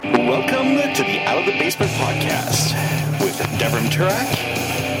Welcome to the Out of the Basement podcast with Devin Turak,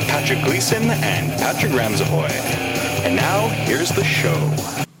 Patrick Gleason, and Patrick Ramsahoy. And now, here's the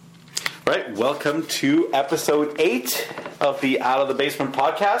show. Right, welcome to episode 8 of the Out of the Basement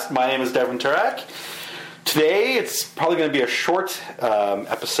podcast. My name is Devin Turak. Today, it's probably going to be a short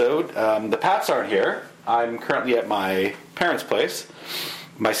episode. The Pats aren't here. I'm currently at my parents' place.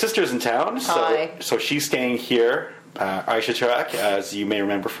 My sister's in town, so she's staying here. Aisha Turak, as you may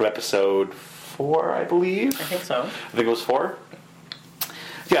remember from episode 4, I believe. I think so. I think it was 4.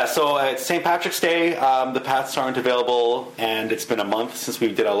 Yeah, so it's St. Patrick's Day. The Pats aren't available, and it's been a month since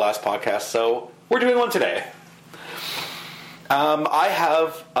we did our last podcast, so we're doing one today. I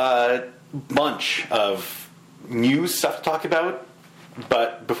have a bunch of news stuff to talk about,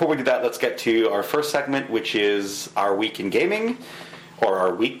 but before we do that, let's get to our first segment, which is our week in gaming, or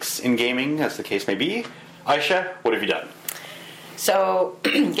our weeks in gaming, as the case may be. Aisha, what have you done? So,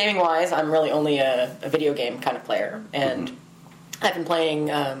 gaming-wise, I'm really only a video game kind of player, and I've been playing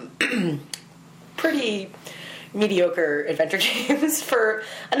pretty mediocre adventure games for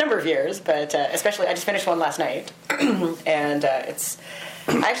a number of years, but especially, I just finished one last night, and I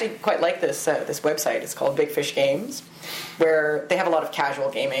actually quite like this website. It's called Big Fish Games, where they have a lot of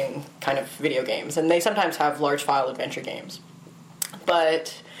casual gaming kind of video games, and they sometimes have large file adventure games.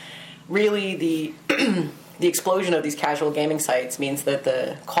 But really, the explosion of these casual gaming sites means that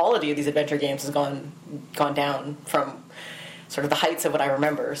the quality of these adventure games has gone down from sort of the heights of what I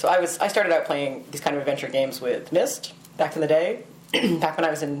remember. So I started out playing these kind of adventure games with Myst back in the day, back when I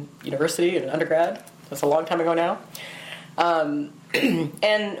was in university and undergrad. That's a long time ago now. And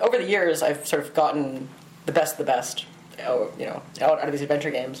over the years, I've sort of gotten the best of the best, out of these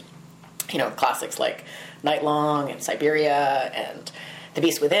adventure games. Classics like Nightlong and Siberia and The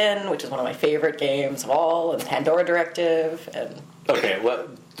Beast Within, which is one of my favorite games of all, and Pandora Directive. And okay,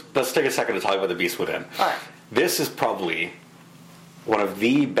 let's take a second to talk about The Beast Within. All right. This is probably one of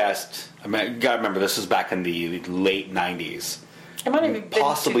the best. I mean, you gotta remember, this is back in the late 90s. It might have been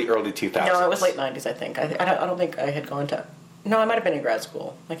possibly early 2000s. No, it was late 90s, I think. I don't think I had gone to... No, I might have been in grad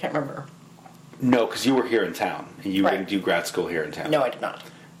school. I can't remember. No, because you were here in town, and you Right. didn't do grad school here in town. No, I did not.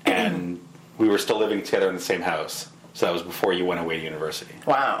 And we were still living together in the same house, so that was before you went away to university.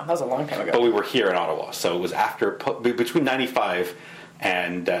 Wow, that was a long time ago. But we were here in Ottawa, so it was between 95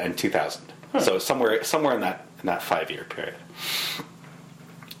 and 2000. So somewhere in that 5-year period.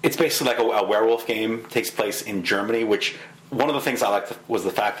 It's basically like a werewolf game. Takes place in Germany, which one of the things I liked was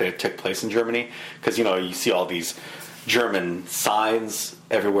the fact that it took place in Germany, because you see all these German signs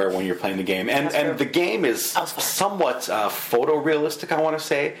everywhere when you're playing the game, and the game is somewhat photorealistic. I want to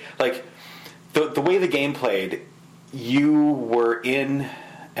say, like the way the game played, you were in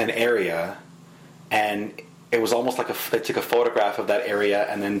an area, and it was almost like they took a photograph of that area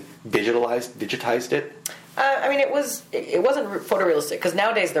and then digitized it. It wasn't photorealistic, because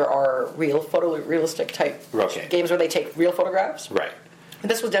nowadays there are real photorealistic type games where they take real photographs. Right.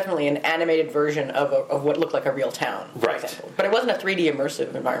 This was definitely an animated version of what looked like a real town, for example. But it wasn't a 3D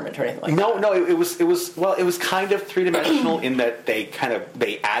immersive environment or anything like that. No, it was kind of three-dimensional in that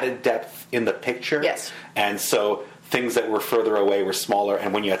they added depth in the picture. Yes. And so things that were further away were smaller,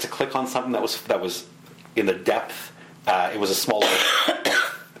 and when you had to click on something that was in the depth, it was a smaller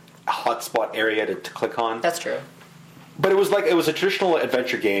hotspot area to click on. That's true. But it was a traditional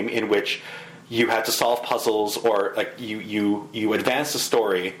adventure game in which you had to solve puzzles, or like you advance the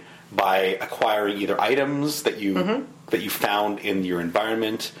story by acquiring either items that you found in your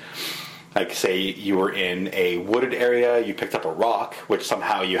environment. Like, say you were in a wooded area, you picked up a rock, which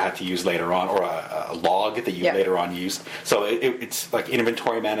somehow you had to use later on, or a log that you later on used. So it's like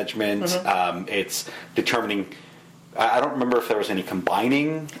inventory management. It's determining. I don't remember if there was any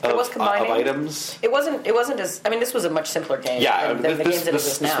combining of items. It wasn't as... I mean, this was a much simpler game than the games that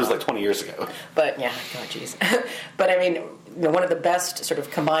exist now. This was like 20 years ago. But, yeah, God, jeez. But, I mean, one of the best sort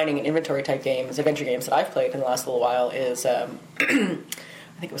of combining and inventory type games, adventure games that I've played in the last little while is, I think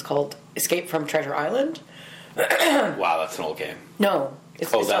it was called Escape from Treasure Island. Wow, that's an old game. No. It's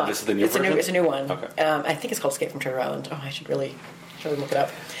not. This is the new version? It's a new one. Okay. I think it's called Escape from Treasure Island. Oh, I should really look it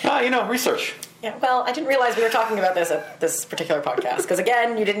up. Research. Yeah, well, I didn't realize we were talking about this at this particular podcast, because,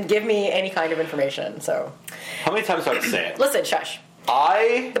 again, you didn't give me any kind of information, so... How many times do I have to say it? Listen, shush.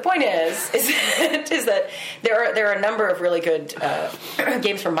 The point is that there are a number of really good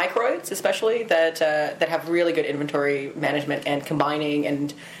games from Microids, especially, that have really good inventory management and combining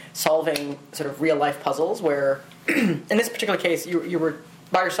and solving sort of real-life puzzles, where, in this particular case, you were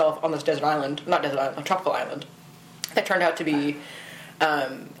by yourself on this a tropical island, that turned out to be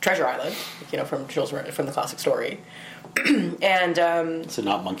Treasure Island, from the classic story, and So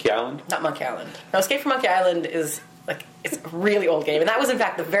not Monkey Island? not Monkey Island. Now, Escape from Monkey Island is it's a really old game, and that was in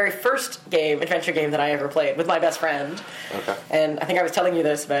fact the very first adventure game that I ever played with my best friend. Okay. And I think I was telling you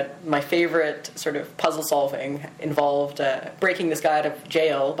this, but my favorite sort of puzzle solving involved breaking this guy out of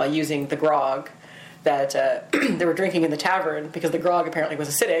jail by using the grog that they were drinking in the tavern, because the grog apparently was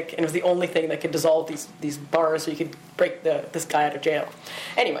acidic, and it was the only thing that could dissolve these bars so you could break this guy out of jail.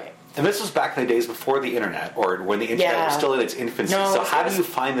 Anyway. And this was back in the days before the internet, or when the internet was still in its infancy. No, so how do you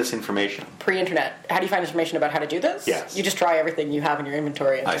find this information? Pre-internet. How do you find information about how to do this? Yes. You just try everything you have in your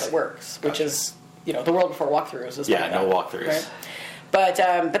inventory until it works, which is, the world before walkthroughs. Is Yeah, no walkthroughs. Right? But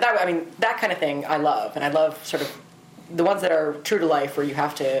that kind of thing I love, and I love sort of the ones that are true to life, where you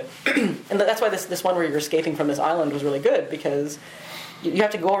have to, and that's why this one where you're escaping from this island was really good, because you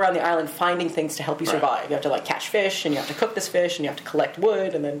have to go around the island finding things to help you survive. Right. You have to catch fish, and you have to cook this fish, and you have to collect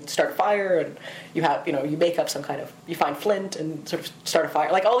wood, and then start a fire, and you have you make up some kind of, you find flint and sort of start a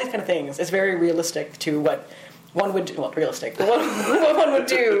fire, like all these kind of things. It's very realistic to what one would do, realistic, but what one would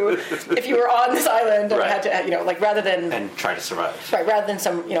do if you were on this island and had to, rather than and try to survive. Right, rather than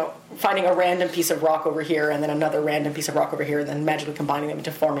finding a random piece of rock over here and then another random piece of rock over here and then magically combining them into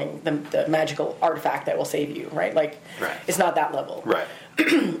forming the magical artifact that will save you, right? It's not that level. Right.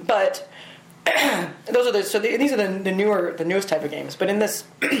 But these are the newest type of games. But in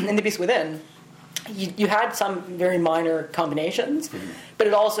the Beast Within, you had some very minor combinations, but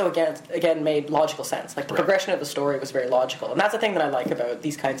it also again made logical sense. Like the progression of the story was very logical, and that's the thing that I like about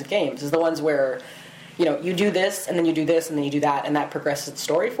these kinds of games, is the ones where you do this and then you do this and then you do that, and that progresses the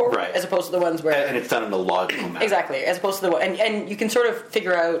story forward, as opposed to the ones where and it's done in a logical manner. Exactly, as opposed to the one, and you can sort of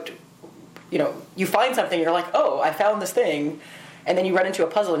figure out, you find something, you're like, oh, I found this thing. And then you run into a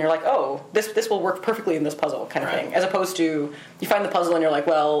puzzle, and you're like, oh, this will work perfectly in this puzzle, kind of thing. As opposed to, you find the puzzle, and you're like,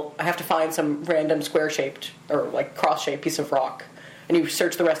 well, I have to find some random square-shaped or cross-shaped piece of rock, and you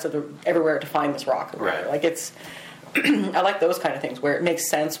search the rest of everywhere to find this rock. Right. It's, I like those kind of things where it makes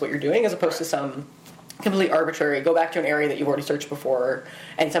sense what you're doing, as opposed to some completely arbitrary, go back to an area that you've already searched before,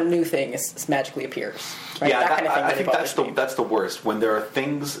 and some new thing magically appears. Right? Yeah, that kind of thing. I think that's the worst, when there are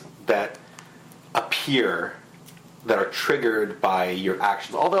things that appear that are triggered by your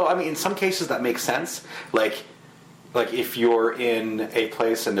actions. Although, in some cases that makes sense. Like if you're in a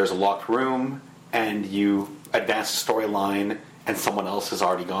place and there's a locked room and you advance the storyline and someone else has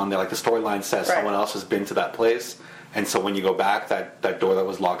already gone there. Like the storyline says someone else has been to that place, and so when you go back, that door that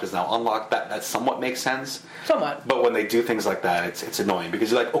was locked is now unlocked. That somewhat makes sense. Somewhat. But when they do things like that, it's annoying,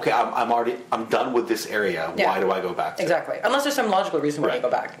 because you're like, okay, I'm done with this area. Yeah. Why do I go back to Exactly. it? Unless there's some logical reason why you go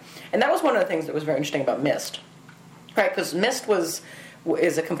back. And that was one of the things that was very interesting about Myst. Right, because Myst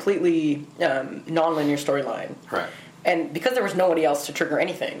is a completely non-linear storyline. Right. And because there was nobody else to trigger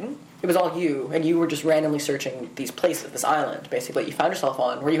anything, it was all you, and you were just randomly searching these places, this island, basically, you found yourself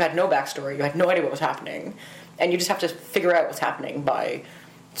on, where you had no backstory, you had no idea what was happening, and you just have to figure out what's happening by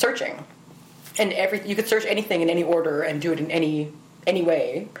searching. And you could search anything in any order and do it in any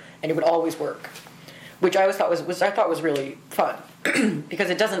way, and it would always work. Which I always thought was really fun, because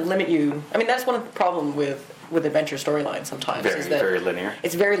it doesn't limit you. That's one of the problem with adventure storylines sometimes. Very linear.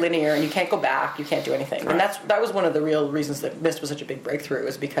 It's very linear, and you can't go back, you can't do anything. Right. And that was one of the real reasons that Myst was such a big breakthrough,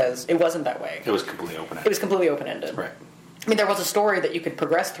 is because it wasn't that way. It was completely open-ended. It was completely open-ended. Right. There was a story that you could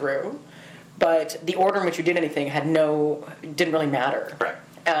progress through, but the order in which you did anything didn't really matter. Right.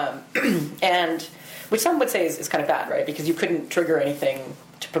 And which some would say is kind of bad, right? Because you couldn't trigger anything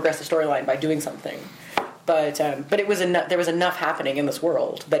to progress the storyline by doing something. But it was there was enough happening in this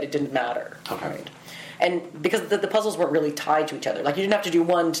world that it didn't matter. Okay. Right? And because the puzzles weren't really tied to each other, like you didn't have to do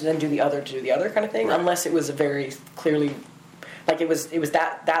one to then do the other to do the other kind of thing, unless it was a very clearly, like it was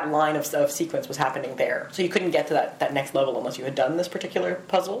that line of sequence was happening there. So you couldn't get to that next level unless you had done this particular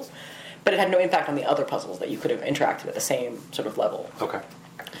puzzles. But it had no impact on the other puzzles that you could have interacted at the same sort of level. Okay.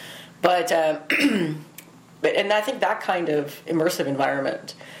 But and I think that kind of immersive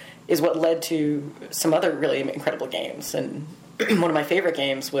environment is what led to some other really incredible games. And one of my favorite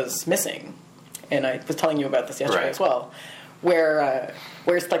games was Missing. And I was telling you about this yesterday as well, where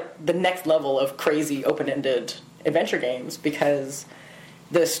it's like the next level of crazy open-ended adventure games, because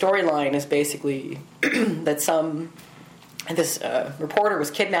the storyline is basically that this reporter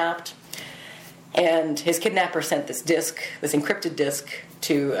was kidnapped, and his kidnapper sent this encrypted disc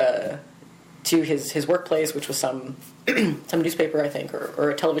to his workplace, which was some newspaper, I think, or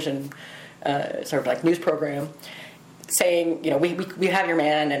a television sort of like news program, saying, we have your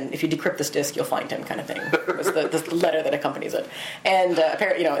man, and if you decrypt this disc, you'll find him, kind of thing. Was the letter that accompanies it. And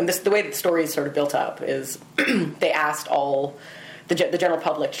apparently, and the way that the story is sort of built up is they asked all the general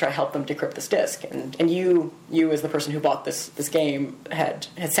public to try to help them decrypt this disk. And you as the person who bought this game had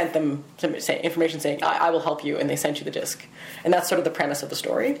sent them some information saying, I will help you, and they sent you the disk. And that's sort of the premise of the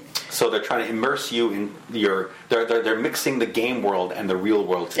story. So they're trying to immerse you in they're mixing the game world and the real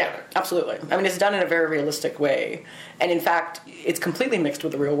world together. Yeah, absolutely. I mean, it's done in a very realistic way. And in fact, it's completely mixed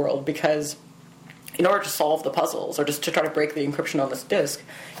with the real world, because in order to solve the puzzles, or just to try to break the encryption on this disk,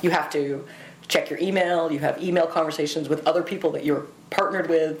 you have to check your email, you have email conversations with other people that you're partnered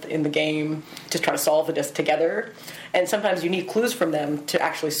with in the game to try to solve the disk together. And sometimes you need clues from them to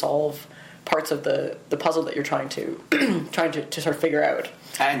actually solve parts of the puzzle that you're trying to sort of figure out.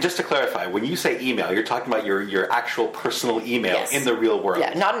 And just to clarify, when you say email, you're talking about your actual personal email in the real world.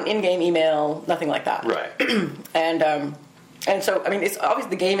 Yeah, not an in-game email, nothing like that. Right. And so, I mean, it's obvious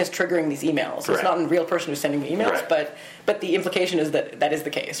the game is triggering these emails. So it's not a real person who's sending the emails, but the implication is that is the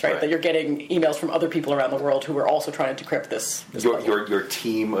case, right? That you're getting emails from other people around the world who are also trying to decrypt this your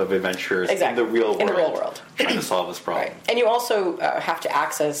team of adventurers in the real world. Trying to solve this problem. Right. And you also have to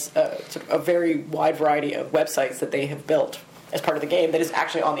access sort of a very wide variety of websites that they have built as part of the game that is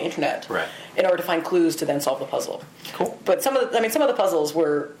actually on the internet in order to find clues to then solve the puzzle. Cool. But some of the puzzles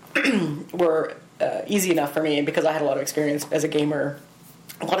were easy enough for me, and because I had a lot of experience as a gamer,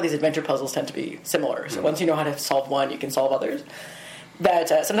 a lot of these adventure puzzles tend to be similar. So once you know how to solve one, you can solve others.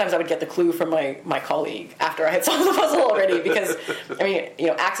 That sometimes I would get the clue from my colleague after I had solved the puzzle already, because, I mean,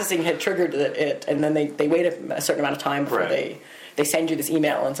 accessing had triggered it, and then they wait a certain amount of time before they send you this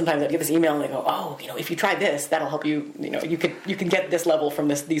email, and sometimes I'd get this email and they go, oh, if you try this, that'll help you, you can get this level from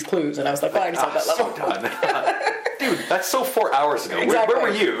these clues. And I was like, well, I just have that level. So done. Dude, that's so 4 hours ago. Exactly. Where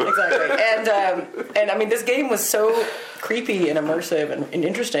were you? Exactly. And I mean, this game was so creepy and immersive and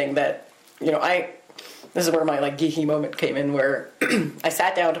interesting that, this is where my geeky moment came in, where I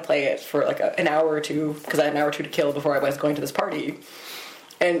sat down to play it for an hour or two, because I had an hour or two to kill before I was going to this party.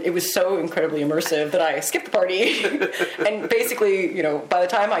 And it was so incredibly immersive that I skipped the party. And basically, by the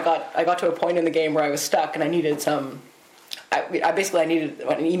time I got to a point in the game where I was stuck and I needed I needed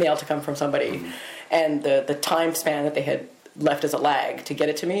an email to come from somebody. Mm-hmm. And the time span that they had left as a lag to get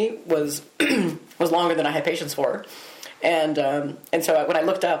it to me was longer than I had patience for. And so when I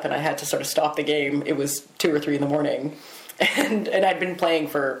looked up and I had to sort of stop the game, it was 2 or 3 in the morning. And I'd been playing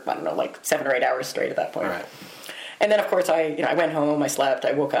for, 7 or 8 hours straight at that point. Right. And then, of course, I went home, I slept,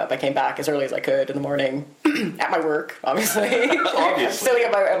 I woke up, I came back as early as I could in the morning, at my work, obviously. I'm sitting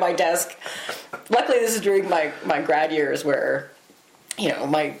at my desk. Luckily, this is during my grad years where,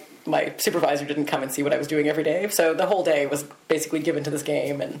 my supervisor didn't come and see what I was doing every day. So the whole day was basically given to this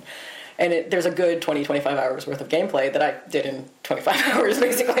game, and there's a good 20, 25 hours worth of gameplay that I did in 25 hours,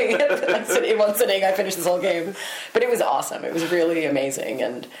 basically. In one sitting, I finished this whole game. But it was awesome. It was really amazing.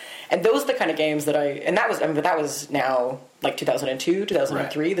 And those are the kind of games that that was now 2002,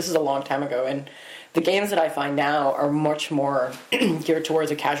 2003. Right. This is a long time ago. And the games that I find now are much more geared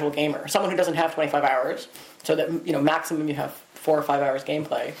towards a casual gamer, someone who doesn't have 25 hours, so that, maximum you have 4 or 5 hours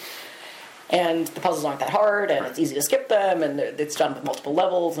gameplay. And the puzzles aren't that hard, and it's easy to skip them, and it's done with multiple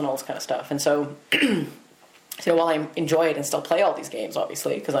levels and all this kind of stuff. And so, while I enjoy it and still play all these games,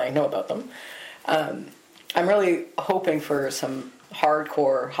 obviously, because I know about them, I'm really hoping for some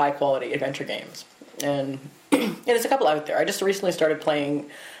hardcore, high-quality adventure games. And there's a couple out there. I just recently started playing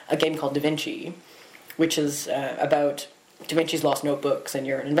a game called Da Vinci, which is about Da Vinci's lost notebooks, and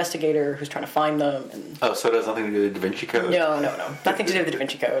you're an investigator who's trying to find them. And so it has nothing to do with the Da Vinci Code? No. Nothing to do with the Da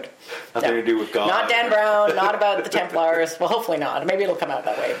Vinci Code. Nothing to do with God? Not Dan Brown, not about the Templars. Well, hopefully not. Maybe it'll come out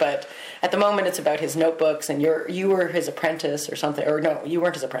that way. But at the moment, it's about his notebooks, and you were his apprentice or something. Or no, you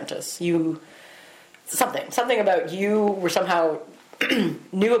weren't his apprentice. Something about you were somehow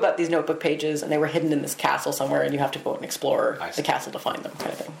knew about these notebook pages, and they were hidden in this castle somewhere, and you have to go and explore the castle to find them,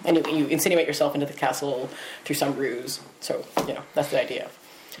 kind of thing. And you insinuate yourself into the castle through some ruse. So, that's the idea.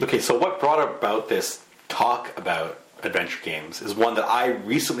 Okay, so what brought about this talk about adventure games is one that I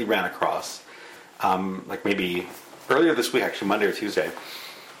recently ran across, maybe earlier this week, actually Monday or Tuesday,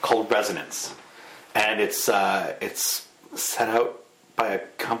 called Resonance. And it's set out by a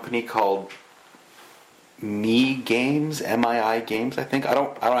company called MII Games, MII Games, I think. I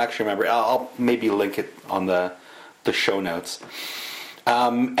don't actually remember. I'll maybe link it on the show notes.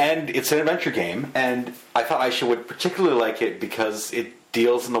 And it's an adventure game, and I thought I would particularly like it because it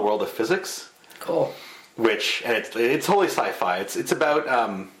deals in the world of physics. Cool. And it's totally sci-fi. It's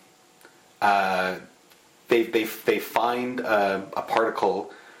about they find a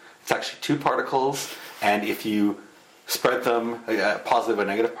particle. It's actually 2 particles, and if you spread them, a positive and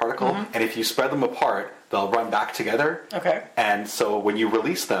negative particle, and if you spread them apart, they'll run back together. Okay. And so when you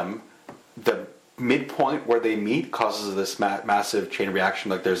release them, the midpoint where they meet causes this massive chain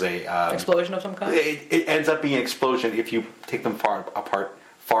reaction. Like there's a explosion of some kind. It ends up being an explosion if you take them far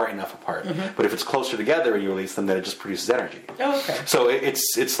enough apart. Mm-hmm. But if it's closer together and you release them, then it just produces energy. Oh, okay. So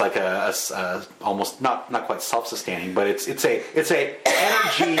it's like a almost not quite self-sustaining, but it's a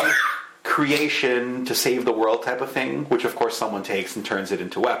energy creation to save the world type of thing, which of course someone takes and turns it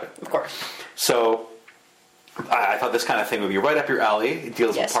into a weapon. Of course. So I thought this kind of thing would be right up your alley. It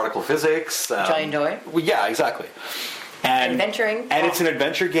deals with particle physics. Which I enjoy. Well, yeah, exactly. And adventuring, and it's an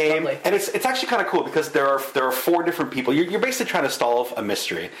adventure game, Lovely. and it's actually kind of cool because there are 4 different people. You're basically trying to solve a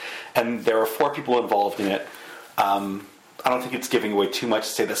mystery, and there are 4 people involved in it. I don't think it's giving away too much to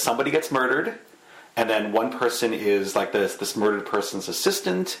say that somebody gets murdered, and then one person is like this murdered person's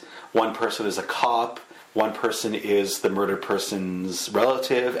assistant, one person is a cop, one person is the murdered person's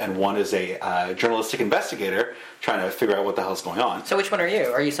relative, and one is a journalistic investigator trying to figure out what the hell's going on. So which one are you?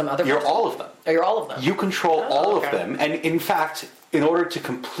 Are you some other You're person? all of them. Oh, you're all of them? You control all okay. of them, and in fact, in order to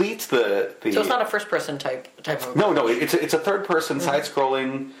complete the So it's not a first-person type of... No, it's a third-person,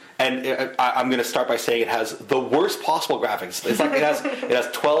 side-scrolling, and I'm going to start by saying it has the worst possible graphics. It's like it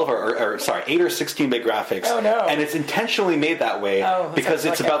has 12 or 8 or 16-bit graphics. Oh, no. And it's intentionally made that way because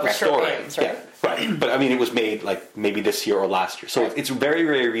it's like about the retro story. games, right? Yeah, right. But I mean, it was made like maybe this year or last year, so it's very,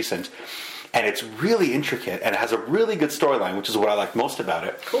 very recent, and it's really intricate and it has a really good storyline, which is what I like most about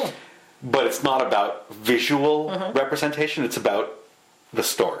it. Cool. But it's not about visual representation; it's about the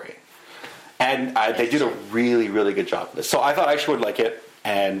story. And they did a really, really good job with this. So I thought Aisha would like it,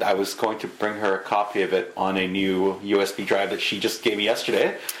 and I was going to bring her a copy of it on a new USB drive that she just gave me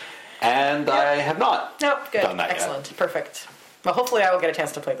yesterday, and I have not good. done that Excellent. yet. Perfect. Well, hopefully I will get a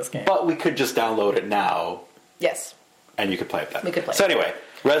chance to play this game. But we could just download it now, Yes. and you could play it then. We could play So it. anyway,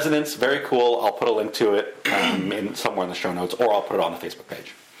 Resonance, very cool. I'll put a link to it somewhere in the show notes, or I'll put it on the Facebook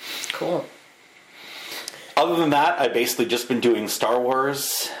page. Cool. Other than that, I've basically just been doing Star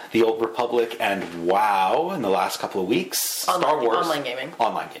Wars, The Old Republic, and WoW in the last couple of weeks. Online gaming.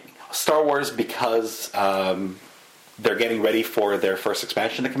 Online gaming. Star Wars because they're getting ready for their first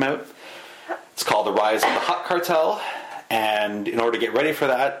expansion to come out. It's called The Rise of the Hutt Cartel. And in order to get ready for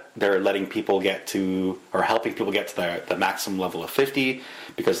that, they're letting people get to, or helping people get to the maximum level of 50,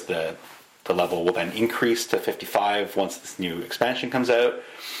 because the level will then increase to 55 once this new expansion comes out.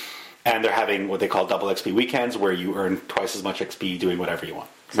 And they're having what they call double XP weekends, where you earn twice as much XP doing whatever you want.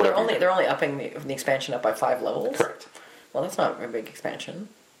 So they're only upping the expansion up by 5 levels? Correct. Well, that's not a big expansion.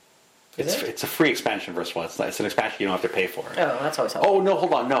 It's a free expansion, first of all. It's an expansion you don't have to pay for. Oh, that's always helpful. Oh, no,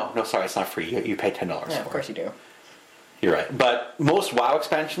 hold on. No, sorry, it's not free. You pay $10 for it. Yeah, of course you do. You're right. But most WoW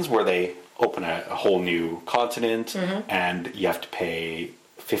expansions, where they open a whole new continent, and you have to pay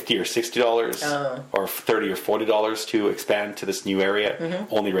 $50 or $60 or $30 or $40 to expand to this new area,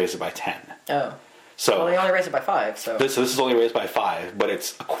 only raise it by 10. Oh. So Well, they only raised it by 5, so... This is only raised by 5, but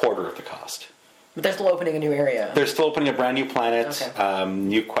it's a quarter of the cost. But they're still opening a new area. They're still opening a brand new planet, Okay.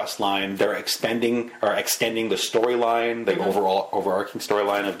 new quest line. They're extending the storyline, the overarching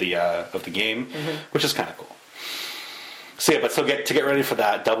storyline of the game, which is kind of cool. So yeah, to get ready for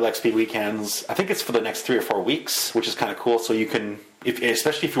that, double XP weekends. I think it's for the next 3 or 4 weeks, which is kind of cool. So you can,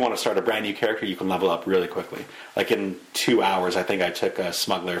 especially if you want to start a brand new character, you can level up really quickly. Like in 2 hours, I think I took a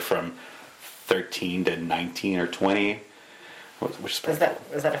smuggler from 13 to 19 or 20. Which is that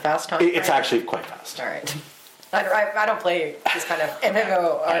a fast time? It's actually quite fast. All right. I don't play these kind of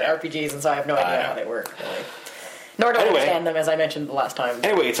MMO RPGs, and so I have no idea how they work, really. Nor do I understand them, as I mentioned the last time.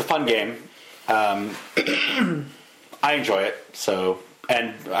 Anyway, it's a fun game. I enjoy it. So,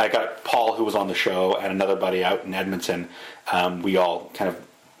 and I got Paul, who was on the show, and another buddy out in Edmonton. We all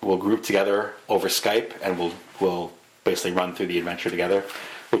will group together over Skype, and we'll basically run through the adventure together,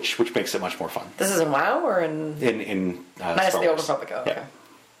 which makes it much more fun. This is in WoW or in Knights of the Old Republic? Oh, okay. Yeah.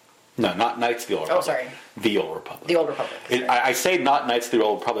 No, not Knights of the Old Republic. Oh, sorry. The Old Republic. The Old Republic. I say not Knights of the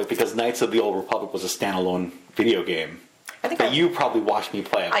Old Republic because Knights of the Old Republic was a standalone video game. I think you probably watched me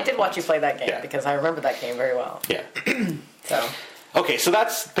play it. I did watch you play that game because I remember that game very well. Yeah. So. Okay, so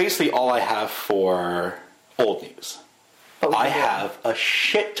that's basically all I have for old news. I have a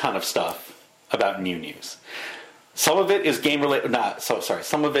shit ton of stuff about new news. Some of it is game related.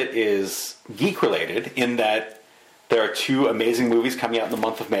 Some of it is geek related in that there are 2 amazing movies coming out in the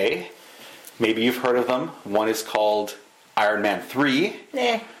month of May. Maybe you've heard of them. One is called Iron Man 3.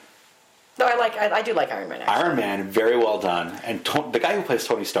 No, I do like Iron Man. Actually. Iron Man, very well done, and the guy who plays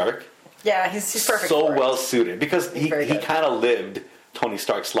Tony Stark. Yeah, he's perfect. So well suited because he kind of lived Tony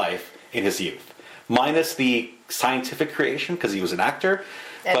Stark's life in his youth, minus the scientific creation because he was an actor.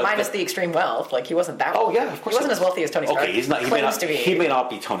 And But minus the extreme wealth, like he wasn't that Oh wealthy. yeah, of course. He wasn't as wealthy as Tony Stark. Okay, he's not. Claims to be. He may not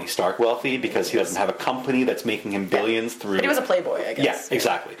be Tony Stark wealthy because he doesn't have a company that's making him billions through. But he was a playboy, I guess. Yeah,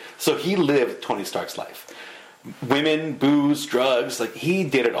 exactly. So he lived Tony Stark's life. Women, booze, drugs, like he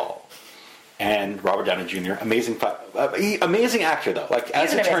did it all. And Robert Downey Jr., amazing actor though. Like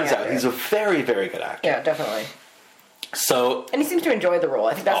as it turns out, he's a very, very good actor. Yeah, definitely. So, and he seems to enjoy the role.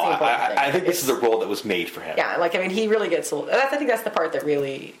 I think that's the important thing. I think this is a role that was made for him. Yeah, like I mean, he really gets. I think that's the part that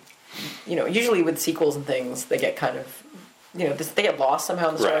really, usually with sequels and things, they get kind of, they get lost somehow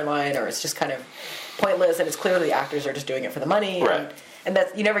in the storyline, or it's just kind of pointless, and it's clear the actors are just doing it for the money. Right. And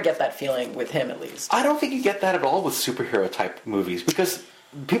that you never get that feeling with him, at least. I don't think you get that at all with superhero type movies because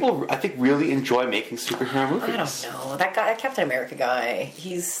people, I think, really enjoy making superhero movies. I don't know. That guy, that Captain America guy,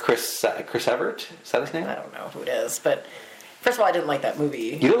 he's... Chris Evert? Is that his name? I don't know who it is, but first of all, I didn't like that movie.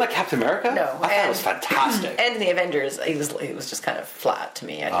 You didn't like Captain America? No. I thought it was fantastic. And in the Avengers, he was just kind of flat to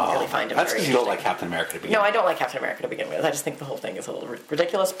me. I didn't really find him That's very because you don't like Captain America to begin with. No, I don't like Captain America to begin with. I just think the whole thing is a little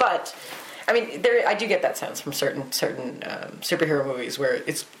ridiculous, but... I mean, I do get that sense from certain superhero movies where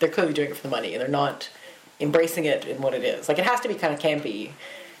they're clearly doing it for the money and they're not embracing it in what it is. Like, it has to be kind of campy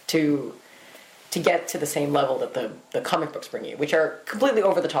to get to the same level that the comic books bring you, which are completely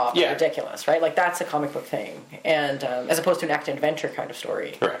over the top and ridiculous, right? Like, that's a comic book thing, and as opposed to an action adventure kind of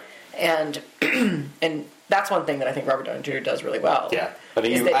story. Right. And and that's one thing that I think Robert Downey Jr. does really well. Yeah, but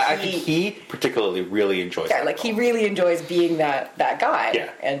I think he particularly really enjoys. Yeah, like he really enjoys being that guy.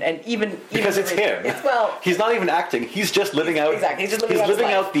 Yeah, and even because it's him. He's not even acting. He's just living out. Exactly, he's just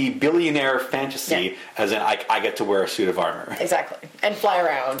living out the billionaire fantasy, as in I get to wear a suit of armor. Exactly, and fly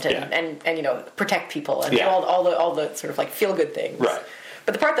around and protect people and do all the sort of like feel good things. Right.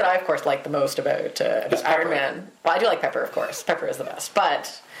 But the part that I of course like the most about Iron Man, well, I do like Pepper, of course. Pepper is the best,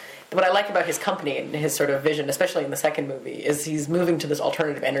 but. What I like about his company and his sort of vision, especially in the second movie, is he's moving to this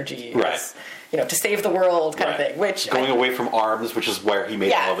alternative energy, this, to save the world kind of thing. Which going away from arms, which is where he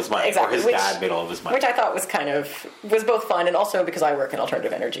made all of his money, exactly. or his dad made all of his money. Which I thought was both fun and also because I work in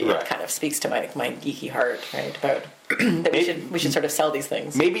alternative energy, it kind of speaks to my geeky heart, right? About that we should sort of sell these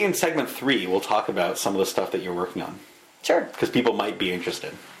things. Maybe in segment 3 we'll talk about some of the stuff that you're working on. Sure. Because people might be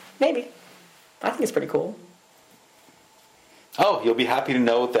interested. Maybe. I think it's pretty cool. Oh, you'll be happy to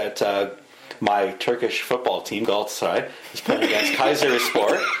know that my Turkish football team, Galatasaray, is playing against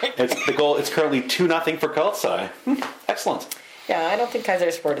Kayserispor. It's currently 2-0 for Galatasaray. Excellent. Yeah, I don't think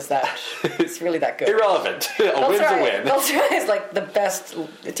Kayserispor is it's really that good. Irrelevant. A win's a win. Galatasaray is like the best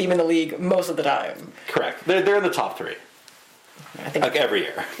team in the league most of the time. Correct. They're in the top 3. I think like every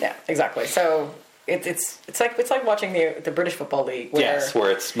year. Yeah, exactly. So it's like watching the British Football League.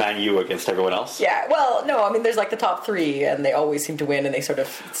 Where it's Man U against everyone else. Yeah, well, no, I mean there's like the top 3, and they always seem to win, and they sort of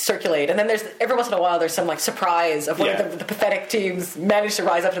circulate. And then there's every once in a while there's some like surprise of one of the pathetic teams manage to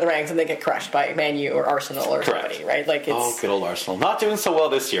rise up to the ranks, and they get crushed by Man U or Arsenal or somebody, right? Like it's good old Arsenal, not doing so well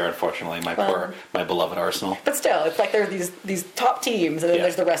this year, unfortunately. My beloved Arsenal. But still, it's like there are these top teams, and then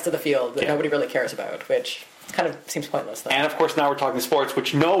there's the rest of the field that nobody really cares about, which. Kind of seems pointless, though. And of course, now we're talking sports,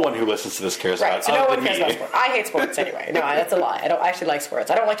 which no one who listens to this cares about. Right, so no one cares about sports. I hate sports anyway. No, that's a lie. I don't actually like sports.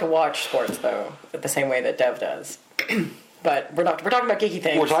 I don't like to watch sports though, the same way that Dev does. But we're talking about geeky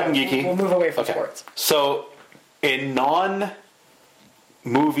things. We're talking geeky. We'll move away from sports. So, in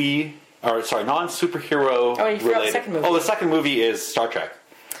non-superhero related. The second movie. Oh, the second movie is Star Trek.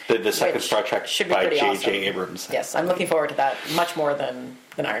 The second Star Trek by J.J. Abrams. Yes, I'm looking forward to that much more than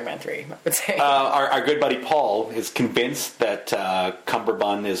Iron Man 3, I would say. Our good buddy Paul is convinced that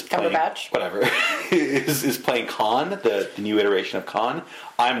Cumberbatch is playing... Whatever. is playing Khan, the new iteration of Khan.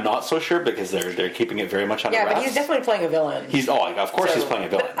 I'm not so sure because they're keeping it very much under wraps. Yeah, but he's definitely playing a villain. He's playing a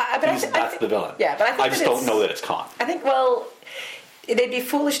villain. That's the villain. Yeah, but I just don't know that it's Khan. I think, they'd be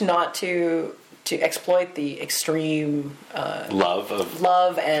foolish not to exploit the extreme love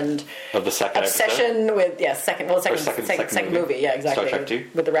and of the second obsession episode? second movie. Yeah, exactly. Star Trek 2?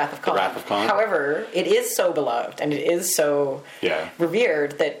 With the Wrath of Khan. However, it is so beloved and it is so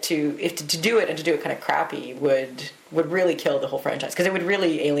revered that to do it and to do it kind of crappy would really kill the whole franchise because it would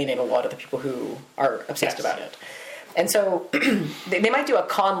really alienate a lot of the people who are obsessed about it. And so they might do a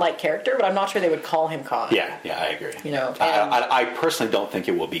Khan-like character, but I'm not sure they would call him Khan. Yeah, I agree. I personally don't think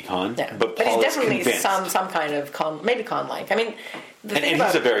it will be Khan. Yeah. But he's Paul definitely is convinced. some kind of Khan, maybe Khan-like. I mean, and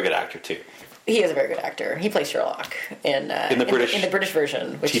he's a very good actor too. He is a very good actor. He plays Sherlock in the British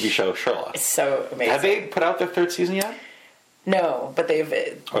version, which TV show Sherlock. It's so amazing. Have they put out their 3rd season yet? No, but they've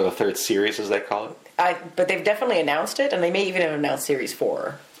or the 3rd series, as they call it. But they've definitely announced it, and they may even have announced series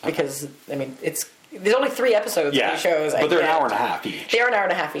 4 because I mean it's There's only 3 episodes of these shows. but they're an hour and a half each. They are an hour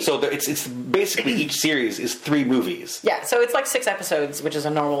and a half each. So it's basically each series is 3 movies. Yeah, so it's like 6 episodes, which is a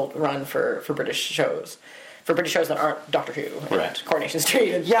normal run for British shows. For British shows that aren't Doctor Who and Coronation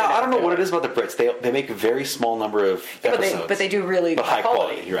Street. And, I don't know what it is about the Brits. They make a very small number of episodes. But they do really high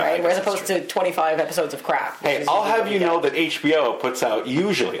quality, right? As opposed to 25 episodes of crap. Hey, I'll have you know that HBO puts out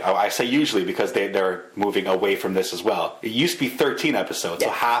usually, I say usually because they're moving away from this as well. It used to be 13 episodes,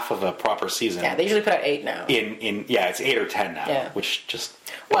 so half of a proper season. Yeah, they usually put out 8 now. It's 8 or 10 now, which just...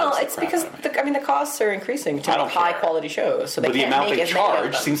 Well, it's because the costs are increasing to make high quality shows, so but the amount they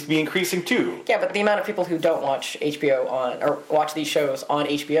charge seems to be increasing too. Yeah, but the amount of people who don't watch HBO or watch these shows on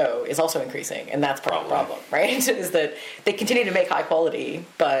HBO is also increasing, and that's part of the problem, right? Is that they continue to make high quality,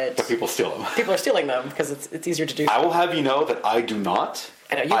 but people steal them. People are stealing them because it's easier to do. I will have you know that I do not.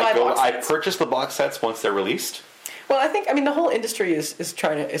 I know you buy box sets. I purchase the box sets once they're released. Well, I think the whole industry is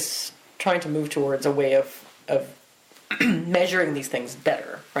trying to move towards a way of measuring these things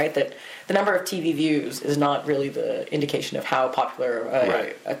better, right? That the number of TV views is not really the indication of how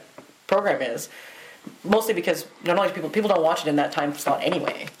popular a program is. Mostly because not only people don't watch it in that time slot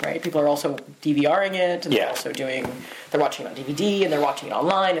anyway, right? People are also DVRing it, and they're also they're watching it on DVD, and they're watching it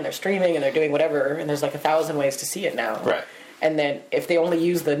online, and they're streaming, and they're doing whatever, and there's like 1,000 ways to see it now. Right. And then if they only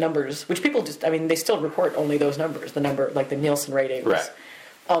use the numbers, which people they still report only those numbers, the number, like the Nielsen ratings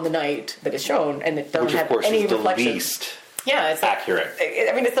on the night that is shown, and it doesn't have any reflection. The least it's accurate.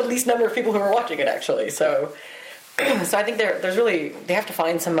 It's the least number of people who are watching it, actually. So I think they have to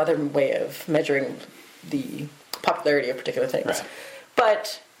find some other way of measuring the popularity of particular things. Right.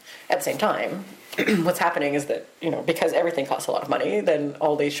 But at the same time, what's happening is that, because everything costs a lot of money, then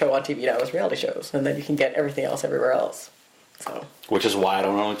all they show on TV now is reality shows, and then you can get everything else everywhere else. So, which is why I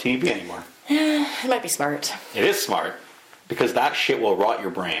don't own a TV anymore. It might be smart. It is smart, because that shit will rot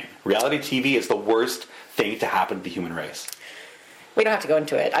your brain. Reality TV is the worst thing to happen to the human race. We don't have to go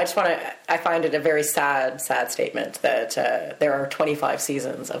into it. I find it a very sad statement that there are 25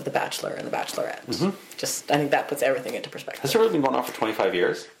 seasons of The Bachelor and The Bachelorette. Mm-hmm. I think that puts everything into perspective. Has it really been going on for 25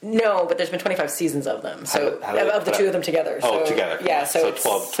 years? No, but there's been 25 seasons of them. So of the two of them together. Oh, together. Yeah, so it's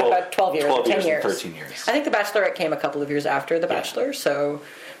 12 years, 12 10 years. And 13 years. I think The Bachelorette came a couple of years after The Bachelor,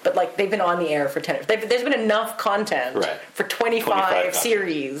 but they've been on the air for 10 years. There's been enough content for 25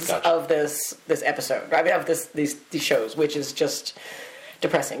 series of this episode. Of these shows, which is just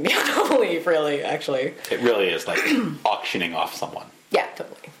depressing beyond belief, really, actually. It really is like auctioning off someone. Yeah,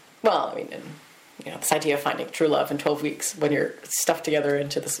 totally. Well, this idea of finding true love in 12 weeks when you're stuffed together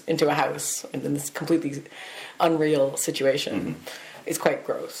into a house and in this completely unreal situation is quite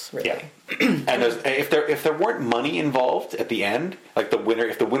gross, really. Yeah. And if there weren't money involved at the end, like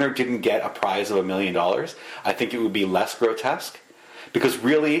if the winner didn't get a prize of $1 million, I think it would be less grotesque, because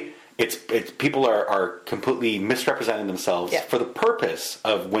really it's people are completely misrepresenting themselves for the purpose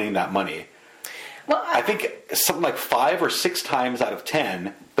of winning that money. Well, I think something like 5 or 6 times out of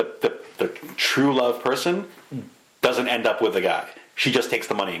 10, the true love person doesn't end up with the guy. She just takes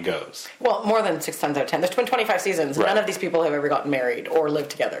the money and goes. Well, more than 6 times out of 10. There's been 25 seasons. None of these people have ever gotten married or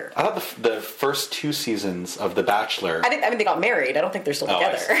lived together. I thought the first 2 seasons of The Bachelor... I mean, they got married. I don't think they're still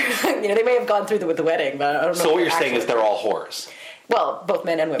together. They may have gone through with the wedding, but I don't know. So what you're saying is they're all whores? Well, both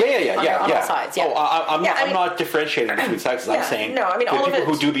men and women. Yeah. On all sides, yeah. Oh, I'm not differentiating between sexes. I'm saying all the people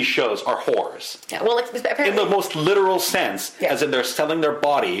who do these shows are whores. Yeah, well, apparently... In the most literal sense, as in they're selling their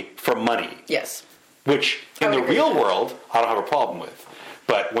body for money. Yes. Which, in the real world, I don't have a problem with.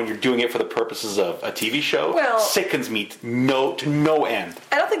 But when you're doing it for the purposes of a TV show, sickens me to no end.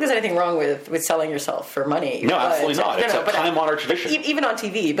 I don't think there's anything wrong with selling yourself for money. No, absolutely not. It's a time-honored tradition. Even on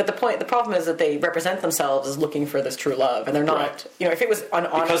TV. But the problem is that they represent themselves as looking for this true love, and they're not. Right. If it was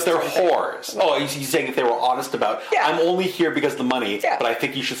honest, because they're whores. Oh, he's saying if they were honest about, I'm only here because of the money, but I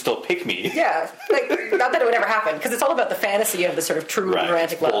think you should still pick me. Yeah, not that it would ever happen, because it's all about the fantasy of the sort of true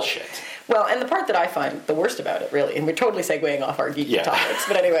romantic love. Bullshit. Well, and the part that I find the worst about it, really, and we're totally segueing off our geeky topics,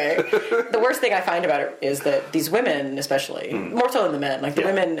 but anyway, the worst thing I find about it is that these women, especially, more so than the men, the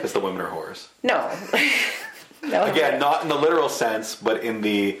women... Because the women are whores. No. Again, not in the literal sense, but in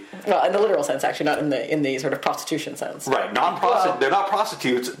the... Well, in the literal sense, actually, not in the sort of prostitution sense. Right, they're not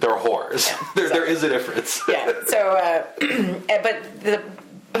prostitutes, they're whores. Yeah, there is a difference. Yeah, so, but,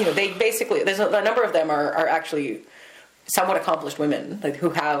 they basically, there's a number of them are actually somewhat accomplished women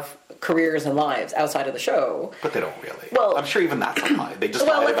who have careers and lives outside of the show. But they don't really. Well, I'm sure even that's a lie. They just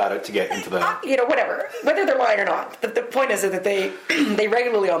lie about it to get into the... whatever. Whether they're lying or not. The point is that they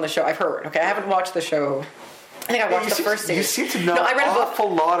regularly on the show, I've heard, I haven't watched the show think I watched the first season. You seem to know I read an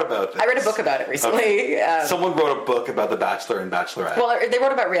awful lot about this. I read a book about it recently. Okay. Someone wrote a book about The Bachelor and Bachelorette. Well, they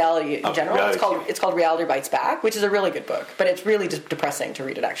wrote about reality in general. Reality It's called Reality Bites Back, which is a really good book, but it's really just depressing to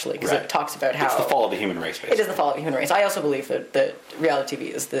read it, actually, because it talks about how... It's the fall of the human race, basically. It is the fall of the human race. I also believe that reality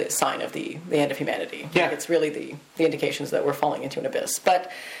TV is the sign of the end of humanity. Yeah. It's really the indications that we're falling into an abyss.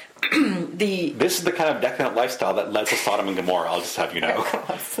 But this is the kind of decadent lifestyle that led to Sodom and Gomorrah, I'll just have you know.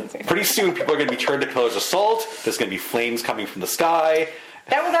 Pretty soon people are going to be turned to pillars of salt. There's going to be flames coming from the sky.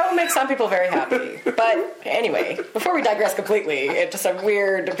 That would make some people very happy. But anyway, before we digress completely into some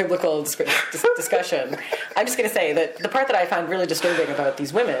weird biblical discussion, I'm just going to say that the part that I find really disturbing about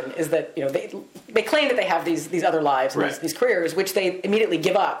these women is that, you know, they claim that they have these other lives and these careers, which they immediately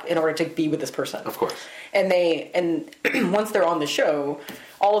give up in order to be with this person. Of course. And once they're on the show,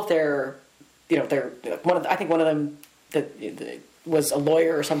 all of their, you know, I think one of them that was a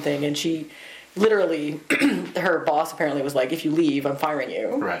lawyer or something, and she literally, her boss apparently was like, if you leave, I'm firing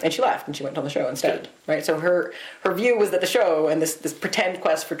you. Right. And she left, and she went on the show instead. Good. Right? So her view was that the show and this pretend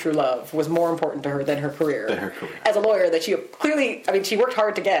quest for true love was more important to her than her career. As a lawyer that she clearly, I mean, she worked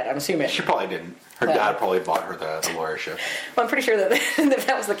hard to get, I'm assuming. She probably didn't. Her dad probably bought her the lawyership. Well, I'm pretty sure that if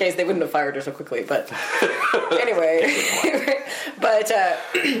that was the case, they wouldn't have fired her so quickly. But anyway, but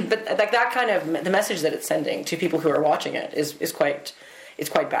like that kind of, the message that it's sending to people who are watching it is quite... It's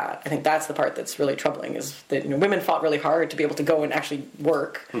quite bad. I think that's the part that's really troubling, is that, you know, women fought really hard to be able to go and actually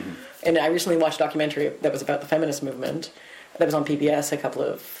work. Mm-hmm. And I recently watched a documentary that was about the feminist movement that was on PBS a couple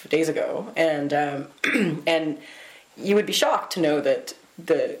of days ago, and and you would be shocked to know that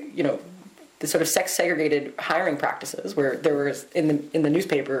the sort of sex segregated hiring practices, where there was in the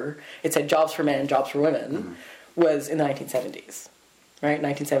newspaper it said jobs for men, jobs for women, mm-hmm. was in the 1970s, right?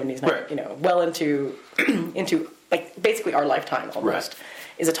 1970s, right. You know, well into like basically our lifetime almost,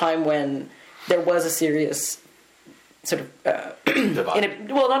 is a time when there was a serious sort of divide.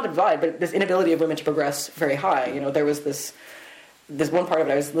 Not divide, but this inability of women to progress very high. You know, there was this one part of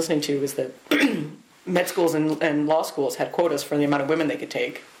it I was listening to is that med schools and law schools had quotas for the amount of women they could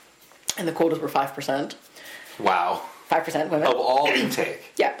take, and the quotas were 5%. Wow. 5% women. Of all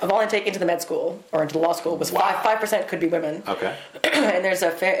intake? Yeah, of all intake into the med school or into the law school was 5% could be women. Okay. And there's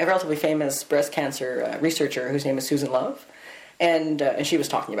a relatively famous breast cancer researcher whose name is Susan Love, and she was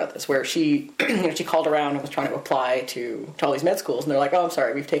talking about this, where she she called around and was trying to apply to all these med schools, and they're like, oh, I'm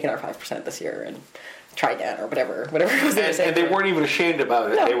sorry, we've taken our 5% this year, and try again, or whatever it was they were saying. And they weren't even ashamed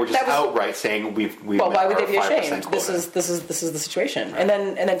about it. No, they were just outright saying we've well, why would they be ashamed? Quota. This is the situation. Right.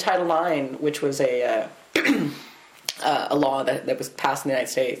 And then Title IX, which was a law that was passed in the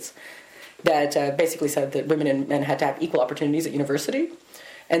United States that basically said that women and men had to have equal opportunities at university.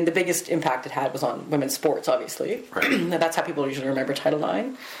 And the biggest impact it had was on women's sports, obviously. Right. That's how people usually remember Title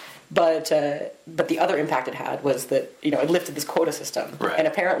IX. But the other impact it had was that, you know, it lifted this quota system. Right. And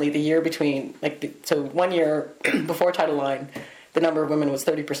apparently the year between, so 1 year before Title IX, the number of women was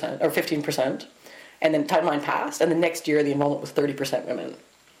 30% or 15%. And then Title IX passed, and the next year the enrollment was 30% women.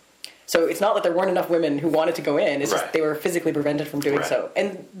 So it's not that there weren't enough women who wanted to go in, it's just they were physically prevented from doing so.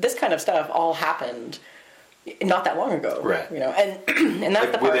 And this kind of stuff all happened not that long ago. Right. You know, and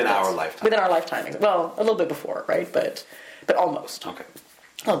that's the part within our lifetime. Within our lifetime. Well, a little bit before, right? But almost. Okay.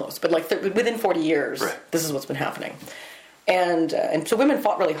 Almost. But within 40 years, this is what's been happening. And so women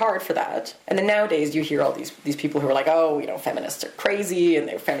fought really hard for that. And then nowadays you hear all these people who are like, oh, you know, feminists are crazy, and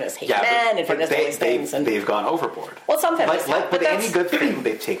feminists hate men, and feminists do these things. And they've gone overboard. Well, some feminists like with any good thing,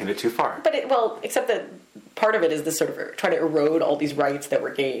 they've taken it too far. But except that part of it is this sort of trying to erode all these rights that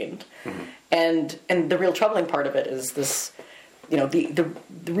were gained. Mm-hmm. And the real troubling part of it is this, you know, the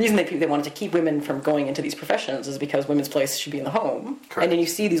reason they wanted to keep women from going into these professions is because women's place should be in the home. Correct. And then you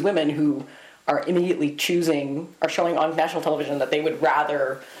see these women who are immediately are showing on national television that they would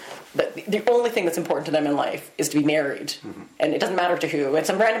rather, that the only thing that's important to them in life is to be married. Mm-hmm. And it doesn't matter to who. And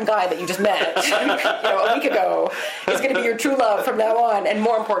some random guy that you just met a week ago is going to be your true love from now on. And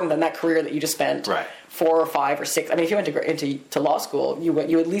more important than that career that you just spent 4 or 5 or 6. I mean, if you went into law school, you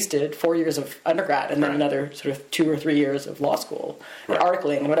at least did 4 years of undergrad and then another sort of 2 or 3 years of law school, and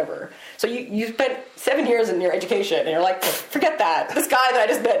articling and whatever. So you spent 7 years in your education, and you're like, forget that. This guy that I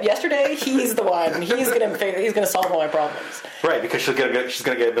just met yesterday, he's the one. He's gonna solve all my problems. Right, because she's gonna get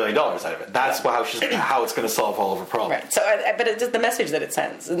 $1 million out of it. That's how it's gonna solve all of her problems. Right. So, but it's just the message that it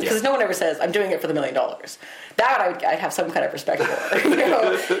sends, because no one ever says, "I'm doing it for the $1 million." That I'd have some kind of respect for. You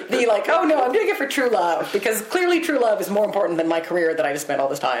know, be like, "Oh no, I'm doing it for true love," because clearly true love is more important than my career that I just spent all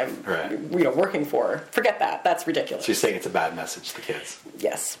this time, working for. Forget that. That's ridiculous. So you're saying it's a bad message to kids?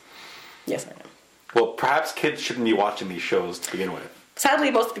 Yes. Yes, I am. Well, perhaps kids shouldn't be watching these shows to begin with.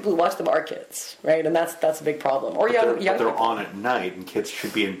 sadly, most people who watch them are kids, right? And that's a big problem. Or young They're people. on at night, and kids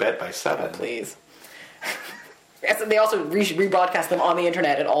should be in bed by 7. Oh, please. Yes, and they also rebroadcast them on the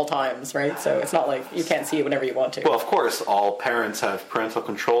internet at all times, right? So it's not like you can't see it whenever you want to. Well, of course, all parents have parental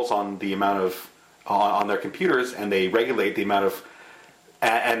controls on the amount of on their computers, and they regulate the amount of,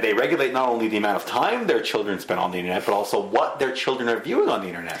 and they regulate not only the amount of time their children spend on the internet, but also what their children are viewing on the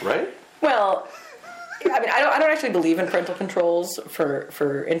internet, right? Well, I mean, I don't actually believe in parental controls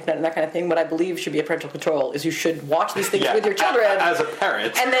for internet and that kind of thing. What I believe should be a parental control is you should watch these things with your children as a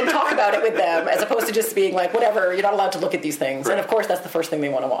parent, and then talk about it with them, as opposed to just being like, whatever, you're not allowed to look at these things. Right. And of course, that's the first thing they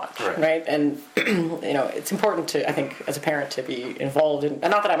want to watch, right? And you know, it's important to, I think, as a parent, to be involved in.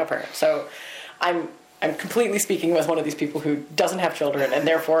 And not that I'm a parent, so I'm completely speaking as one of these people who doesn't have children and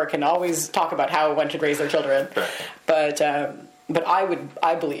therefore can always talk about how one should raise their children. Right. But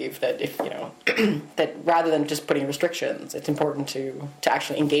I believe that if, you know, that rather than just putting restrictions, it's important to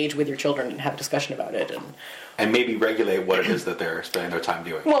actually engage with your children and have a discussion about it. And maybe regulate what it is that they're spending their time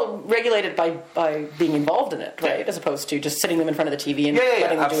doing. Well, regulate it by being involved in it, right? As opposed to just sitting them in front of the TV and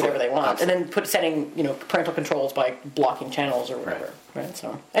letting them do whatever they want. Absolutely. And then setting, you know, parental controls by blocking channels or whatever. Right.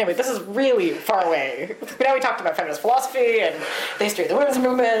 So anyway, this is really far away. Now we talked about feminist philosophy and the history of the women's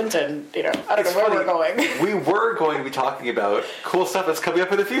movement, and you know, I don't know where we're going. We were going to be talking about cool stuff that's coming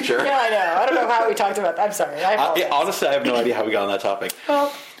up in the future. Yeah, I know. I don't know how we talked about that. I'm sorry. Honestly, I have no idea how we got on that topic.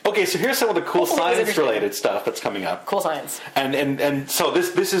 Well, okay, so here's some of the cool science-related stuff that's coming up. Cool science. And so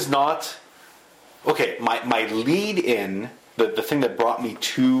this is not... Okay, my lead-in, the thing that brought me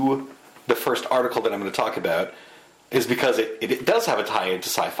to the first article that I'm going to talk about, is because it does have a tie-in to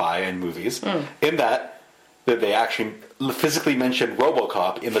sci-fi and movies, in that they actually physically mentioned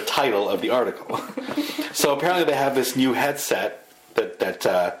RoboCop in the title of the article. So apparently they have this new headset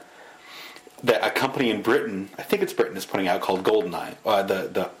that a company in Britain, I think it's Britain, is putting out, called GoldenEye.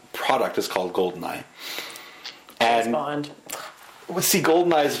 The product is called GoldenEye. James Bond. See,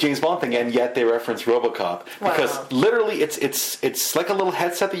 GoldenEye is a James Bond thing, and yet they reference RoboCop. Because literally it's like a little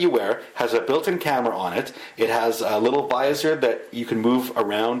headset that you wear, has a built-in camera on it, it has a little visor that you can move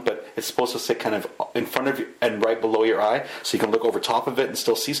around, but it's supposed to sit kind of in front of you and right below your eye, so you can look over top of it and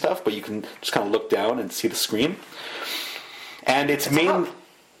still see stuff, but you can just kind of look down and see the screen. And it's main...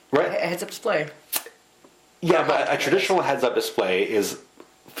 Right? A heads-up display. Yeah, but a traditional heads-up display is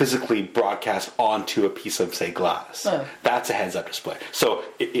physically broadcast onto a piece of, say, glass. Oh. That's a heads-up display. So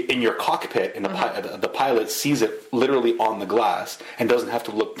in your cockpit, the pilot sees it literally on the glass and doesn't have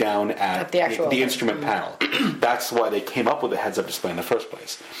to look down at the instrument panel. That's why they came up with a heads-up display in the first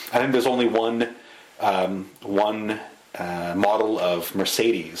place. I think there's only one model of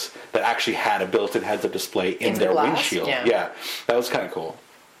Mercedes that actually had a built-in heads-up display in their windshield. Yeah, that was kind of cool.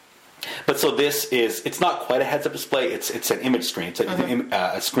 But so it's not quite a heads-up display, it's an image screen. It's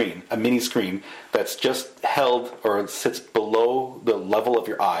a mini screen that's just held or sits below the level of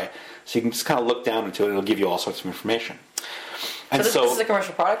your eye, so you can just kind of look down into it and it'll give you all sorts of information. And so this is a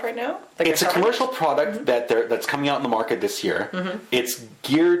commercial product right now? It's a commercial product that's coming out in the market this year. It's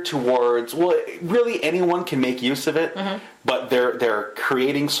geared towards, well, really anyone can make use of it, but they're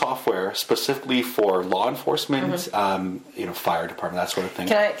creating software specifically for law enforcement, fire department, that sort of thing.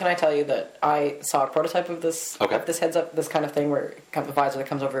 Can I tell you that I saw a prototype of this heads up, this kind of thing where a visor that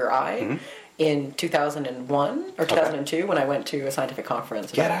comes over your eye in 2001 or 2002 when I went to a scientific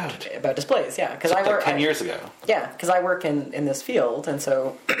conference about displays. Yeah, because I work 10 years ago. Yeah, because I work in this field, and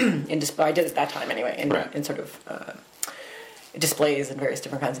so I did it at that time anyway, in sort of displays and various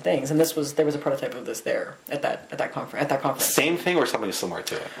different kinds of things. And there was a prototype of this there at that conference. Same thing or something similar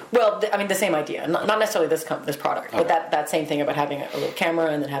to it? Well, the same idea, not necessarily this product, but that same thing about having a little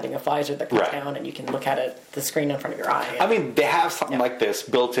camera and then having a visor that comes down and you can look at it, the screen in front of your eye. I mean, they have something like this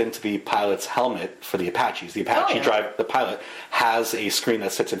built into the pilot's helmet for the Apaches. The Apache the pilot has a screen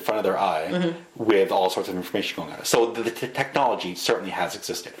that sits in front of their eye with all sorts of information going on it. So the technology certainly has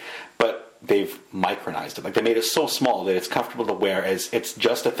existed, but they've micronized it. Like, they made it so small that it's comfortable to wear, as it's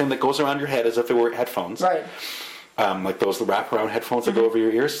just a thing that goes around your head as if it were headphones. Right. Like the wraparound headphones that go over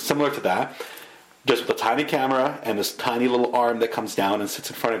your ears, similar to that. Just with a tiny camera and this tiny little arm that comes down and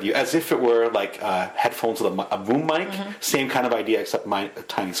sits in front of you, as if it were like headphones with a boom mic. Same kind of idea, except a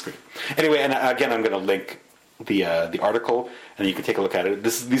tiny screen. Anyway, and again, I'm going to link the article, and you can take a look at it.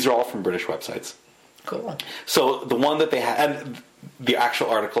 These are all from British websites. Cool. So the one that they had, and the actual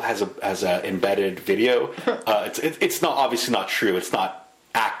article has a embedded video. It's not obviously not true. It's not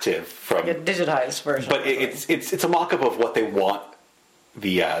active from like a digitized version, but it's a mock-up of what they want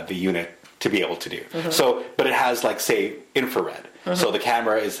the unit to be able to do. So, but it has like say infrared. So the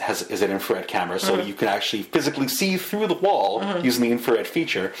camera is an infrared camera, so you can actually physically see through the wall using the infrared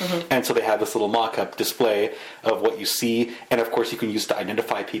feature. And so they have this little mock-up display of what you see, and of course you can use it to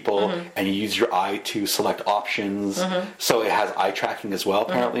identify people, and you use your eye to select options. So it has eye tracking as well,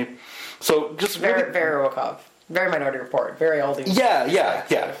 apparently. So just Very, really, very Robocop. Very Minority Report. Very all these.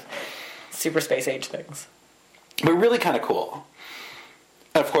 yeah. Super space age things. But really kind of cool.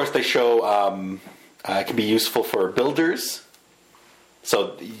 And of course they show it can be useful for builders.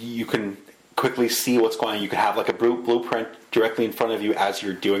 So you can quickly see what's going on. You can have like a blueprint directly in front of you as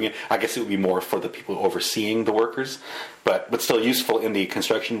you're doing it. I guess it would be more for the people overseeing the workers, but still useful in the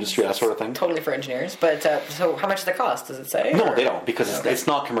construction industry, that sort of thing. Totally for engineers. But so how much does it cost? Does it say? No, they don't, because it's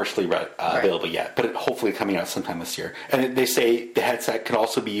not commercially available yet, but hopefully coming out sometime this year. And they say the headset can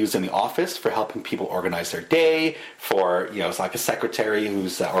also be used in the office for helping people organize their day, for, it's like a secretary or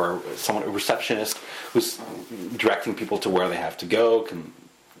someone, a receptionist who's directing people to where they have to go,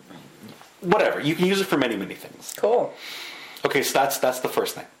 whatever. You can use it for many, many things. Cool. Okay, so that's the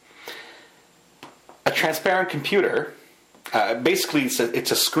first thing. A transparent computer, basically it's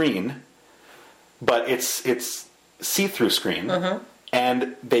a screen, but it's see-through screen,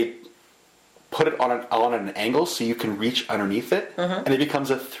 and they put it on an angle so you can reach underneath it, and it becomes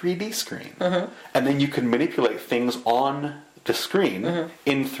a 3D screen. And then you can manipulate things on the screen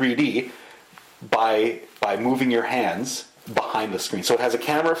in 3D by moving your hands behind the screen. So it has a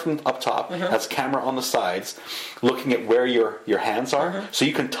camera from up top, has a camera on the sides, looking at where your hands are. So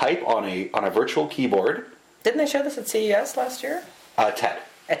you can type on a virtual keyboard. Didn't they show this at CES last year? TED.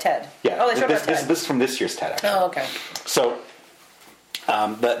 At TED. Yeah. Oh, they showed it at TED. This is from this year's TED, actually. Oh, okay. So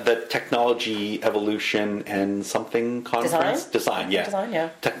the technology evolution and something conference. Design, yeah. Design, yeah.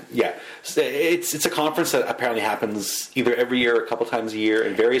 Yeah. So it's a conference that apparently happens either every year or a couple times a year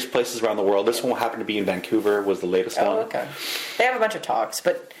in various places around the world. This one happened to be in Vancouver, was the latest one. Oh, okay. They have a bunch of talks,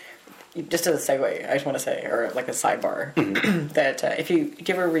 but just as a segue, I just want to say, or like a sidebar, that if you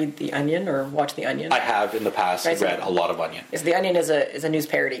ever read The Onion or watch The Onion? I have in the past read a lot of Onion. The Onion is a news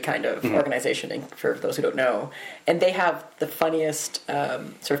parody kind of organization, for those who don't know, and they have the funniest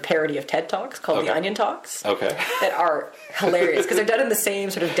sort of parody of TED Talks called The Onion Talks. Okay. That are hilarious because they're done in the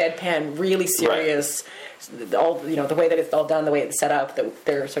same sort of deadpan, really serious. All the way that it's all done, the way it's set up,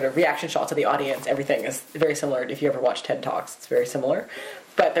 their sort of reaction shot to the audience, everything is very similar. If you ever watch TED Talks, it's very similar.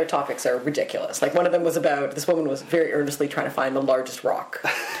 But their topics are ridiculous. Like one of them was about this woman was very earnestly trying to find the largest rock,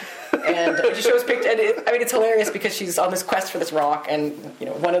 and she shows pictures. And it's hilarious because she's on this quest for this rock, and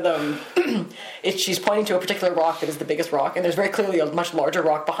one of them, she's pointing to a particular rock that is the biggest rock, and there's very clearly a much larger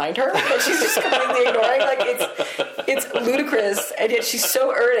rock behind her that she's just completely ignoring. Like it's ludicrous, and yet she's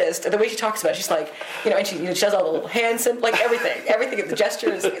so earnest. And the way she talks about it, she's like, and she does all the little hands and like everything, the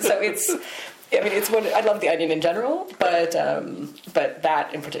gestures. So it's one. I love The Onion in general, but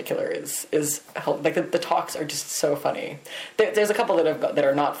that in particular is like the talks are just so funny. There's a couple that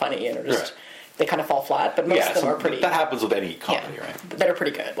are not funny and are just they kind of fall flat, but most of them are pretty. That happens with any comedy, right? That are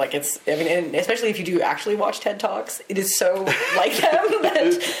pretty good. Like and especially if you do actually watch TED Talks, it is so like them,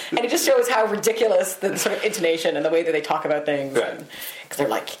 and it just shows how ridiculous the sort of intonation and the way that they talk about things. Right. Because they're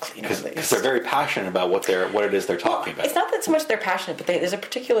like, because they're very passionate about what it is they're talking about. It's not that so much they're passionate, but there's a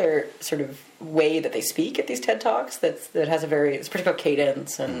particular sort of way that they speak at these TED Talks that has it's particular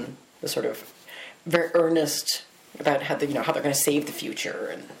cadence and the sort of very earnest about how they're going to save the future,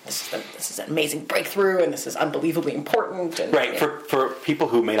 and this is an amazing breakthrough, and this is unbelievably important. And, right. For people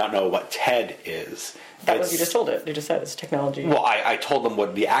who may not know what TED is, that was you just told it. You just said it's technology. Well, I told them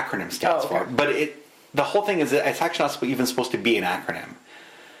what the acronym stands for, but the whole thing is that it's actually not even supposed to be an acronym,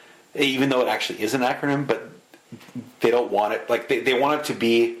 even though it actually is an acronym. But they don't want it. Like they want it to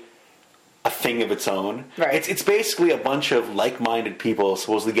be a thing of its own. Right. It's basically a bunch of like-minded people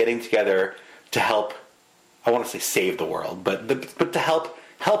supposedly getting together to help. I want to say save the world, but to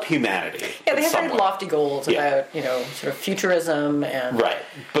help humanity. Yeah, they have very lofty goals about sort of futurism and right,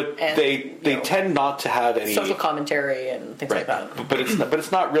 but they tend not to have any social commentary and things like that. But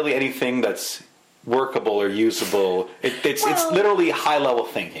it's not really anything that's workable or usable. It's literally high level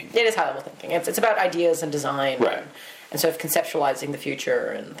thinking. It is high level thinking. It's about ideas and design, right, and sort of conceptualizing the future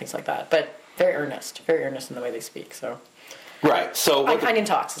and things like that. But very earnest in the way they speak. So. Right, so... Onion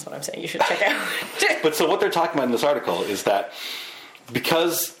Talks is what I'm saying. You should check out. But so what they're talking about in this article is that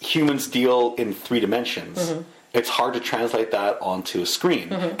because humans deal in 3 dimensions, it's hard to translate that onto a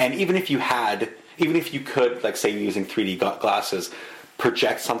screen. And even if you could, like say using 3D glasses,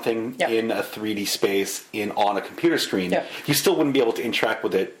 project something in a 3D space on a computer screen, you still wouldn't be able to interact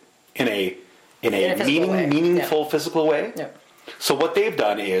with it in a meaningful physical way. Yeah. So what they've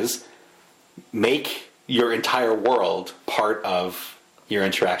done is make your entire world part of your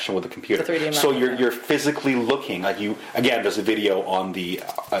interaction with the computer. The 3D so environment, you're physically looking like you. Again, there's a video on the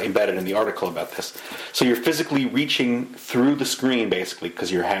embedded in the article about this. So you're physically reaching through the screen basically because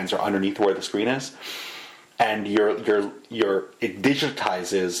your hands are underneath where the screen is, and it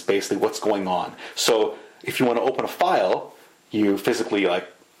digitizes basically what's going on. So if you want to open a file, you physically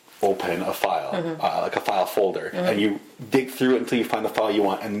open a file, like a file folder, and you dig through it until you find the file you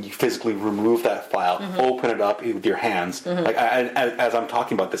want, and you physically remove that file, open it up with your hands. Like as I'm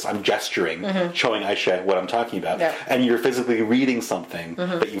talking about this, I'm gesturing, showing Aisha what I'm talking about, and you're physically reading something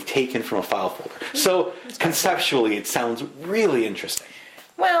that you've taken from a file folder. So conceptually, it sounds really interesting.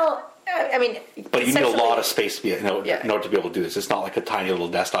 Well, I mean, but you need a lot of space to be in order to be able to do this. It's not like a tiny little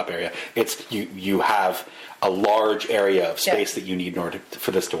desktop area. It's you have a large area of space that you need in order for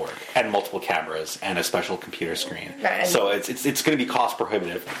this to work, and multiple cameras and a special computer screen. Right. So it's going to be cost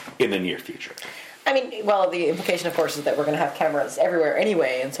prohibitive in the near future. I mean, well, the implication, of course, is that we're going to have cameras everywhere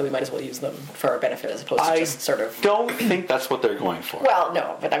anyway, and so we might as well use them for our benefit as opposed to just sort of... I don't think that's what they're going for. Well,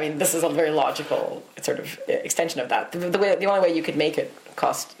 no, but I mean, this is a very logical sort of extension of that. The only way you could make it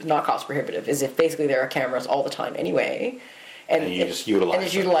not cost prohibitive is if basically there are cameras all the time anyway, and you just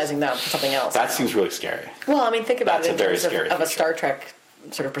utilizing them for something else. That seems really scary. Well, I mean, think about it in terms of a Star Trek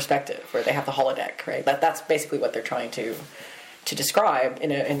sort of perspective, where they have the holodeck, right? That's basically what they're trying to describe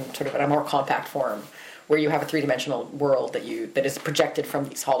in sort of in a more compact form, where you have a three-dimensional world that is projected from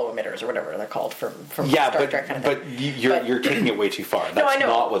these hollow emitters or whatever they're called from Star Trek kind of thing. But you're taking it way too far. That's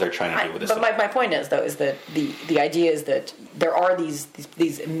not what they're trying to do with this. But my point is, though, is that the idea is that there are these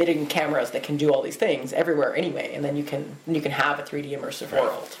emitting cameras that can do all these things everywhere anyway, and then you can have a 3D immersive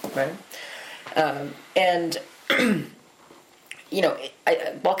world, right? And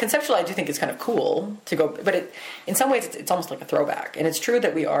while conceptually I do think it's kind of cool to go, but in some ways it's almost like a throwback. And it's true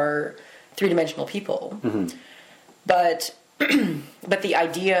that we are three-dimensional people, but the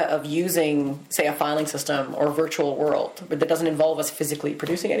idea of using, say, a filing system or a virtual world that doesn't involve us physically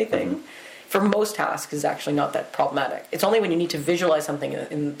producing anything, for most tasks is actually not that problematic. It's only when you need to visualize something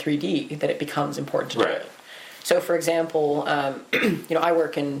in 3D that it becomes important to do it. So, for example, I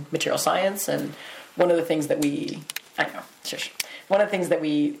work in material science, and one of the things that we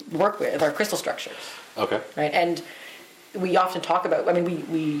work with are crystal structures. Okay. Right, and we often talk about. I mean,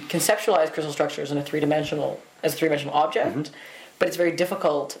 we conceptualize crystal structures in as a three-dimensional object, but it's very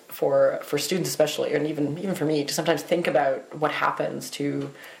difficult for students, especially, and even for me, to sometimes think about what happens to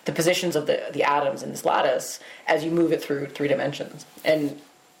the positions of the atoms in this lattice as you move it through 3 dimensions. And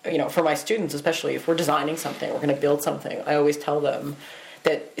for my students, especially, if we're designing something, we're going to build something, I always tell them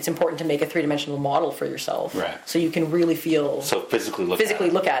that it's important to make a 3-dimensional model for yourself, so you can really feel. So physically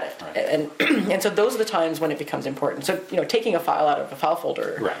look at it, right. and so those are the times when it becomes important. So taking a file out of a file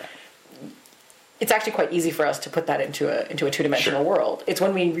folder, it's actually quite easy for us to put that into a 2-dimensional world. It's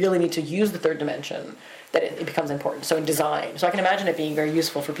when we really need to use the 3rd dimension that it becomes important. So in design, so I can imagine it being very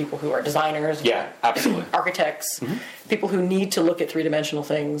useful for people who are designers, absolutely, architects, people who need to look at 3-dimensional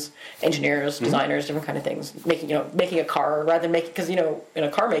things, engineers, designers, different kind of things. Making a car rather than because in a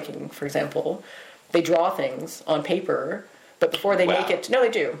car making, for example, they draw things on paper, but before they make it, they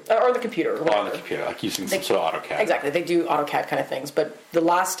do, or on the computer, or on the computer, like using some sort of AutoCAD. Exactly, they do AutoCAD kind of things. But the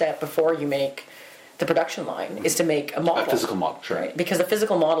last step before you make the production line is to make a model. A physical model, right? Because the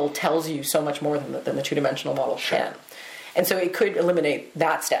physical model tells you so much more than the 2-dimensional model can. And so it could eliminate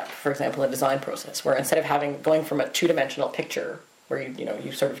that step, for example, in the design process, where instead of going from a 2-dimensional picture, where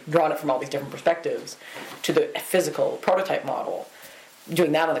you sort of drawn it from all these different perspectives, to the physical prototype model,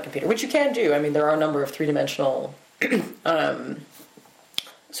 doing that on the computer, which you can do. I mean, there are a number of 3-dimensional there's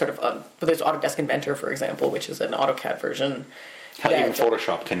Autodesk Inventor, for example, which is an AutoCAD version. Even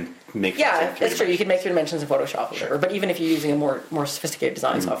Photoshop can make. Yeah, that's true. You can make 3 dimensions in Photoshop, or whatever. But even if you're using a more sophisticated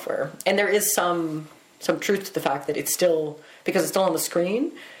design software, and there is some truth to the fact that it's still, because it's still on the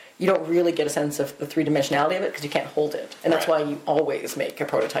screen, you don't really get a sense of the 3-dimensionality of it because you can't hold it, and that's why you always make a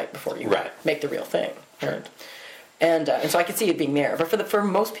prototype before you make the real thing. Right. And so I could see it being there, but for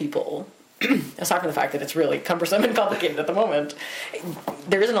most people, aside from the fact that it's really cumbersome and complicated at the moment,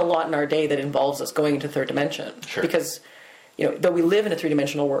 there isn't a lot in our day that involves us going into 3rd dimension because. Though we live in a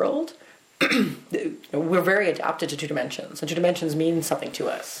 3-dimensional world, we're very adapted to 2 dimensions, and 2 dimensions mean something to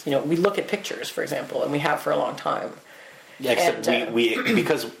us. We look at pictures, for example, and we have for a long time. Yeah, except we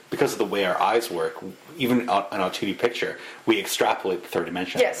because of the way our eyes work, even on a 2D picture, we extrapolate the 3rd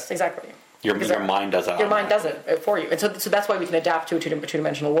dimension. Yes, exactly. Your mind does that. Your mind does it for you, and so that's why we can adapt to a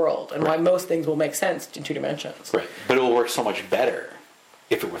 2-dimensional world, and why most things will make sense in 2 dimensions. Right, but it will work so much better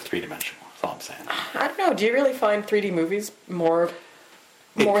if it were 3-dimensional. That's all I'm saying. I don't know. Do you really find 3D movies more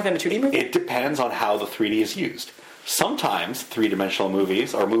more than a 2D movie? It depends on how the 3D is used. Sometimes three-dimensional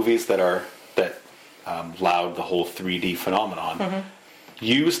movies, or movies that loud the whole 3D phenomenon,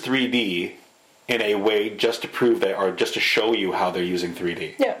 use 3D in a way just to prove they are, just to show you how they're using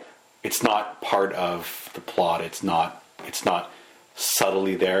 3D. Yeah. It's not part of the plot. It's not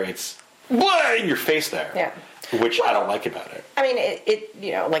subtly there. It's in your face there. Yeah. Which I don't like about it. I mean,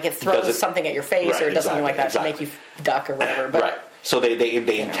 it like it throws something at your face, right, or it does something like that exactly. to make you duck or whatever. But, right. So they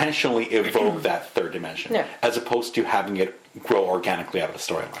intentionally evoke that third dimension, Yeah. as opposed to having it grow organically out of the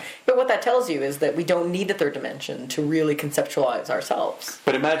storyline. But what that tells you is that we don't need a third dimension to really conceptualize ourselves.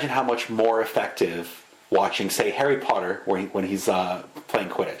 But imagine how much more effective watching, say, Harry Potter when he's playing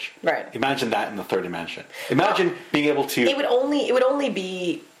Quidditch. Right. Imagine that in the third dimension. Imagine being able to. It would only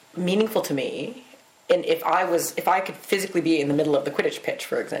be meaningful to me. And if I could physically be in the middle of the Quidditch pitch,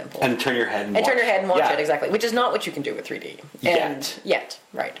 for example, and turn your head and turn your head and watch yeah. it, exactly, which is not what you can do with 3D yet,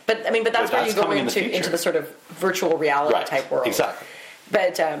 right? But I mean, but that's But where you that's go coming in the into future. the sort of virtual reality Right. type world, Exactly.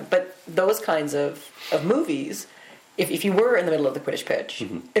 But those kinds of movies, if you were in the middle of the Quidditch pitch,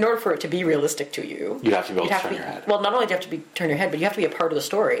 in order for it to be realistic to you, You have to be able you'd to turn your head. Well, not only do you have to turn your head, but you have to be a part of the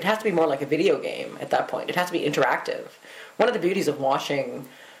story. It has to be more like a video game at that point. It has to be interactive. One of the beauties of watching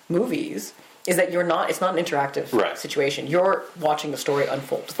movies is that it's not an interactive Right. situation. You're watching the story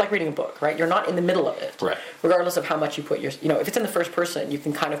unfold. It's like reading a book, right? You're not in the middle of it. Right. Regardless of how much you put if it's in the first person, you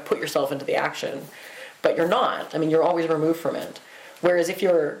can kind of put yourself into the action, but you're not. I mean, you're always removed from it. Whereas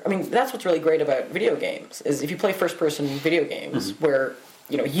that's what's really great about video games, is if you play first person video games where,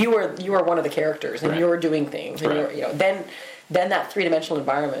 you are one of the characters and Right. you're doing things, and Right. then that three-dimensional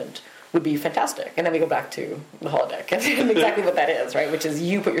environment would be fantastic. And then we go back to the holodeck and exactly what that is, right? Which is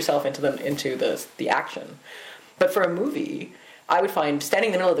you put yourself into the action. But for a movie, I would find standing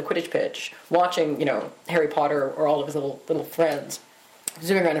in the middle of the Quidditch pitch, watching, Harry Potter or all of his little friends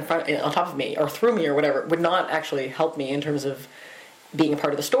zooming around on top of me or through me or whatever would not actually help me in terms of being a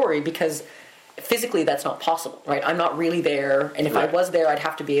part of the story, because physically that's not possible, right? I'm not really there, and if I Right. was there, I'd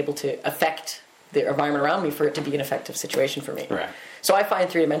have to be able to affect the environment around me for it to be an effective situation for me. Right. So I find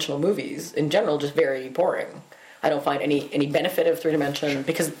three-dimensional movies in general just very boring. I don't find any benefit of three-dimension,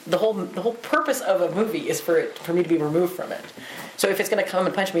 because the whole purpose of a movie is for me to be removed from it. So if it's going to come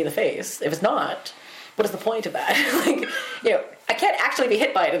and punch me in the face, if it's not, what is the point of that? I can't actually be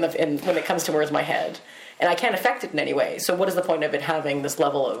hit by it when it comes towards my head, and I can't affect it in any way. So what is the point of it having this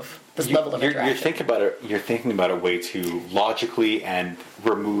level of interaction? You're thinking about it way too logically and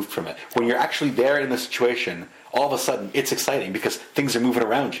removed from it. When you're actually there in the situation, all of a sudden it's exciting because things are moving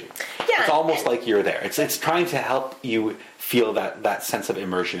around you. Yeah, it's almost like you're there. It's trying to help you feel that sense of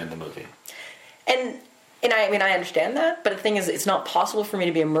immersion in the movie. And I understand that, but the thing is, it's not possible for me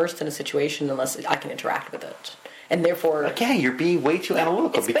to be immersed in a situation unless I can interact with it. And therefore, Again, you're being way too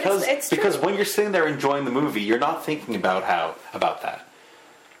analytical it's true. because when you're sitting there enjoying the movie, you're not thinking about that.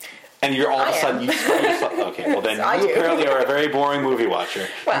 And you're all of a sudden you throw yourself. Okay, well then I you do. apparently are a very boring movie watcher.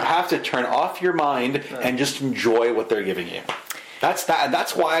 Well. You have to turn off your mind and just enjoy what they're giving you. That's that. And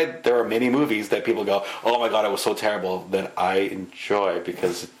that's why there are many movies that people go, "Oh my god, it was so terrible," that I enjoy,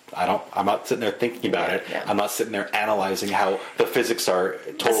 because I'm not sitting there thinking about it. Yeah. I'm not sitting there analyzing how the physics are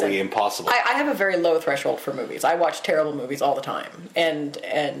totally impossible. I have a very low threshold for movies. I watch terrible movies all the time, and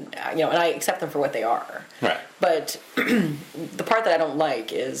I accept them for what they are. Right. But the part that I don't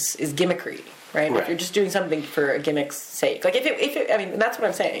like is gimmickry, right? Right. If you're just doing something for a gimmick's sake, like if it, that's what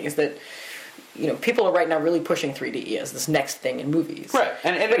I'm saying, is that people are right now really pushing 3D as this next thing in movies. Right,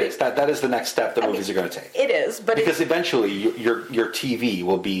 and it is that is the next step that movies are going to take. It is, but Because eventually your TV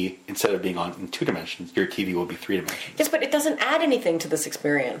will be, instead of being on in 2 dimensions, your TV will be 3 dimensions. yes, but it doesn't add anything to this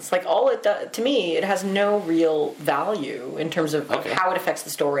experience. Like, all it does, to me, it has no real value in terms of Okay. how it affects the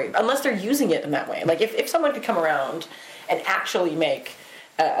story, unless they're using it in that way. Like, if someone could come around and actually make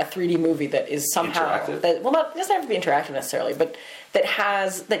a 3D movie that is somehow Interactive? it doesn't have to be interactive necessarily, but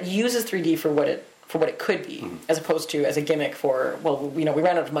that uses 3D for what it could be, as opposed to as a gimmick for, we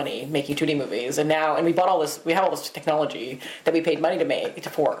ran out of money making 2D movies, and we bought all this, we have all this technology that we paid money to make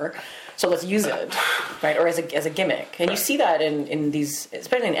for, so let's use it, right? Or as a gimmick. And you see that in these,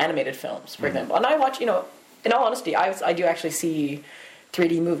 especially in animated films, for example. And I watch, in all honesty, I do actually see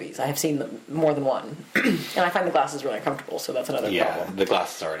 3D movies. I have seen them more than one, and I find the glasses really uncomfortable, so that's another Yeah, problem. the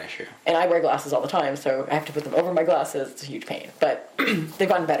glasses are an issue. And I wear glasses all the time, so I have to put them over my glasses. It's a huge pain, but they've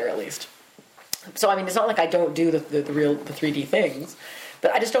gotten better at least. So it's not like I don't do the 3D things,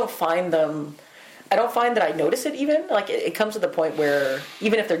 but I just don't find them I don't find that I notice it even. Like, it comes to the point where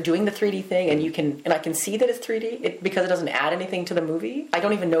even if they're doing the 3D thing and I can see that it's 3D, because it doesn't add anything to the movie, I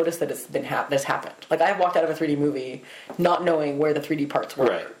don't even notice that this happened. Like, I've walked out of a 3D movie not knowing where the 3D parts were.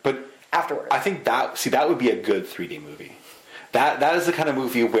 Right, but afterwards. I think that would be a good 3D movie. That is the kind of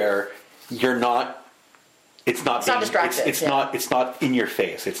movie where you're not. It's not distracted. It's not in your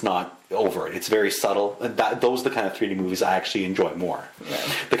face. It's not over it. It's very subtle. Those are the kind of 3D movies I actually enjoy more. Yeah.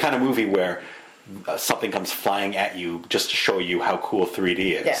 The kind of movie where something comes flying at you just to show you how cool 3D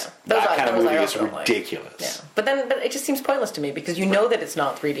is. Yeah. That kind of movie is ridiculous. Yeah. But it just seems pointless to me because you know that it's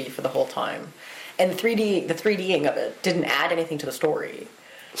not 3D for the whole time, and the 3Ding of it didn't add anything to the story.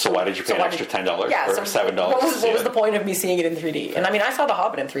 So why did you pay an extra $10 or $7? What was the point of me seeing it in 3D? And I mean, I saw The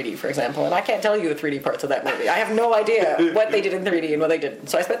Hobbit in 3D, for example, and I can't tell you the 3D parts of that movie. I have no idea what they did in 3D and what they didn't.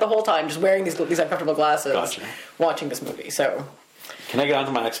 So I spent the whole time just wearing these uncomfortable glasses, watching this movie. So, can I get on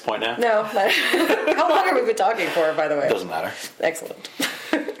to my next point now? No. How long have we been talking for, by the way? Doesn't matter. Excellent.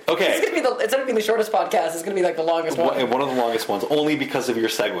 Okay. Instead of being the shortest podcast, it's going to be like the longest one. One of the longest ones, only because of your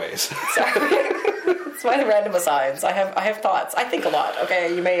segues. Sorry. It's my random asides. I have thoughts. I think a lot,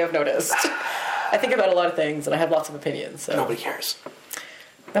 okay? You may have noticed. I think about a lot of things, and I have lots of opinions. So. Nobody cares.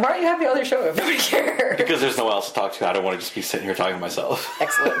 Then why don't you have the other show if nobody cares? Because there's no one else to talk to. I don't want to just be sitting here talking to myself.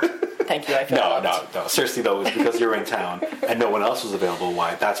 Excellent. Thank you. I feel No. Seriously, though, it's because you're in town and no one else was available.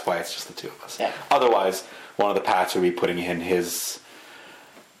 That's why it's just the two of us. Yeah. Otherwise, one of the Pats would be putting in his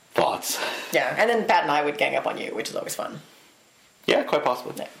thoughts. Yeah, and then Pat and I would gang up on you, which is always fun. Yeah, quite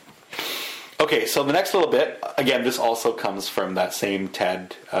possibly. Yeah. Okay, so the next little bit, again, this also comes from that same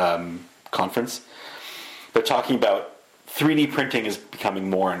TED conference. They're talking about 3D printing is becoming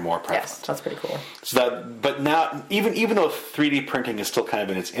more and more prevalent. Yes, that's pretty cool. But now, even though 3D printing is still kind of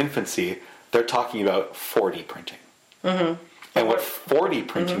in its infancy, they're talking about 4D printing. Mm-hmm. And what 4D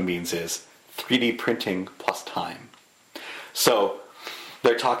printing means is 3D printing plus time. So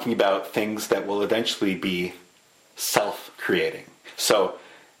they're talking about things that will eventually be self-creating. So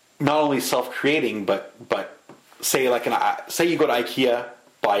not only self-creating, but say you go to IKEA,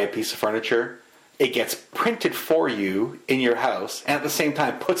 buy a piece of furniture, it gets printed for you in your house, and at the same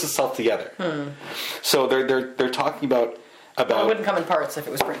time puts itself together. So they're talking about. Well, it wouldn't come in parts if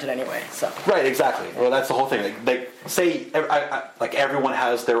it was printed anyway. So right, exactly. Well, that's the whole thing. Like say, like everyone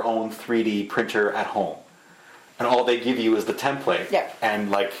has their own 3D printer at home, and all they give you is the template and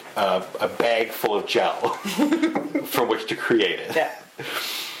like a bag full of gel from which to create it. Yeah.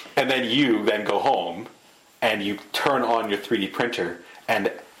 And then you go home and you turn on your 3D printer,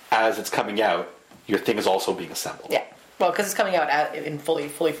 and as it's coming out, your thing is also being assembled. Yeah. Well, because it's coming out in fully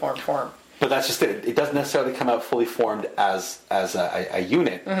formed form. But that's just it. It doesn't necessarily come out fully formed as a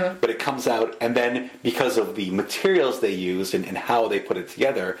unit, but it comes out, and then because of the materials they used and how they put it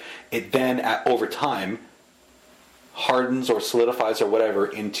together, it then over time hardens or solidifies or whatever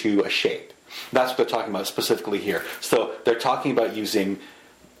into a shape. That's what they're talking about specifically here. So they're talking about using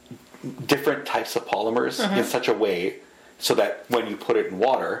different types of polymers in such a way so that when you put it in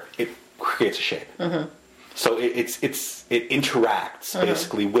water, it creates a shape. So it interacts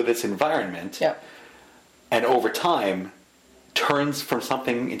basically with its environment, and over time turns from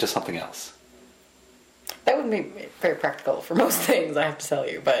something into something else. That wouldn't be very practical for most things, I have to tell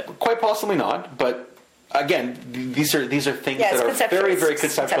you, but quite possibly not. But again, these are things that are very, very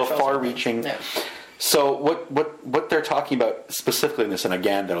conceptual, far-reaching. Yeah. So what they're talking about specifically in this, and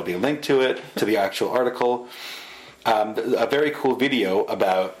again, there'll be a link to it, to the actual article, a very cool video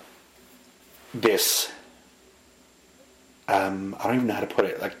about this, I don't even know how to put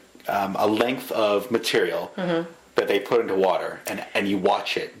it, like a length of material that they put into water, and you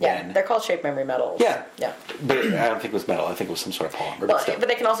watch it. Yeah, they're called shape memory metals. Yeah. Yeah. But I don't think it was metal. I think it was some sort of polymer. Well, but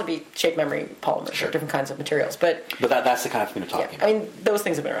they can also be shape memory polymers, or different kinds of materials. But that's the kind of thing they're talking about. I mean, those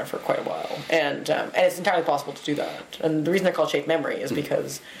things have been around for quite a while, and it's entirely possible to do that. And the reason they're called shape memory is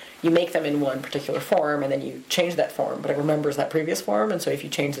because you make them in one particular form, and then you change that form, but it remembers that previous form. And so if you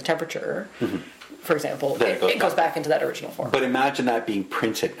change the temperature, for example, it goes back into that original form. But imagine that being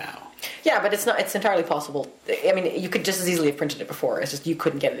printed now. Yeah, but it's not. It's entirely possible. I mean, you could just as easily have printed it before. It's just you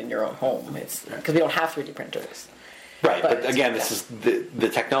couldn't get it in your own home. It's because we don't have 3D printers. Right, but again, this is the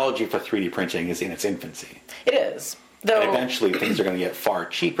technology for 3D printing is in its infancy. It is. Though, and eventually things are going to get far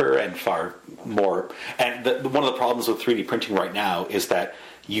cheaper and far more. And one of the problems with 3D printing right now is that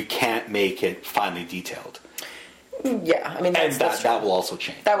you can't make it finely detailed. Yeah, I mean, that will also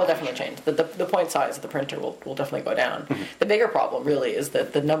change. That will definitely change. The point size of the printer will definitely go down. The bigger problem really is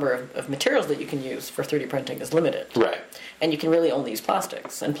that the number of materials that you can use for 3D printing is limited. Right. And you can really only use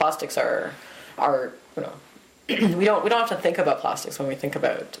plastics, and plastics are we don't often think about plastics when we think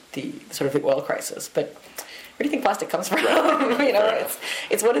about the sort of the oil crisis, but where do you think plastic comes from? You know,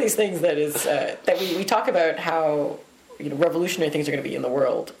 it's one of these things that is that we talk about how, you know, revolutionary things are going to be in the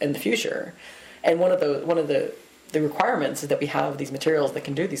world in the future, and one of the requirements is that we have these materials that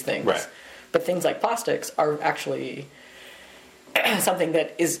can do these things. Right. But things like plastics are actually something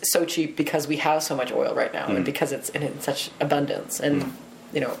that is so cheap because we have so much oil right now, and because it's in such abundance. And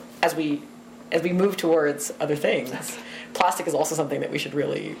you know, as we move towards other things, plastic is also something that we should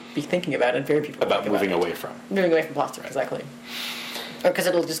really be thinking about, and very people About think moving about away from. moving away from plastic, exactly, because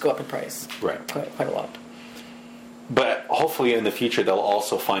it'll just go up in price, Right. quite a lot. But hopefully in the future they'll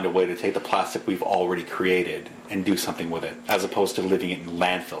also find a way to take the plastic we've already created and do something with it, as opposed to leaving it in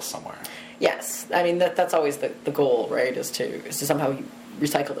landfill somewhere. Yes, I mean that's always the goal, right? Is to somehow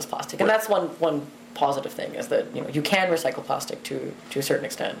recycle this plastic, and Right. that's one positive thing, is that, you know, you can recycle plastic to a certain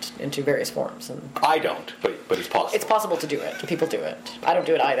extent into various forms, and I don't, but it's possible. it's possible to do it. People do it. I don't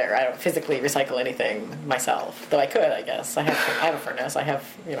do it either. I don't physically recycle anything myself, though I could, I guess. I have a furnace. I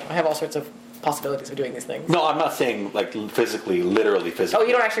have all sorts of possibilities of doing these things. No, I'm not saying like physically, literally physically. Oh,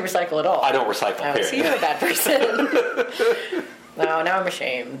 you don't actually recycle at all? I don't recycle, Oh, period. so you're a bad person. No, now I'm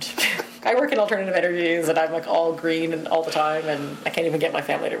ashamed. I work in alternative energies, and I'm like all green and all the time, and I can't even get my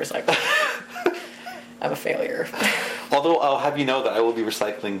family to recycle. I'm a failure. Although I'll have you know that I will be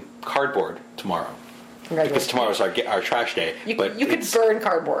recycling cardboard tomorrow. Because Congratulations. tomorrow's our trash day. You but could it's- burn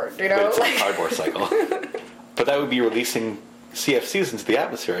cardboard, you But know? it's a cardboard cycle. But that would be releasing CFCs into the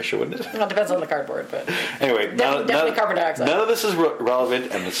atmosphere, I sure, wouldn't it? Well, it depends on the cardboard, but Anyway, definitely carbon dioxide. None of this is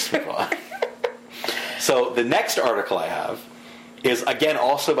relevant, and let's move on. So the next article I have is, again,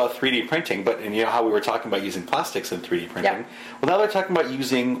 also about 3D printing, but and you know how we were talking about using plastics in 3D printing? Yeah. Well, now they're talking about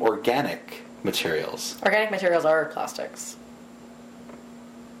using organic materials. Organic materials are plastics.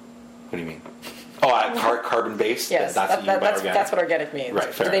 What do you mean? Oh, carbon-based? Yes, That's what you mean by organic? that's what organic means. Right,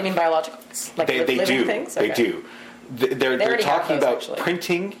 fair Do they enough. mean biologicals? Like They living do. things? They Okay. do. They're already have talking those, about actually.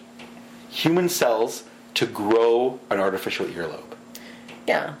 printing human cells to grow an artificial earlobe.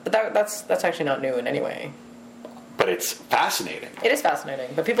 Yeah, but that's actually not new in any way. But it's fascinating. It is fascinating,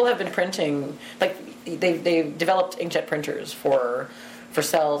 but people have been printing, like they've developed inkjet printers for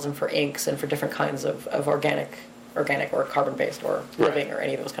cells and for inks and for different kinds of organic or carbon-based or living Right. or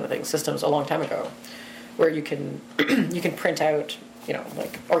any of those kind of things systems a long time ago, where you can you can print out, you know,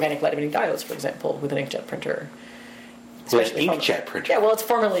 like organic light-emitting diodes, for example, with an inkjet printer. With an Especially inkjet printer? Yeah, well,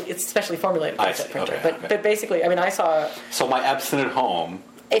 it's specially formulated I inkjet see. printer. Okay, but okay. but basically, I mean, I saw. So my Epson at home,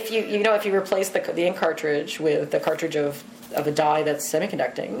 If you replace the ink cartridge with the cartridge of a dye that's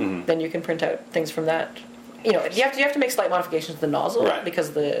semiconducting, Mm-hmm. then you can print out things from that. You know, you have to make slight modifications to the nozzle, Right.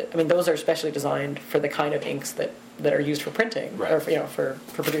 because those are specially designed for the kind of inks that are used for printing, Right. or for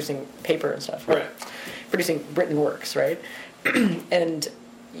producing paper and stuff, or Right. producing written works, right? And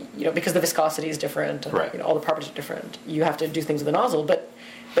you know, because the viscosity is different, and Right. you know, all the properties are different, you have to do things with the nozzle, but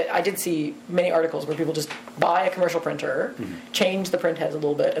I did see many articles where people just buy a commercial printer, Mm-hmm. change the print heads a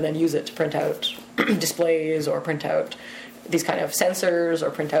little bit, and then use it to print out displays or print out these kind of sensors or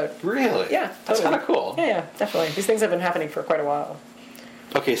print out. really? Yeah, That's totally. kind of cool. Yeah, definitely. These things have been happening for quite a while.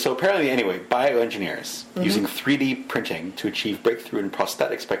 Okay, so apparently, anyway, bioengineers Mm-hmm. using 3D printing to achieve breakthrough in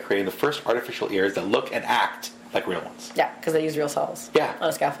prosthetics by creating the first artificial ears that look and act like real ones. Yeah, because they use real cells. Yeah. On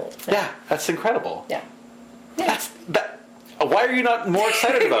a scaffold. Yeah, that's incredible. Yeah. Yeah. That's that. Why are you not more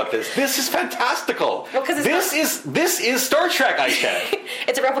excited about this? This is fantastical. Well, 'cause it's this is Star Trek, I said.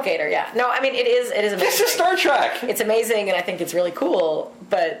 It's a replicator. Yeah. No, I mean it is amazing. This is Star Trek. It's amazing, and I think it's really cool.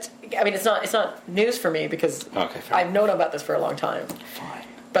 But I mean, it's not news for me, because Okay, fair. I've known about this for a long time. Fine.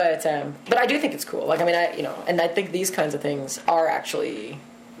 But I do think it's cool. Like, I mean, and I think these kinds of things are actually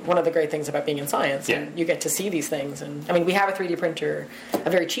one of the great things about being in science. Yeah. And you get to see these things. And I mean, we have a 3D printer, a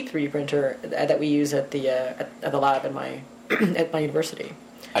very cheap 3D printer that we use at the lab in my at my university.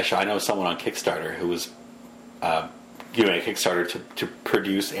 Actually, I know someone on Kickstarter who was doing a Kickstarter to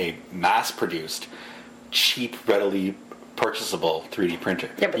produce a mass-produced, cheap, readily purchasable 3D printer.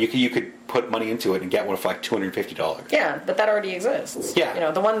 Yeah, but- you could put money into it and get one for like $250. Yeah, but that already exists. Yeah. You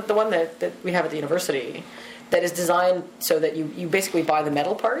know, the one that we have at the university that is designed so that you basically buy the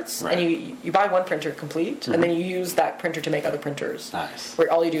metal parts, Right. and you buy one printer complete, and then you use that printer to make other printers. Nice. Where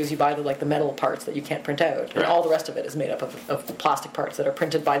all you do is you buy the metal parts that you can't print out, and Right. all the rest of it is made up of plastic parts that are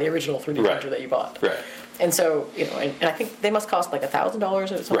printed by the original 3D Right. printer that you bought. Right. And so, you know, and I think they must cost like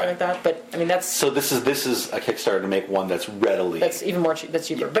 $1,000 or something Right. like that. But I mean, that's So this is a Kickstarter to make one that's readily even more cheap. That's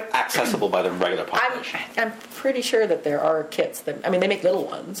cheaper. But accessible by the regular population. I'm pretty sure that there are kits that, I mean, they make little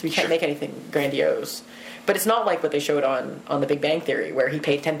ones. We can't Sure. make anything grandiose, but it's not like what they showed on The Big Bang Theory, where he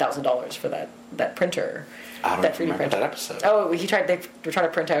paid $10,000 for that printer. I don't that 3D remember printer. that episode. Oh, they were trying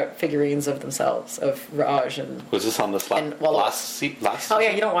to print out figurines of themselves, of Raj and. Was this on this last Oh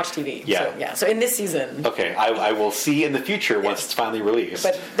yeah, you don't watch TV. Yeah. So, yeah. So in this season. Okay, I will see in the future once it's finally released.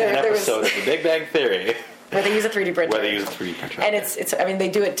 But there episode of The Big Bang Theory. Where they use a 3D printer. Where they use a 3D printer. And it's I mean, they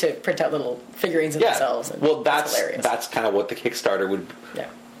do it to print out little figurines of themselves. And well, that's hilarious. That's kind of what the Kickstarter would. Yeah.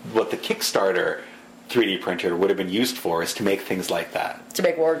 What the Kickstarter 3D printer would have been used for is to make things like that. To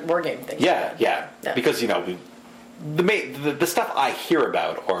make war game things. Yeah. Because the stuff I hear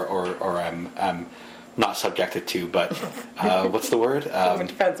about or I'm not subjected to, but what's the word? It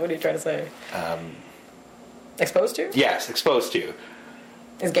depends. What are you trying to say? Exposed to? Yes, exposed to.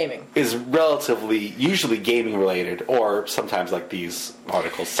 Is gaming. Is usually gaming related, or sometimes like these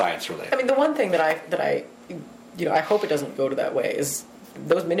articles, science related. I mean, the one thing that I I hope it doesn't go to that way is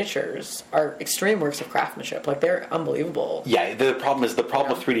those miniatures are extreme works of craftsmanship. Like, they're unbelievable. Yeah, the problem with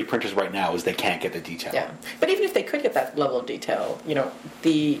 3D printers right now is they can't get the detail. Yeah, but even if they could get that level of detail,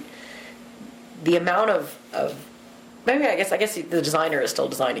 the amount of maybe I guess the designer is still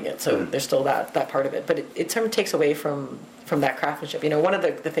designing it, so there's still that part of it. But it sort of takes away from that craftsmanship. One of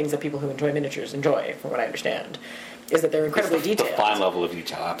the things that people who enjoy miniatures enjoy, from what I understand, is that they're incredibly detailed. The fine level of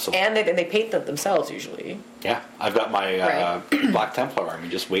detail, absolutely. And they paint them themselves usually. Yeah, I've got my Black Templar army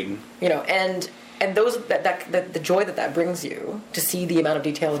just waiting. And those the joy that brings you to see the amount of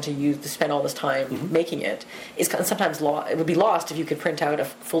detail and to spend all this time making it is sometimes it would be lost if you could print out a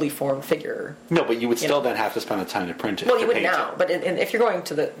fully formed figure. No, but you would still then have to spend the time to print it. Well, you would now, but if you're going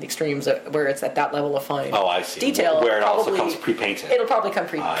to the extremes where it's at that level of fine detail, where it also comes pre-painted. It'll probably come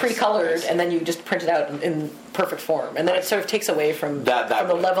pre-colored, and then you just print it out in perfect form, and then it sort of takes away from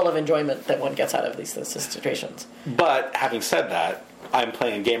the level of enjoyment that one gets out of these situations. But having said that, I'm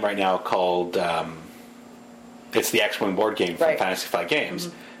playing a game right now called it's the X-Wing board game from Fantasy Flight Games.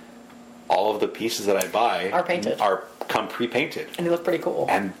 All of the pieces that I buy are painted, come pre-painted, and they look pretty cool,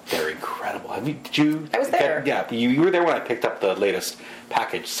 and they're incredible. Did you? I was there. You were there when I picked up the latest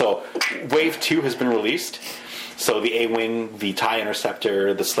package. So Wave 2 has been released. So the A-Wing, the TIE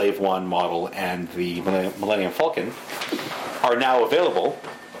Interceptor, the Slave 1 model, and the Millennium Falcon are now available.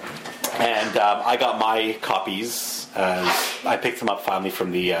 And I got my copies. I picked them up finally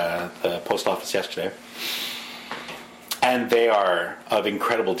from the post office yesterday. And they are of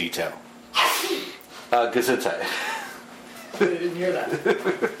incredible detail. Gesundheit. I didn't hear that.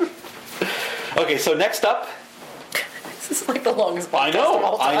 Okay, so next up. This is like the longest podcast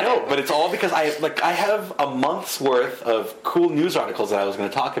I know, but it's all because I have a month's worth of cool news articles that I was going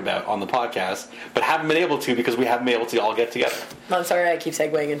to talk about on the podcast, but haven't been able to because we haven't been able to all get together. I'm sorry, I keep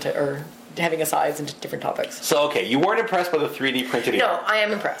segueing into or having asides into different topics. So okay, you weren't impressed by the 3D printed. No, I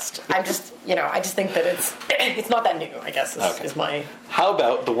am impressed. I'm just I just think that it's not that new. I guess is my. How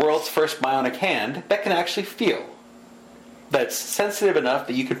about the world's first bionic hand that can actually feel? That's sensitive enough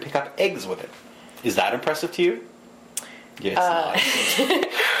that you can pick up eggs with it. Is that impressive to you? Yes.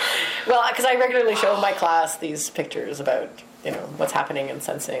 Well, because I regularly show my class these pictures about what's happening in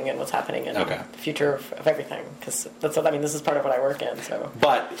sensing and what's happening in the future of everything. Because this is part of what I work in. So,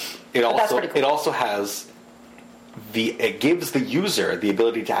 but it cool. also has it gives the user the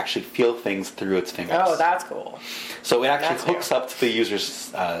ability to actually feel things through its fingers. Oh, that's cool. So it actually hooks up to the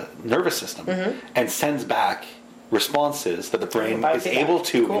user's nervous system and sends back responses that the brain is able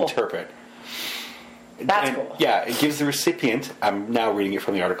to interpret. That's cool. Yeah, it gives the recipient, I'm now reading it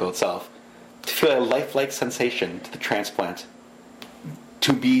from the article itself, to feel a lifelike sensation to the transplant.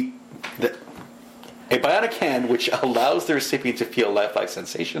 To be a bionic hand which allows the recipient to feel lifelike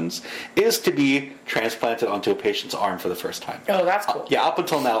sensations is to be transplanted onto a patient's arm for the first time. Oh, that's cool. Up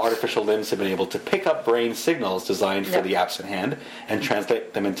until now, artificial limbs have been able to pick up brain signals designed for the absent hand and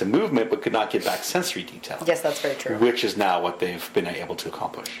translate them into movement, but could not get back sensory detail. Yes, that's very true. Which is now what they've been able to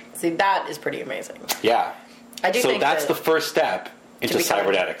accomplish. See, that is pretty amazing. Yeah. I do so think that's the first step into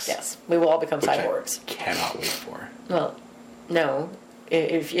cybernetics. Yes, we will all become cyborgs. I cannot wait for. Well, no.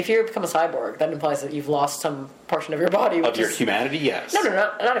 If you become a cyborg, that implies that you've lost some portion of your body. Of your humanity, yes. No,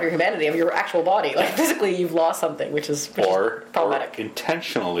 not of your humanity, of your actual body. Like, physically, you've lost something, which is problematic. Or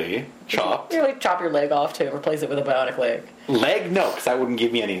intentionally chopped. You chop your leg off to replace it with a bionic leg. Leg? No, because that wouldn't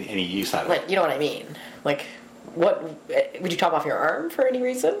give me any use out of it. You know what I mean. Like, what... Would you chop off your arm for any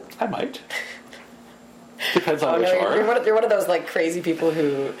reason? I might. Depends on which arm. You're one of those, crazy people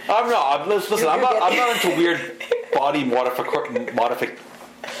who... I'm not. Listen, I'm not into weird body modification.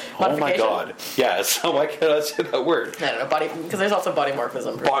 Oh my god! Yeah, so why can't I say that word? I don't know, body, because there's also body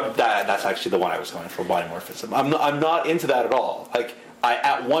morphism. That's actually the one I was going for, body morphism. I'm not into that at all.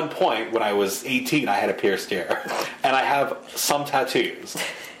 At one point when I was 18, I had a pierced ear, and I have some tattoos.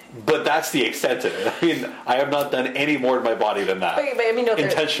 But that's the extent of it. I mean, I have not done any more to my body than that. But I mean, no,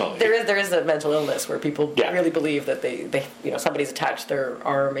 intentionally. There is a mental illness where people Yeah. really believe that they somebody's attached their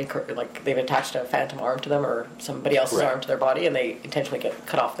arm, like they've attached a phantom arm to them or somebody else's Right. arm to their body, and they intentionally get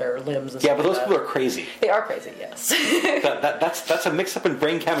cut off their limbs. And Yeah, stuff but those like people that. are crazy. They are crazy, yes. That's a mix-up in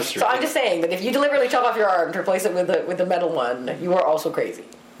brain chemistry. So I'm just saying that if you deliberately chop off your arm to replace it with a metal one, you are also crazy.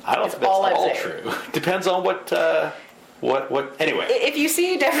 I don't That's think that's all I'm all saying. true. Depends on what. Anyway. If you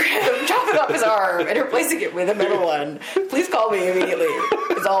see Deborah chopping off his arm and replacing it with a metal one, please call me immediately.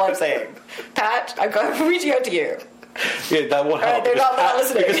 Is all I'm saying. Pat, I'm reaching out to you. Yeah, that won't All help. right, they're not Pat,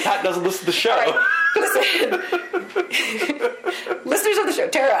 listening. because Pat doesn't listen to the show. All right, listen. Listeners of the show,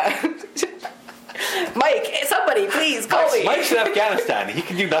 Tara. Mike, somebody, please call me. Mike's in Afghanistan. He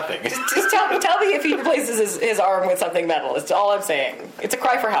can do nothing. Just tell me if he replaces his arm with something metal. It's all I'm saying. It's a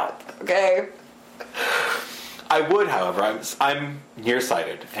cry for help, okay? I would, however, I'm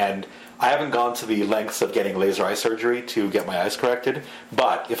nearsighted, and I haven't gone to the lengths of getting laser eye surgery to get my eyes corrected.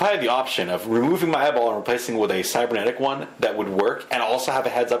 But if I had the option of removing my eyeball and replacing it with a cybernetic one that would work and also have a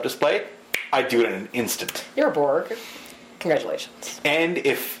heads-up display, I'd do it in an instant. You're a Borg. Congratulations. And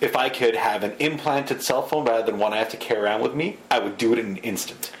if I could have an implanted cell phone rather than one I have to carry around with me, I would do it in an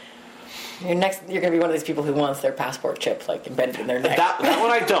instant. You're going to be one of these people who wants their passport chip like embedded in their neck. That one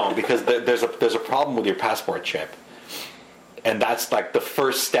I don't, because there's a problem with your passport chip, and that's like the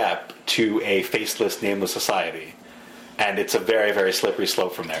first step to a faceless, nameless society, and it's a very, very slippery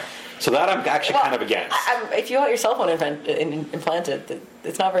slope from there. So that I'm actually kind of against. If you want your cell phone implanted,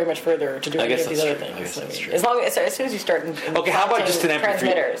 it's not very much further to do I any guess of these that's other true. I things. guess that's true. As soon as you start. Okay, how about just an MP3?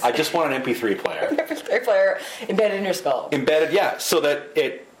 Transmitters. I just want an MP3 player. MP3 player embedded in your skull. Embedded, yeah, so that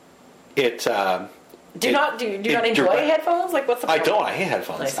it. Do you not enjoy headphones? Like, what's the I problem? don't. I hate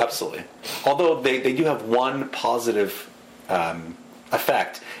headphones. I see. Absolutely. Although they do have one positive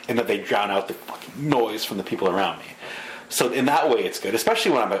effect in that they drown out the fucking noise from the people around me. So in that way, it's good,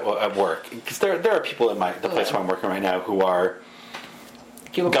 especially when I'm at work, because there are people in the place where I'm working right now who are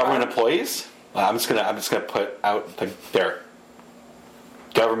government employees. I'm just gonna put out they're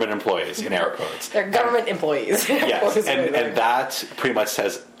government employees in air quotes. They're government employees. Yes, and that pretty much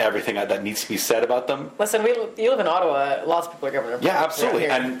says everything that needs to be said about them. Listen, you live in Ottawa. Lots of people are government employees. Yeah, absolutely,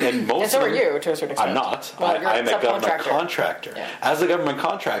 and most. And so of are them, you, to a certain extent. I'm not. Well, you're I'm a government subcontractor. contractor. Yeah. As a government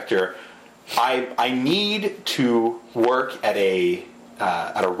contractor, I need to work at a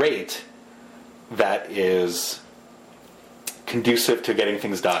rate that is conducive to getting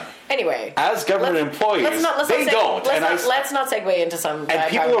things done. Anyway, As government employees, they don't. Let's not segue into some.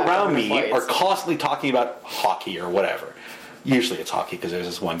 And people around me employees. are constantly talking about hockey or whatever. Usually it's hockey because there's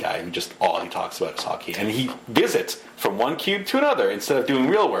this one guy who just all he talks about is hockey. And he visits from one cube to another instead of doing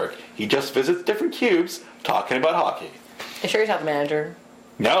real work. He just visits different cubes talking about hockey. You sure he's not the manager?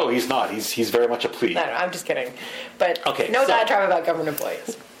 No, he's not. He's very much a plebe. No, I'm just kidding. But Okay, no so- diatribe about government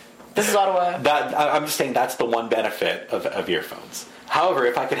employees. This is Ottawa. I'm just saying that's the one benefit of earphones. However,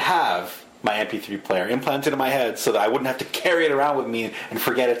 if I could have my MP3 player implanted in my head so that I wouldn't have to carry it around with me and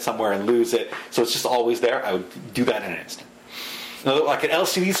forget it somewhere and lose it, so it's just always there, I would do that in an instant. Now, like an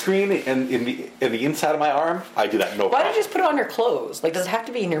LCD screen in the inside of my arm, I do that no problem. Why don't you just put it on your clothes? Like, does it have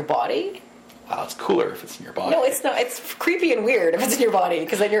to be in your body? Well, it's cooler if it's in your body. No, it's not. It's creepy and weird if it's in your body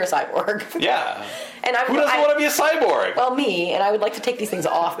because then you're a cyborg. Yeah. And Who doesn't want to be a cyborg? Well, me, and I would like to take these things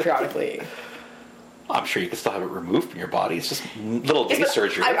off periodically. I'm sure you can still have it removed from your body. It's just little day But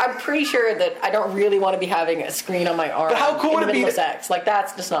surgery. I'm pretty sure that I don't really want to be having a screen on my arm But how cool in would the it be middle of to- sex. Like,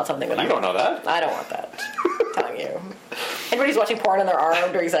 that's just not something that You don't know that. I don't want that. I'm telling you. Anybody who's watching porn on their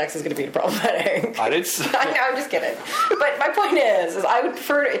arm during sex is going to be problematic. I didn't. I'm just kidding. But my point is I would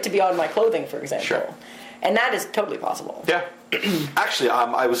prefer it to be on my clothing, for example. Sure. And that is totally possible. Yeah. Actually,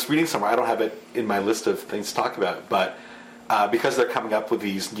 I was reading somewhere. I don't have it in my list of things to talk about, but because they're coming up with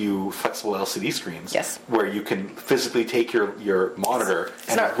these new flexible LCD screens, Yes. where you can physically take your monitor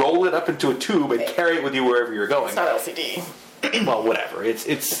and not- roll it up into a tube and carry it with you wherever you're going. It's not LCD. Well, whatever. It's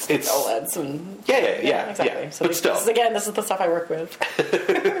OLEDs and yeah, exactly. yeah. So But still, this is the stuff I work with.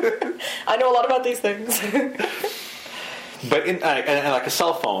 I know a lot about these things. but and like a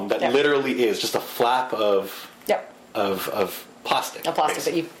cell phone that Yeah. literally is just a flap of Yep. plastic. A plastic that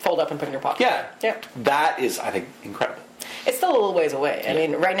basically. you fold up and put in your pocket. Yeah. Yep. That is, I think, incredible. It's still a little ways away. I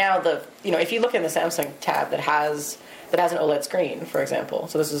mean, right now if you look in the Samsung tab that has an OLED screen, for example,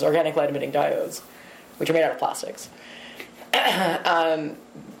 so this is organic light emitting diodes, which are made out of plastics.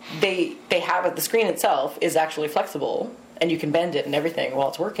 They have it. The screen itself is actually flexible, and you can bend it and everything while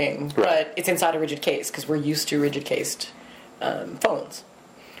it's working. Right. But it's inside a rigid case because we're used to rigid cased phones.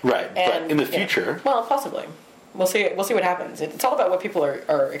 Right. And but in the yeah. future, well, possibly. We'll see. We'll see what happens. It's all about what people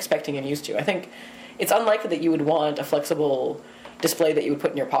are expecting and used to. I think it's unlikely that you would want a flexible display that you would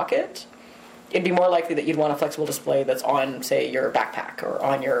put in your pocket. It'd be more likely that you'd want a flexible display that's on, say, your backpack or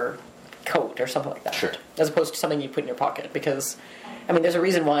on your coat or something like that, Sure. as opposed to something you put in your pocket. Because, I mean, there's a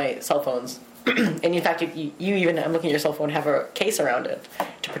reason why cell phones, and in fact, you even, I'm looking at your cell phone, have a case around it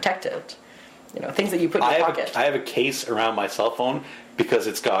to protect it. You know, things that you put in your pocket. I have a case around my cell phone because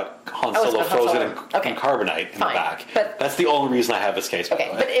it's got Han Oh, it's Solo got Han frozen Solo. in, Okay. in carbonite in Fine. the back. But- that's the only reason I have this case. By the way.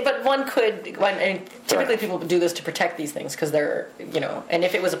 Okay, but one could, and typically enough. people do this to protect these things because they're, you know, and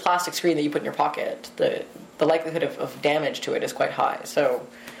if it was a plastic screen that you put in your pocket, the likelihood of damage to it is quite high. So,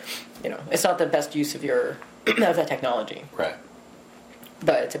 you know, it's not the best use of your of that technology. Right.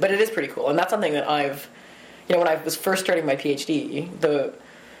 But it is pretty cool, and that's something that I've, you know, when I was first starting my PhD,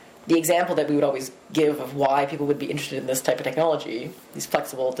 the example that we would always give of why people would be interested in this type of technology, these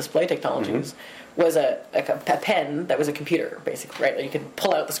flexible display technologies, was a pen that was a computer, basically, right? Like you could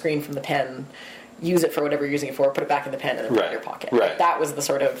pull out the screen from the pen, use it for whatever you're using it for, put it back in the pen, and then put it in your pocket. Right. Like that was the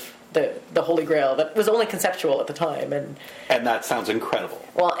sort of the holy grail that was only conceptual at the time, and that sounds incredible.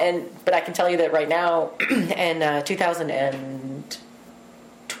 well, but I can tell you that right now, in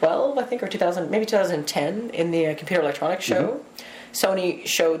 2012, I think, or 2010, in the Computer Electronics Show, Sony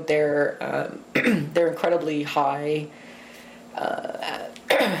showed their their incredibly high.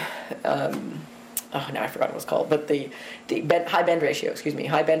 Oh, now I forgot what it was called, but the high band ratio,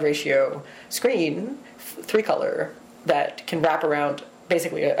 high band ratio screen, 3-color, that can wrap around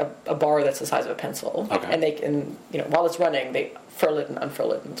basically a bar that's the size of a pencil. Okay. And they can, you know, while it's running, they furl it and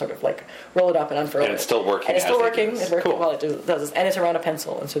unfurl it and sort of like roll it up and unfurl it. And it's still working. And it's still as they working. do this. It's working Cool. while it does this. And it's around a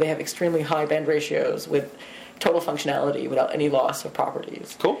pencil. And so they have extremely high band ratios with total functionality without any loss of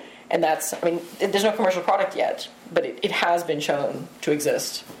properties. Cool. And that's, I mean, there's no commercial product yet, but it has been shown to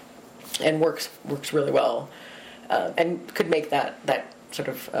exist and works really well, and could make that sort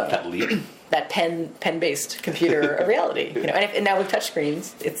of That leap. that pen-based computer a reality. You know, and now with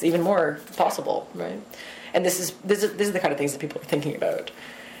touchscreens, it's even more possible, right? And this is the kind of things that people are thinking about.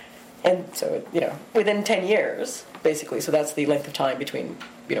 And so, you know, within 10 years, basically, so that's the length of time between,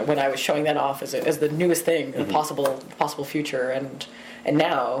 you know, when I was showing that off as the newest thing, the possible future, and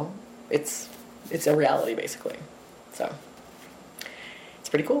now it's a reality, basically. So it's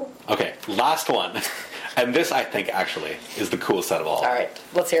pretty cool. Okay, last one. And this, I think, actually is the coolest out of all. All right,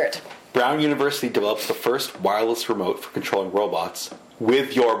 let's hear it. Brown University develops the first wireless remote for controlling robots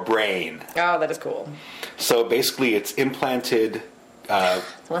with your brain. Oh, that is cool. So basically, it's implanted. So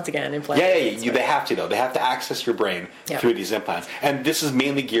once again, implant. Yeah, they have to, though. They have to access your brain through these implants. And this is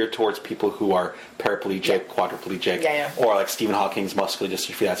mainly geared towards people who are paraplegic, quadriplegic, or like Stephen Hawking's muscular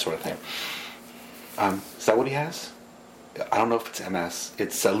dystrophy, that sort of thing. Is that what he has? I don't know if it's MS.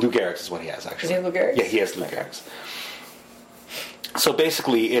 It's Lou Gehrig's is what he has, actually. Is he Lou Gehrig's? Yeah, he has Lou Gehrig's. So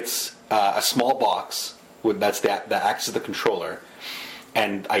basically, it's a small box that acts as the controller,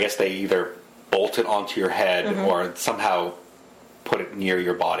 and I guess they either bolt it onto your head or somehow put it near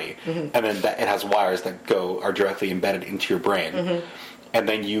your body, and then it has wires that are directly embedded into your brain, and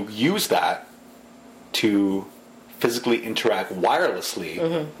then you use that to physically interact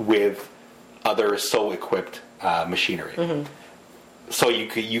wirelessly with other so-equipped machinery. So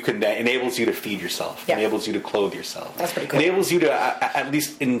you can that enables you to feed yourself, enables you to clothe yourself. That's pretty cool. Enables you to at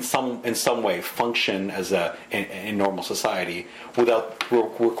least in some way function as in normal society without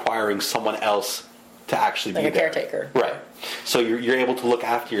requiring someone else to actually Like be a there. caretaker. Right. So you're able to look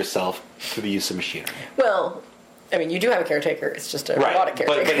after yourself through the use of machinery. Well, I mean, you do have a caretaker. It's just a Right. robotic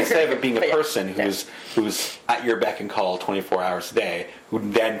caretaker. But instead of it being a But yeah. person who's at your beck and call 24 hours a day, who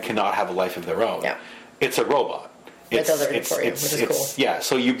then cannot have a life of their own, it's a robot. It does everything for you, which is cool. Yeah,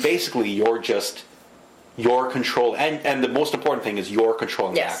 so you're just control, and the most important thing is you're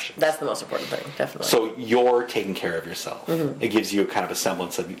controlling the actions. That's the most important thing, definitely. So you're taking care of yourself. It gives you a kind of a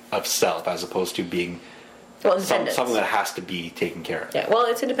semblance of self, as opposed to being independence. something that has to be taken care of. Yeah, well,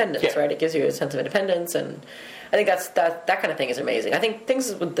 it's independence, Yeah. right? It gives you a sense of independence, and I think that kind of thing is amazing. I think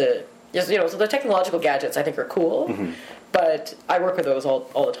things with so the technological gadgets I think are cool, but I work with those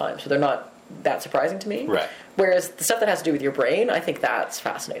all the time, so they're not that surprising to me. Right. Whereas the stuff that has to do with your brain, I think that's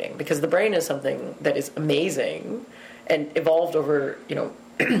fascinating, because the brain is something that is amazing and evolved over,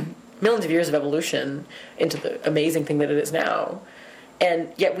 millions of years of evolution into the amazing thing that it is now.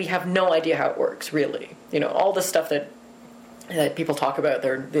 And yet we have no idea how it works, really. All the stuff that people talk about,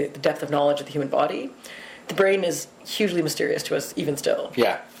 the depth of knowledge of the human body, the brain is hugely mysterious to us even still.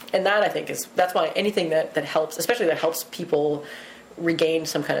 Yeah. And that, I think, that's why anything that helps, especially that helps people regain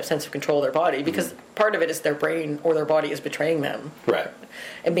some kind of sense of control of their body, because part of it is their brain or their body is betraying them. Right.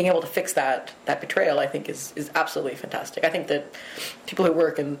 And being able to fix that betrayal, I think, is absolutely fantastic. I think that people who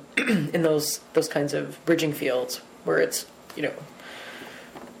work in in those kinds of bridging fields where it's, you know,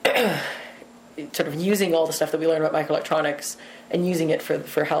 sort of using all the stuff that we learn about microelectronics and using it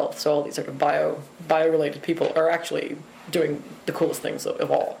for health. So all these sort of bio-related people are actually doing the coolest things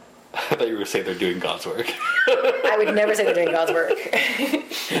of all. I thought you were going to say they're doing God's work. I would never say they're doing God's work.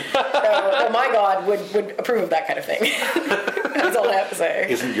 No, my God would approve of that kind of thing. That's all I have to say.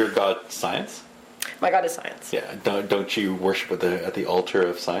 Isn't your God science? My God is science. Yeah. Don't you worship at the altar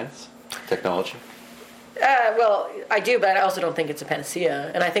of science, technology? Well, I do, but I also don't think it's a panacea.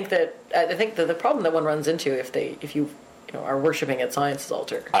 And I think that the problem that one runs into if you are worshiping at science's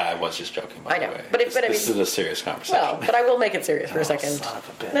altar. I was just joking, by I know, the way. but this is a serious conversation. Well, but I will make it serious for a second. Son of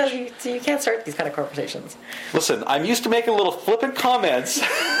a bitch. No, you can't start these kind of conversations. Listen, I'm used to making little flippant comments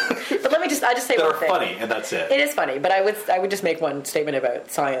But I just say that one are thing. funny, and that's it. It is funny, but I would just make one statement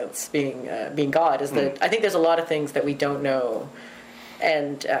about science being God. Is that I think there's a lot of things that we don't know,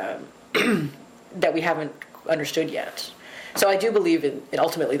 and that we haven't understood yet. So I do believe in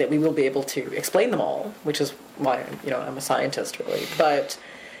ultimately that we will be able to explain them all, which is why I'm a scientist, really. But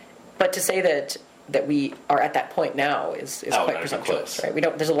to say that we are at that point now is quite presumptuous, right?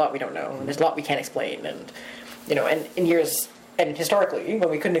 There's a lot we don't know, and there's a lot we can't explain, and and in years and historically, when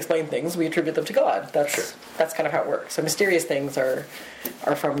we couldn't explain things, we attribute them to God. That's kind of how it works. So mysterious things are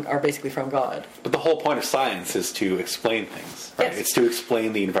basically from God. But the whole point of science is to explain things, right? Yes. It's to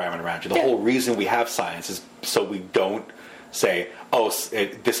explain the environment around you. The whole reason we have science is so we don't say,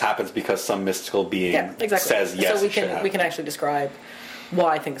 this happens because some mystical being says yes. So we can actually describe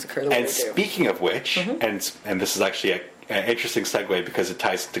why things occur the way they do. And speaking of which, and this is actually an interesting segue because it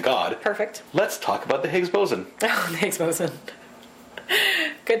ties to God. Perfect. Let's talk about the Higgs boson. Oh, the Higgs boson.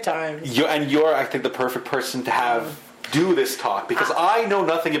 Good times. You're, I think, the perfect person to do this talk because I know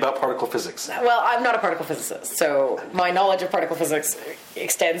nothing about particle physics. Well, I'm not a particle physicist, so my knowledge of particle physics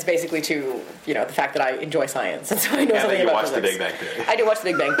extends basically to the fact that I enjoy science, and so I know something about physics. And then you watch the Big Bang Theory. I do watch the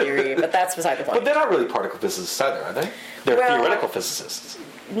Big Bang Theory, but that's beside the point. But they're not really particle physicists either, are they? They're theoretical physicists.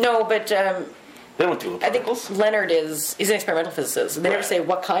 No, but they don't do particles. I think Leonard is an experimental physicist. They never say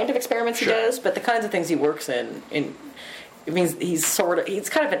what kind of experiments he does, but the kinds of things he works in it means he's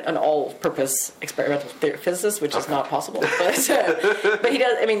kind of an all-purpose experimental physicist, which is not possible. But he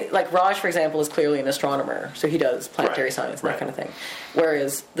does. I mean, like Raj, for example, is clearly an astronomer, so he does planetary science and that kind of thing.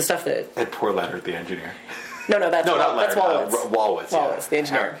 Whereas the stuff that and poor Leonard, the engineer. No, that's Wolowitz. Wolowitz. Wolowitz, the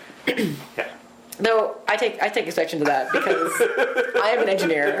engineer. Yeah. Though I take exception to that because I am an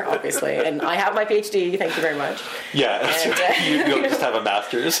engineer, obviously, and I have my PhD. Thank you very much. Yeah, and, you don't just have a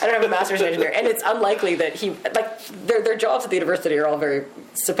master's. I don't have a master's in engineering, and it's unlikely that their jobs at the university are all very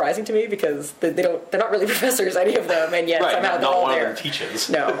surprising to me because they're not really professors, any of them, and yet somehow they're all there. Not one of them teaches.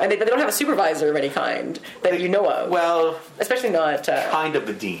 No, and they don't have a supervisor of any kind that you know of. Well, especially not kind of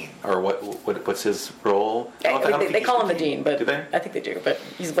the dean, or what's his role? They call him the dean, but do they? I think they do. But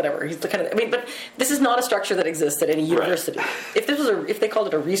he's whatever. He's the kind of. I mean, but this is not a structure that exists at any university. Right. If they called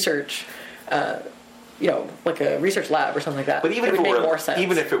it a research, like a research lab or something like that, but even it would make more sense.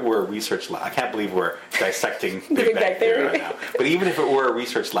 Even if it were a research lab, I can't believe we're dissecting the Big Bang Theory right now. But even if it were a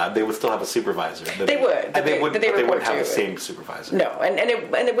research lab, they would still have a supervisor. They would. They wouldn't have the same supervisor. No, and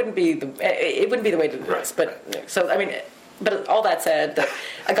it wouldn't be the way to do this. But so I mean. But all that said, that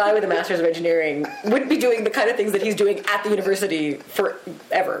a guy with a master's of engineering wouldn't be doing the kind of things that he's doing at the university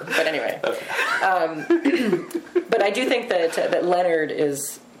forever. But anyway, but I do think that Leonard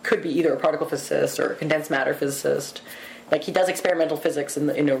could be either a particle physicist or a condensed matter physicist. Like he does experimental physics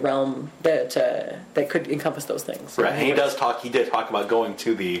in a realm that could encompass those things. Right. And he did talk about going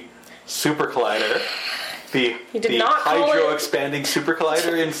to the super collider. The Hydro Expanding Super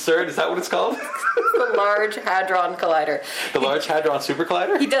Collider in CERN, is that what it's called? The Large Hadron Collider. The Large Hadron Super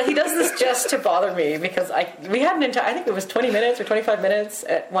Collider? He does this just to bother me because we had I think it was 20 minutes or 25 minutes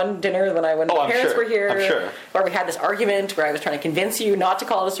at one dinner when my parents were here. I'm sure. Where we had this argument where I was trying to convince you not to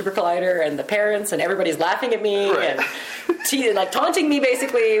call it a super collider, and the parents and everybody's laughing at me and taunting me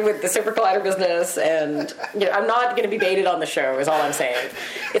basically with the super collider business, and I'm not going to be baited on the show is all I'm saying.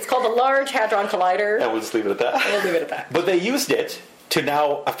 It's called the Large Hadron Collider. And we'll just leave it at that. We'll leave it at that. But they used it to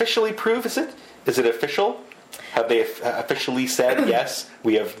now officially prove, is it official? Have they officially said, yes,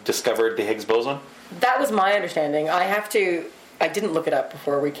 we have discovered the Higgs boson? That was my understanding. I didn't look it up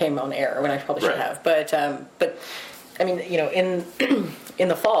before we came on air, when I probably should have. But I mean, in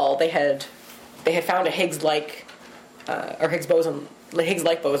the fall, they had found a Higgs-like, or Higgs boson,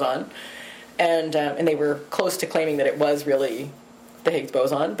 Higgs-like boson, and they were close to claiming that it was really the Higgs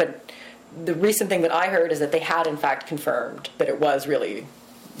boson, but the recent thing that I heard is that they had in fact confirmed that it was really,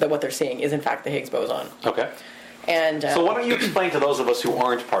 that what they're seeing is in fact the Higgs boson. Okay. And so why don't you explain to those of us who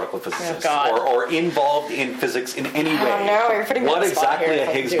aren't particle physicists or involved in physics in any way you're putting me on what the spot exactly here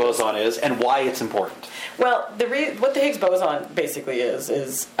a Higgs boson is and why it's important? Well, what the Higgs boson basically is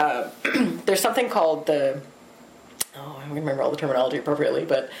there's something called the, I'm going to remember all the terminology appropriately,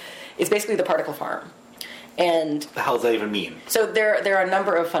 but it's basically the particle farm. And the hell does that even mean? So there are a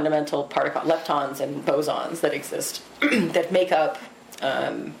number of fundamental particle leptons and bosons that exist that make up,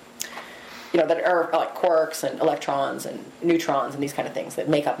 that are like quarks and electrons and neutrons and these kind of things that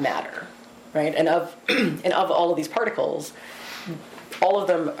make up matter, right? And of all of these particles, all of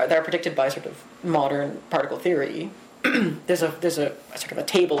them they're predicted by sort of modern particle theory. There's a sort of a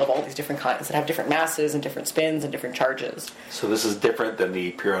table of all these different kinds that have different masses and different spins and different charges. So this is different than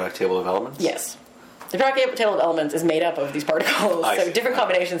the periodic table of elements? Yes. The periodic table of elements is made up of these particles. I so see. Different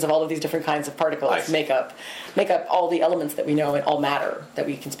combinations of all of these different kinds of particles make up all the elements that we know and all matter that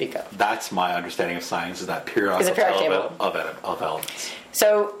we can speak of. That's my understanding of science, is that periodic table of elements.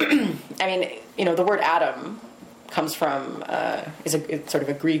 So, the word atom comes from, it's sort of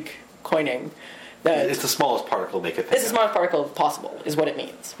a Greek coining. It's the smallest particle they could think It's the smallest particle possible, is what it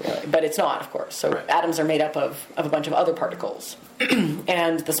means, really. But it's not, of course. So atoms are made up of a bunch of other particles.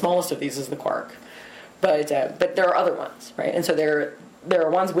 And the smallest of these is the quark. But there are other ones, right? And so there are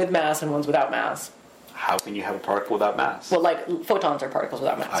ones with mass and ones without mass. How can you have a particle without mass? Well, like photons are particles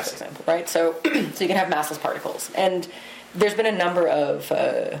without mass, for example, right? So you can have massless particles. And there's been a number of,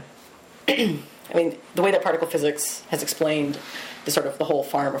 the way that particle physics has explained the whole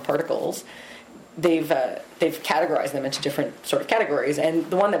farm of particles, they've categorized them into different sort of categories. And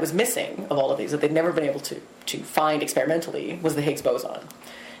the one that was missing of all of these that they'd never been able to find experimentally was the Higgs boson.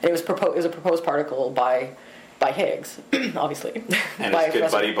 And it was a proposed particle by Higgs, obviously. And it's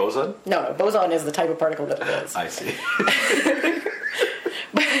good buddy boson? No, boson is the type of particle that it is. I see.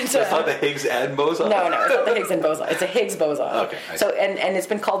 So it's not the Higgs and boson? No, it's not the Higgs and boson. It's a Higgs boson. Okay. So and it's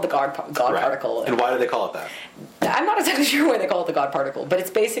been called the God particle. And why do they call it that? I'm not exactly sure why they call it the God particle, but it's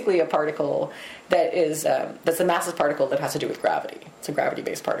basically a particle that is that's a massless particle that has to do with gravity. It's a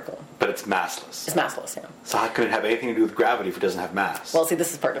gravity-based particle. But it's massless. It's massless, yeah. So how can it have anything to do with gravity if it doesn't have mass? Well, see,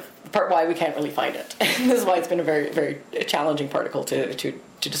 this is part why we can't really find it. This is why it's been a very, very challenging particle to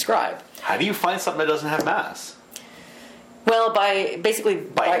describe. How do you find something that doesn't have mass? Well, by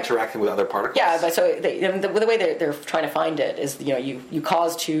interacting with other particles. Yeah, the way they're trying to find it is you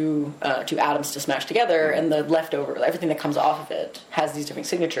cause two atoms to smash together, and the leftover everything that comes off of it has these different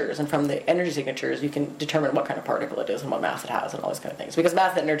signatures, and from the energy signatures you can determine what kind of particle it is and what mass it has and all those kind of things because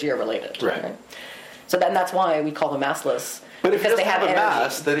mass and energy are related. Right. So that's why we call them massless. But if it doesn't have a energy.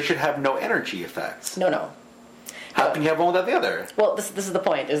 mass, then it should have no energy effects. No. How can you have one without the other? Well, this is the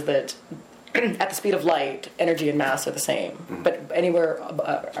point: is that at the speed of light, energy and mass are the same. Mm-hmm. But anywhere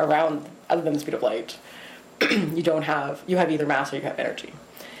around, other than the speed of light, you have either mass or you have energy.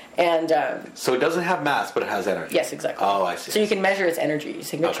 And so it doesn't have mass, but it has energy. Yes, exactly. Oh, I see. So you can measure its energy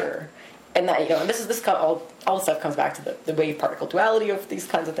signature, and that all the stuff comes back to the wave particle duality of these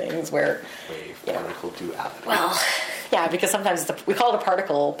kinds of things, where wave particle duality. Well, yeah, because sometimes we call it a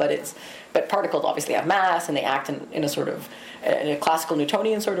particle, but particles obviously have mass and they act in a sort of in a classical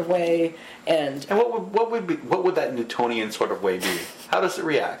Newtonian sort of way. And what would that Newtonian sort of way be? How does it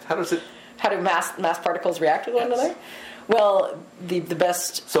react? How do mass particles react with one another? Well, the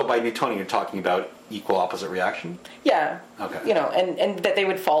best. So by Newtonian, you're talking about equal opposite reaction? Yeah. Okay. And that they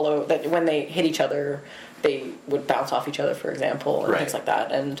would follow that when they hit each other, they would bounce off each other, for example, and things like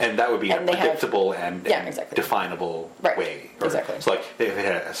that. And that would be a predictable and definable right. way. Exactly. So like if it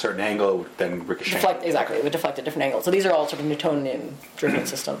had a certain angle, it would then ricochet. Exactly. It would deflect at different angles. So these are all sort of Newtonian-driven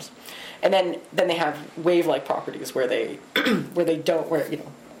systems. And then they have wave-like properties where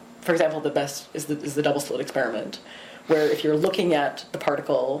for example, the best is the double slit experiment, where if you're looking at the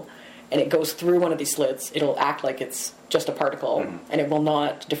particle and it goes through one of these slits, it'll act like it's just a particle, and it will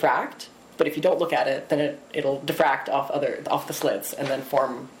not diffract. But if you don't look at it, then it'll diffract off the slits and then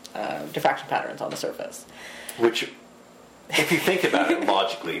form diffraction patterns on the surface. Which, if you think about it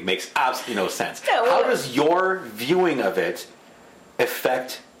logically, makes absolutely no sense. Yeah, well, how does your viewing of it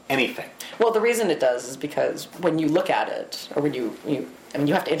affect anything? Well, the reason it does is because when you look at it, or when you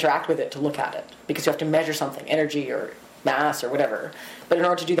have to interact with it to look at it, because you have to measure something, energy or mass or whatever. But in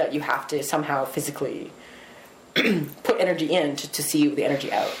order to do that, you have to somehow physically put energy in to see the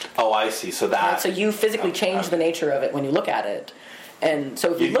energy out. Oh, I see. So so you physically change the nature of it when you look at it. And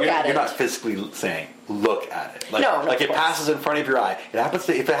so if you look at it... You're not physically saying, look at it. No, like of it course. passes in front of your eye. If it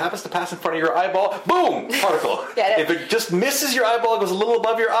happens to pass in front of your eyeball, boom, particle. Yeah, if it just misses your eyeball, goes a little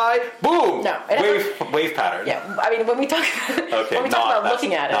above your eye, boom, No, wave pattern. Yeah, I mean, when we talk about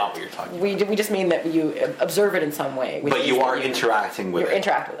looking at not it, what you're talking we just mean that you observe it in some way. But you are interacting with it. You're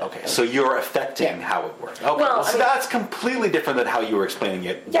interacting with it. Okay, so you're affecting how it works. Okay, well, so that's completely different than how you were explaining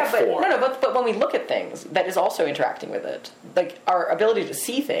it before. But when we look at things, that is also interacting with it. Like, our ability to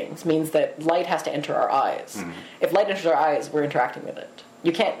see things means that light has to enter our eyes. Mm-hmm. If light enters our eyes, we're interacting with it.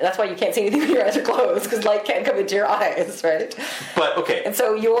 You can't. That's why you can't see anything when your eyes are closed, because light can't come into your eyes, right? But okay, and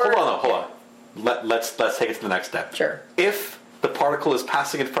so hold on. Let's take it to the next step. Sure. If the particle is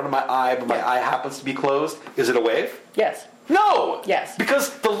passing in front of my eye, but my eye happens to be closed, is it a wave? Yes. No! Yes.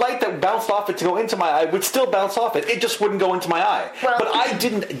 Because the light that bounced off it to go into my eye would still bounce off it. It just wouldn't go into my eye. Well, but I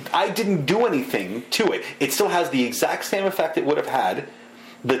didn't do anything to it. It still has the exact same effect it would have had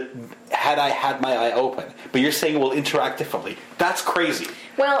had I had my eye open. But you're saying it will interact differently. That's crazy.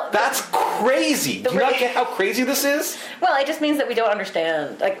 Well, that's crazy. Do you not get how crazy this is? Well, it just means that we don't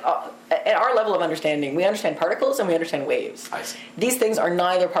understand. Like, at our level of understanding, we understand particles and we understand waves. I see. These things are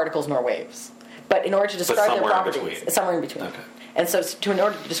neither particles nor waves. But in order to describe their properties, it's somewhere in between. Okay. And so, in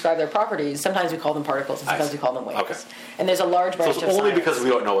order to describe their properties, sometimes we call them particles and sometimes we call them waves. Okay. And there's a large branch So of it's only science. because we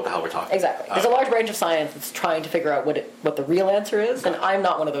don't know what the hell we're talking Exactly. about. There's a large branch of science that's trying to figure out what the real answer is, and I'm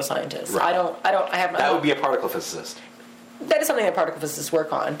not one of those scientists. Right. I have. That would be a particle physicist. That is something that particle physicists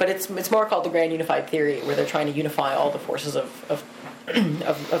work on, but it's more called the grand unified theory, where they're trying to unify all the forces of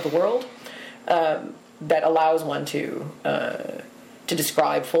the world that allows one to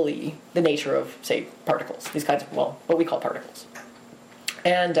describe fully the nature of, say, particles. These kinds of, what we call particles.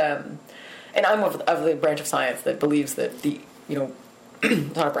 And I'm of the branch of science that believes that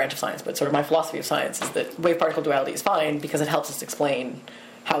not a branch of science, but sort of my philosophy of science is that wave-particle duality is fine because it helps us explain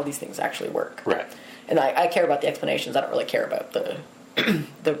how these things actually work. Right. And I care about the explanations. I don't really care about the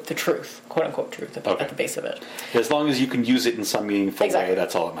truth, quote unquote truth, at the base of it. As long as you can use it in some meaningful way,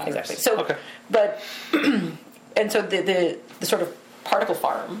 that's all that matters. Exactly. So, but and so the sort of particle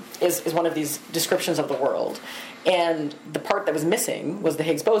farm is one of these descriptions of the world, and the part that was missing was the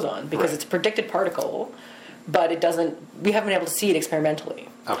Higgs boson because it's a predicted particle, but it doesn't. We haven't been able to see it experimentally.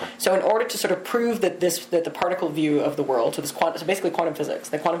 Okay. So in order to sort of prove that the particle view of the world, so basically quantum physics,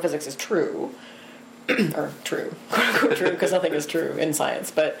 that quantum physics is true. Or true, quote unquote true, because nothing is true in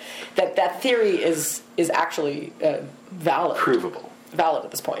science. But that theory is actually valid, valid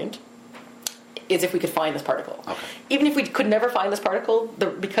at this point. Is if we could find this particle. Okay. Even if we could never find this particle,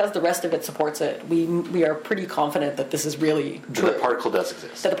 because the rest of it supports it, we are pretty confident that this is really true. That the particle does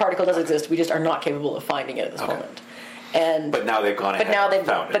exist. That the particle does exist. We just are not capable of finding it at this moment. But now they've gone ahead and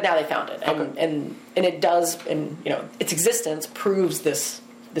found it. But now they found it, and it does, and its existence proves this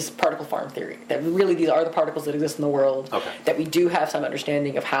particle farm theory, that really these are the particles that exist in the world, that we do have some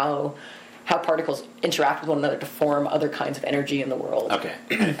understanding of how particles interact with one another to form other kinds of energy in the world. Okay.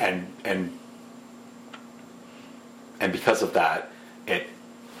 And because of that, it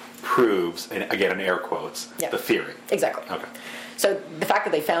proves, and again in air quotes, the theory. Exactly. Okay. So the fact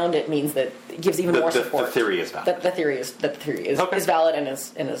that they found it means that it gives even more support. The theory is valid. That the theory is valid and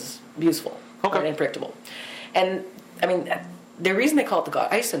is useful and predictable. And I mean, the reason they call it the God,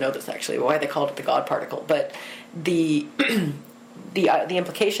 I used to know this actually, why they called it the God particle, but the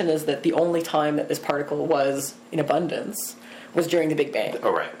implication is that the only time that this particle was in abundance was during the Big Bang.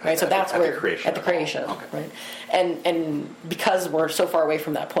 Oh, right. Right. So that's where at the creation. Okay. Right. And because we're so far away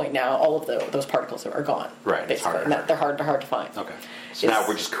from that point now, all of those particles are gone. Right. Basically, they're hard to find. Okay. So now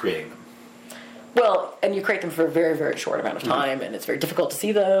we're just creating them. Well, and you create them for a very, very short amount of time, and it's very difficult to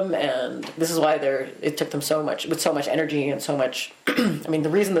see them, and this is why it took them so much energy and so much. I mean, the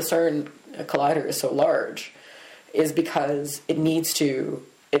reason the CERN collider is so large is because it needs to.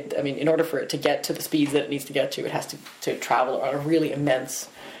 In order for it to get to the speeds that it needs to get to, it has to travel on a really immense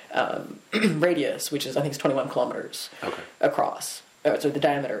radius, which is, I think, it's 21 kilometers across. So the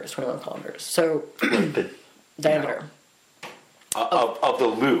diameter is 21 kilometers. So the diameter. Of the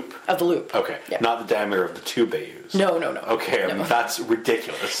loop. Of the loop. Okay. Yeah. Not the diameter of the tube they use. No. Okay, I mean, that's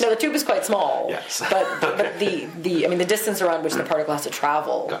ridiculous. No, the tube is quite small. Yes. But the distance around which the particle has to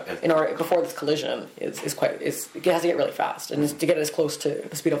travel in order before this collision it has to get really fast, and to get it as close to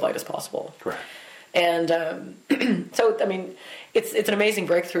the speed of light as possible. Correct. And so I mean, it's an amazing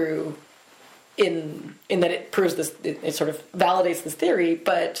breakthrough in that it proves this, it sort of validates this theory,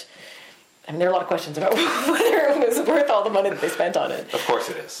 but I mean, there are a lot of questions about whether it was worth all the money that they spent on it. Of course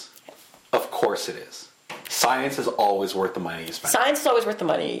it is. Of course it is. Science is always worth the money you spend. Science is always worth the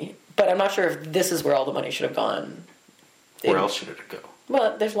money, but I'm not sure if this is where all the money should have gone. Where else should it go?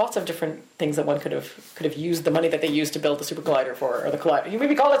 Well, there's lots of different things that one could have used the money that they used to build the super collider for, or the collider. You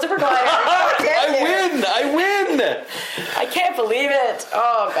maybe call it super collider. I win! I can't believe it.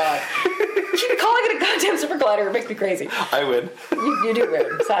 Oh god, keep calling it a goddamn super collider. It makes me crazy. I win. You do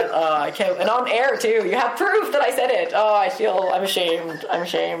win. Sad. I can't. And on air too. You have proof that I said it. Oh, I'm ashamed. I'm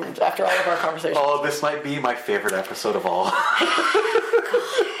ashamed after all of our conversations. Oh, this might be my favorite episode of all.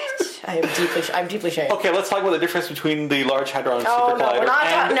 I'm deeply ashamed. Okay, let's talk about the difference between the Large Hadron Super No, Collider we're not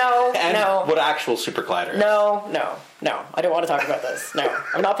and what actual super collider is. No. I don't want to talk about this. No,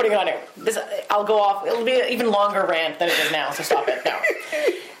 I'm not putting it on air. I'll go off. It'll be an even longer rant than it is now. So stop it. No.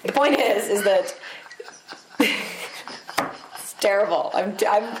 The point is that it's terrible.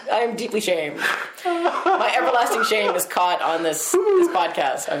 I'm deeply shamed. My everlasting shame is caught on this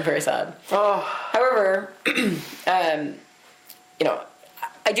podcast. I'm very sad. However,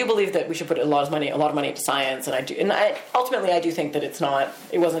 I do believe that we should put a lot of money into science, and ultimately I do think that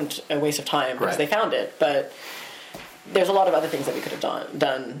it wasn't a waste of time because they found it, but there's a lot of other things that we could have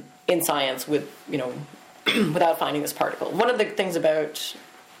done in science with, without finding this particle. One of the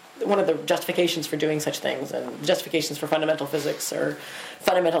justifications for doing such things, and justifications for fundamental physics or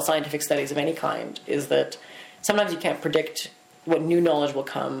fundamental scientific studies of any kind, is that sometimes you can't predict what new knowledge will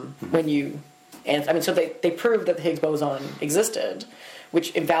come when you. And so they proved that the Higgs boson existed,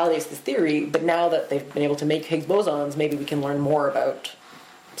 which invalidates this theory. But now that they've been able to make Higgs bosons, maybe we can learn more about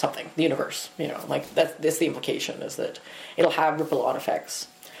something, the universe. That's the implication, is that it'll have ripple-on effects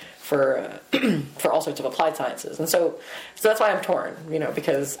for all sorts of applied sciences. And so that's why I'm torn,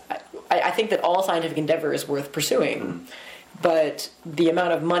 because I think that all scientific endeavor is worth pursuing, but the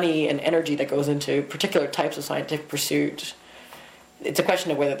amount of money and energy that goes into particular types of scientific pursuit, it's a question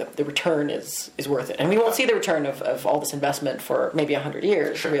of whether the return is worth it. And we won't see the return of all this investment for maybe 100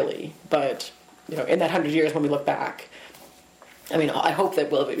 years, really. But, in that 100 years when we look back, I hope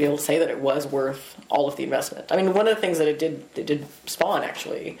that we'll be able to say that it was worth all of the investment. One of the things that it did spawn,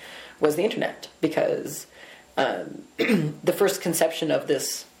 actually, was the internet. Because the first conception of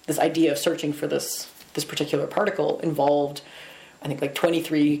this idea of searching for this particular particle involved, I think, like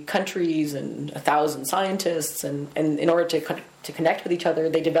 23 countries and 1,000 scientists, and in order to connect with each other,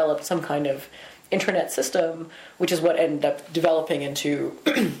 they developed some kind of intranet system, which is what ended up developing into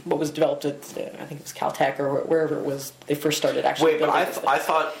what was developed at, I think it was Caltech or wherever it was they first started actually. Wait, but I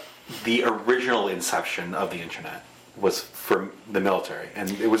thought the original inception of the internet was from the military,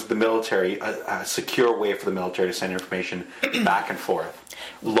 and it was the military, a secure way for the military to send information back and forth,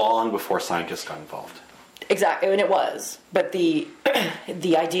 long before scientists got involved. Exactly, and it was. But the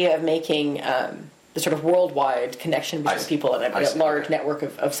idea of making the sort of worldwide connection between people and a large network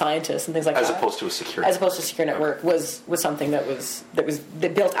of scientists and things like that, as opposed to a secure network, was something that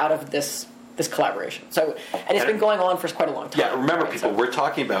built out of this collaboration. So, and it's been going on for quite a long time. Yeah, remember, people, we're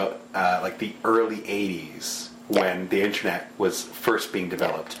talking about like the early '80s when the internet was first being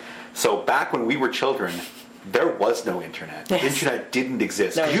developed. Yeah. So back when we were children, there was no internet. Yes. The internet didn't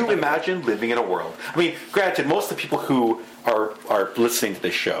exist. Could you imagine living in a world? Granted, most of the people who are listening to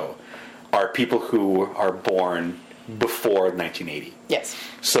this show are people who are born before 1980. Yes.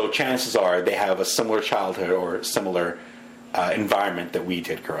 So chances are they have a similar childhood or similar environment that we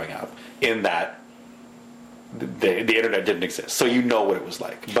did growing up, in that the internet didn't exist. So you know what it was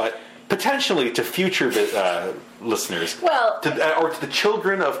like. But potentially to future listeners, or to the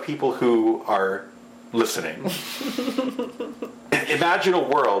children of people who are listening, imagine a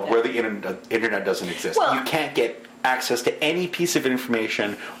world where the internet doesn't exist. You can't get access to any piece of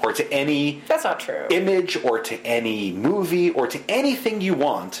information or to any that's not true image or to any movie or to anything you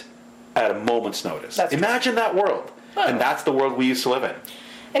want at a moment's notice. Imagine that world. And that's the world we used to live in.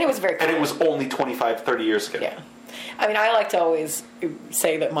 And it was very cool. And it was only 25, 30 years ago. Yeah. I like to always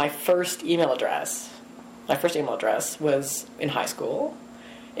say that my first email address was in high school.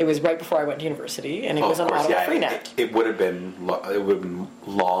 It was right before I went to university, and it was on Ottawa Freenet. It would have been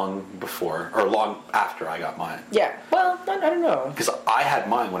long before, or long after I got mine. Yeah, well, I don't know. Because I had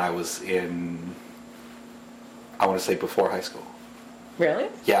mine when I was in, I want to say before high school. Really?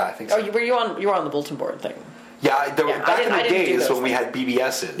 Yeah, I think so. Oh, you were on the bulletin board thing. Yeah, back in the days when we had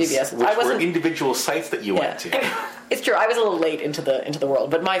BBSs, which were individual sites that you went to. It's true. I was a little late into the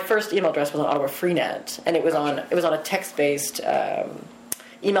world, but my first email address was on Ottawa Freenet, and it was on a text-based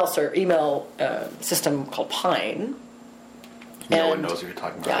email system called Pine. No one knows what you're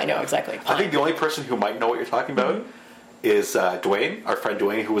talking about. Yeah, I know, exactly. Pine. I think the only person who might know what you're talking about is Dwayne, our friend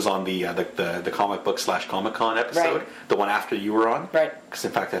Dwayne, who was on the comic book / Comic-Con episode, the one after you were on. Right. Because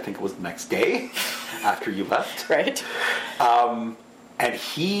in fact, I think it was the next day after you left. Right. And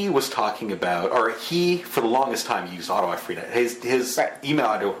he was talking about, or he, for the longest time, used Ottawa Freenet. His Right. email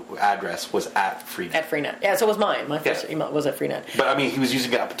address was at Freenet. At Freenet. Yeah, so was mine. My first email was at Freenet. But I mean, he was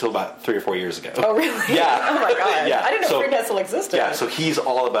using it up until about 3 or 4 years ago. Oh, really? Yeah. Oh, my God. Yeah. I didn't know So- Freenet still existed. Yeah, so he's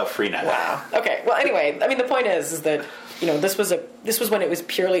all about Freenet. Wow. Okay. Well, anyway, I mean, the point is that this was when it was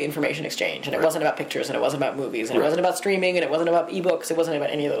purely information exchange, and it Right. wasn't about pictures, and it wasn't about movies, and it Right. wasn't about streaming, and it wasn't about ebooks. It wasn't about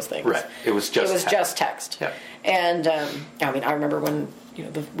any of those things. Right. It was just just text. Yeah. And I mean, I remember when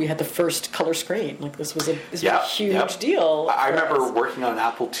we had the first color screen. Like this was a huge deal. I for remember us. working on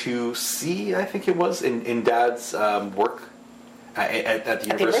Apple IIc, I think it was, in Dad's work at the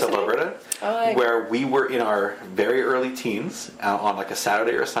University of Alberta, where we were in our very early teens. On like a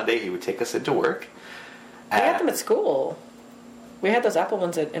Saturday or a Sunday, he would take us into work. We had them at school. We had those Apple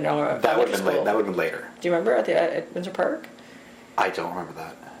ones in our That would elementary have school. been that would have been later. Do you remember at Windsor Park? I don't remember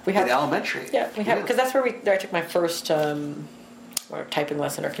that. We had in elementary. Yeah, we had because that's where I took my first typing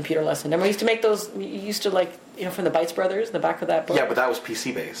lesson or computer lesson, and we used to make those. You used to from the Bites Brothers in the back of that book. Yeah, but that was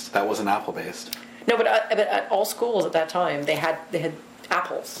PC based. That wasn't Apple based. No, but at all schools at that time they had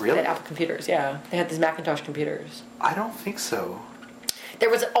Apples. Really? They had Apple computers. Yeah, they had these Macintosh computers. I don't think so. There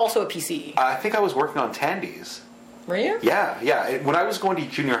was also a PC. I think I was working on Tandies. Were you? Yeah. When I was going to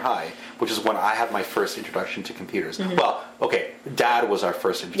junior high, which is when I had my first introduction to computers. Mm-hmm. Well, okay, Dad was our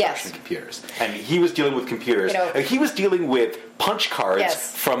first introduction to computers, and he was dealing with computers. He was dealing with punch cards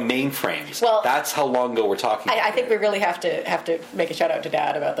from mainframes. Well, that's how long ago we're talking. I think we really have to make a shout out to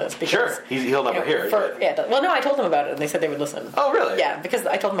Dad about this because sure, he'll never hear it. Well, no, I told them about it, and they said they would listen. Oh, really? Yeah, because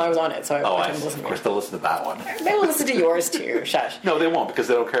I told them I was on it, so I told them to listen. Of course, they'll listen to that one. They will listen to yours too. Shush. No, they won't because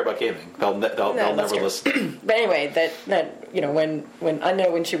they don't care about gaming. They'll never listen. But anyway, when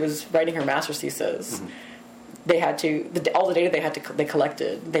Anya, when she was writing her master's thesis, Mm-hmm. they had to all the data they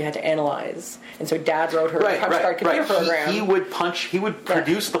collected, they had to analyze, and so Dad wrote her punch card computer program. He would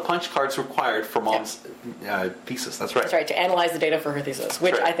produce the punch cards required for Mom's thesis. That's right. That's right, to analyze the data for her thesis,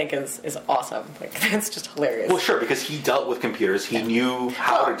 which right. I think is awesome. Like that's just hilarious. Well, sure, because he dealt with computers. He knew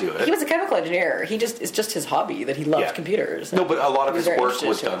how to do it. He was a chemical engineer. It's just his hobby that he loved computers. No, but a lot of his very work was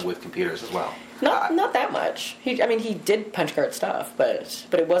interested done it. with computers as well. Not that much. He did punch card stuff, but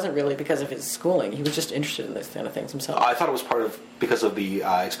it wasn't really because of his schooling. He was just interested in these kind of things himself. I thought it was because of the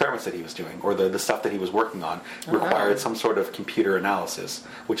experiments that he was doing, or the stuff that he was working on required some sort of computer analysis,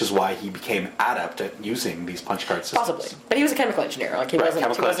 which is why he became adept at using these punch card systems. Possibly, but he was a chemical engineer. Like he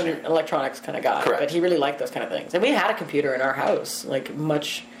wasn't an electronics kind of guy. Correct. But he really liked those kind of things. And we had a computer in our house, like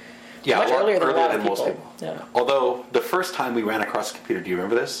much earlier than a lot of most people. Yeah. Although the first time we ran across a computer, do you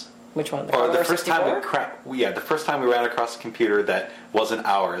remember this? Which one? Or the first 64? time the first time we ran across a computer that wasn't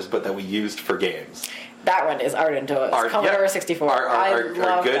ours, but that we used for games. That one is Arda and Doa's Commodore 64. Our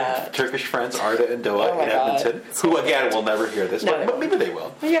love good that. Turkish friends Arda and Doa in Edmonton, who again will never hear this, but maybe they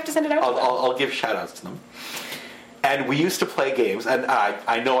will. You have to send it out. I'll give shout outs to them. And we used to play games, and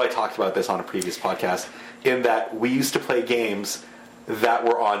I know I talked about this on a previous podcast, in that we used to play games that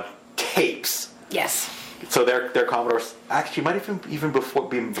were on tapes. Yes. So their Commodores actually might have even before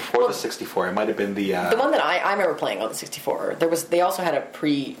the 64. It might have been the one that I remember playing on the 64. They also had a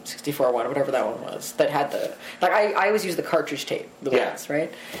pre-64 one, whatever that one was, that had I always use the cartridge tape, ones,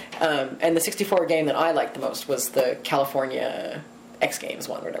 right? And the 64 game that I liked the most was the California X Games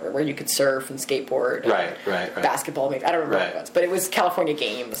one, whatever, where you could surf and skateboard, right. Basketball, maybe I don't remember what it was, but it was California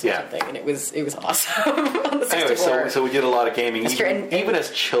Games or something, and it was awesome on the 64. Anyway, so we did a lot of gaming, even as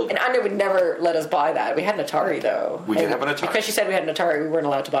children. And Anya would never let us buy that. We had an Atari though. We did have an Atari because she said we had an Atari. We weren't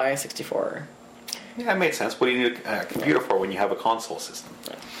allowed to buy a 64. Yeah, it made sense. What do you need a computer for when you have a console system?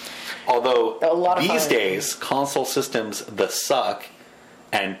 Although these days, console systems suck,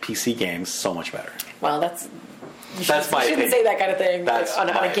 and PC games so much better. Well, that's you my shouldn't opinion. say that kind of thing on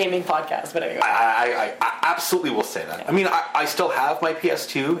a gaming podcast, but anyway. I absolutely will say that. I mean, I still have my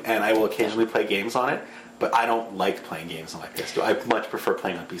PS2, and I will occasionally play games on it, but I don't like playing games on my PS2. I much prefer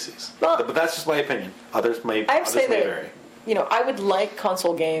playing on PCs. Well, but that's just my opinion. Others may vary. I would like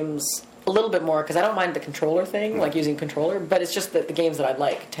console games a little bit more, because I don't mind the controller thing, like using controller, but it's just that the games that I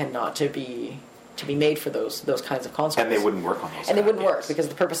like tend not to be made for those kinds of consoles. And they wouldn't work on those. And they wouldn't work because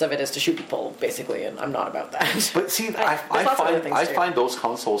the purpose of it is to shoot people, basically, and I'm not about that. But see, I find those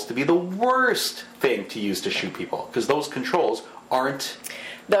consoles to be the worst thing to use to shoot people, because those controls aren't.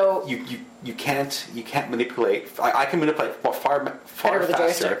 Though you can't manipulate. I can manipulate far with a faster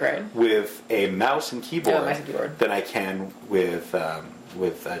joystick, right? with a mouse and keyboard, than I can with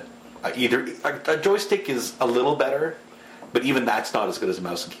either a joystick is a little better. But even that's not as good as a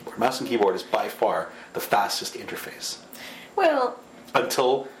mouse and keyboard. Mouse and keyboard is by far the fastest interface. Well,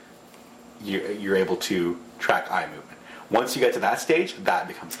 until you're able to track eye movement. Once you get to that stage, that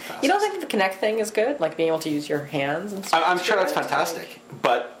becomes the fastest. You don't think the Kinect thing is good? Like being able to use your hands and stuff? I'm sure that's fantastic,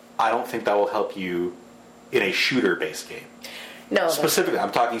 but I don't think that will help you in a shooter-based game. No. Specifically,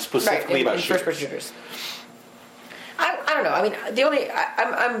 I'm talking specifically about in shooters. first-person shooters. I don't know. I mean,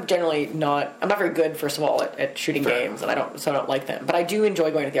 I'm generally not. I'm not very good, first of all, at shooting games, and I don't like them. But I do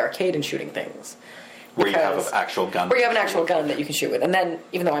enjoy going to the arcade and shooting things. Where you have an actual gun. Where you have an actual gun that you can shoot with. And then,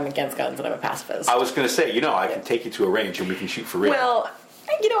 even though I'm against guns and I'm a pacifist. I was going to say, I can take you to a range and we can shoot for real. Well,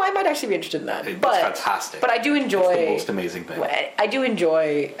 I might actually be interested in that. It's fantastic. But I do enjoy... It's the most amazing thing. I do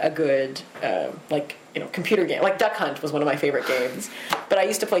enjoy a good, computer game. Like Duck Hunt was one of my favorite games. But I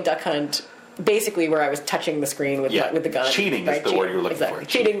used to play Duck Hunt basically where I was touching the screen with the gun. Cheating is the word you're looking for.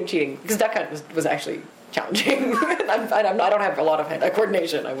 Cheating. Because Duck Hunt was actually challenging. I don't have a lot of hand-eye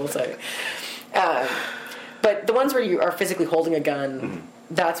coordination, I will say. But the ones where you are physically holding a gun,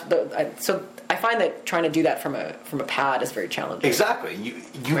 so I find that trying to do that from a pad is very challenging. Exactly. You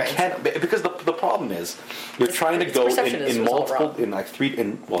can't, because the problem is you're trying to go in multiple,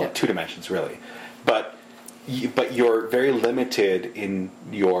 in 2 dimensions really, but you're very limited in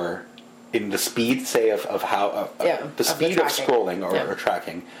the speed, say, of how the speed of scrolling or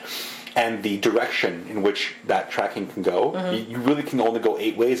tracking. And the direction in which that tracking can go, you really can only go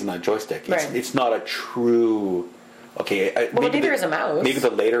 8 ways in that joystick. It's not a true... Okay, neither is a mouse. Maybe the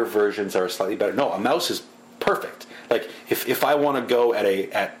later versions are slightly better. No, a mouse is perfect. Like, if I want to go at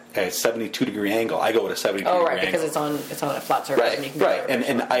a 72-degree angle, I go at a 72-degree angle. Oh, right, because it's on a flat surface. Right, and you can right.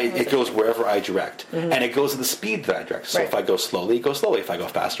 And it goes wherever I direct. And it goes at the speed that I direct. So if I go slowly, it goes slowly. If I go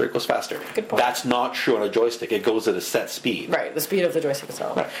faster, it goes faster. Good point. That's not true on a joystick. It goes at a set speed. Right, the speed of the joystick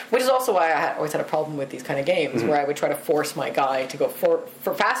itself. Right. Which is also why I always had a problem with these kind of games, where I would try to force my guy to go for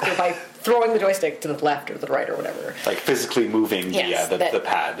faster by throwing the joystick to the left or the right or whatever. Like physically moving the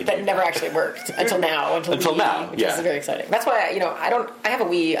pad. That never actually worked until now. Until now, which is very exciting. That's why I have a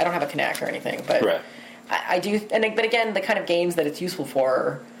Wii. I don't have a Kinect or anything, but I do. But again, the kind of games that it's useful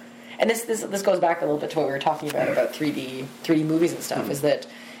for, and this goes back a little bit to what we were talking about 3D movies and stuff. Is that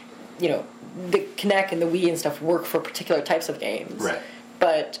the Kinect and the Wii and stuff work for particular types of games, right?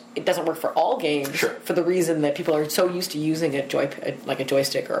 But it doesn't work for all games for the reason that people are so used to using a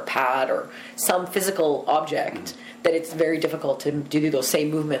joystick or a pad or some physical object that it's very difficult to do those same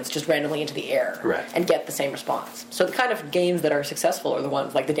movements just randomly into the air and get the same response. So the kind of games that are successful are the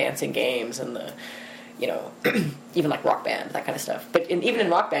ones like the dancing games and the, even like Rock Band, that kind of stuff. But even in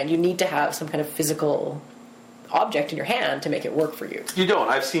Rock Band, you need to have some kind of physical object in your hand to make it work for you. You don't.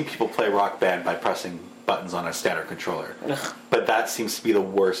 I've seen people play Rock Band by pressing buttons on a standard controller. Ugh. But that seems to be the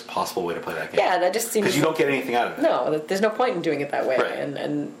worst possible way to play that game. Yeah, that just seems... Because you don't get anything out of it. No, there's no point in doing it that way. Right.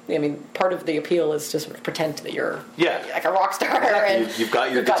 And I mean, part of the appeal is to sort of pretend that you're like a rock star. Exactly. And you've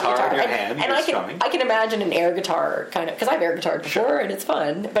got your guitar in your hand. And I can imagine an air guitar kind of... Because I've air guitared before, and it's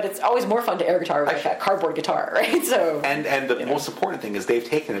fun. But it's always more fun to air guitar with a cardboard guitar, right? So... And the most important thing is they've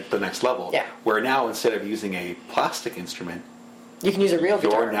taken it to the next level. Yeah. Where now, instead of using a plastic instrument... You can use a real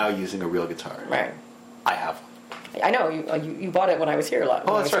guitar. You're now using a real guitar. Right. I have one. I know you bought it when I was here a lot.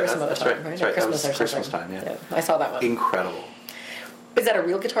 Oh, that's right. That's right. Christmas time. Yeah. I saw that one. Incredible. Is that a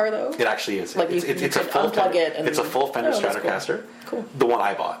real guitar though? It actually is. Like it's a full unplug it. And... It's a full Fender Stratocaster. Cool. The one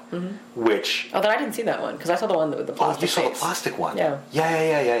I bought. Which. Oh, then I didn't see that one because I saw the one with the plastic. Oh, you saw the plastic one. Yeah.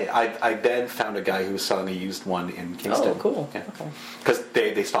 Yeah. I then found a guy who was selling a used one in Kingston. Oh, cool. Yeah. Okay. Because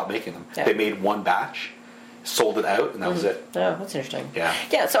they stopped making them. Yeah. They made one batch, sold it out, and that was it. Oh, that's interesting. Yeah.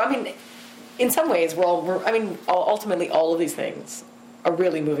 Yeah. So I mean. In some ways, ultimately, all of these things are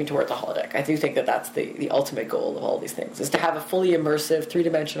really moving towards the holodeck. I do think that that's the ultimate goal of all these things, is to have a fully immersive,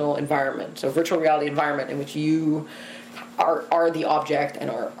 three-dimensional environment, so virtual reality environment in which you are the object and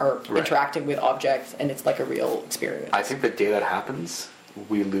are interacting with objects, and it's like a real experience. I think the day that happens,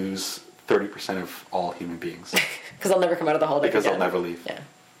 we lose 30% of all human beings. Because they'll never come out of the holodeck Because again. they'll never leave. Yeah.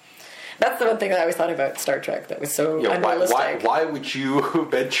 That's the one thing that I always thought about Star Trek that was so unrealistic. Why would you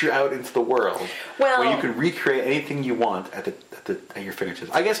venture out into the world where you can recreate anything you want at your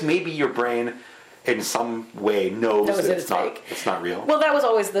fingertips? I guess maybe your brain, in some way, knows that it's not real. Well, that was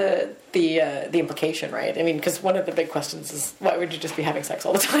always the implication, right? I mean, because one of the big questions is why would you just be having sex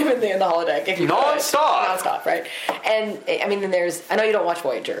all the time in the holodeck? If you non-stop, right? And I mean, then I know you don't watch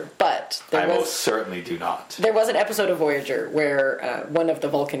Voyager, but I most certainly do not. There was an episode of Voyager where one of the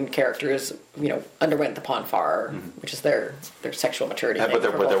Vulcan characters, underwent the Ponfar, which is their sexual maturity. Yeah, but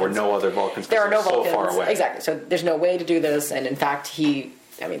there were no other Vulcans. There are no Vulcans. So far away. Exactly. So there's no way to do this, and in fact,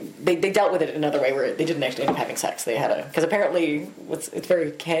 they dealt with it another way where they didn't actually end up having sex. They had because apparently it's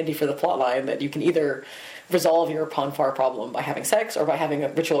very handy for the plot line that you can either resolve your Ponfar problem by having sex or by having a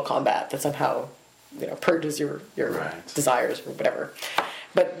ritual combat that somehow purges your Right. desires or whatever.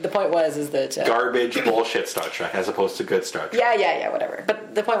 But the point is that Garbage bullshit Star Trek as opposed to good Star Trek. yeah, whatever.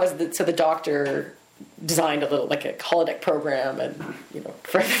 But the point was that so the Doctor designed a holodeck program, and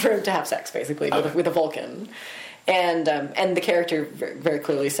for him to have sex basically with a Vulcan, and the character very, very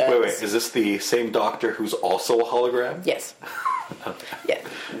clearly says, Wait, is this the same Doctor who's also a hologram? Yes. Okay. Yeah.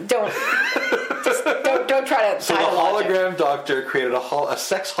 Don't try to. So the hologram Doctor created a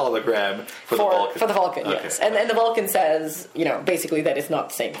sex hologram for the Vulcan. For the Vulcan, Okay. yes. And the Vulcan says, basically that it's not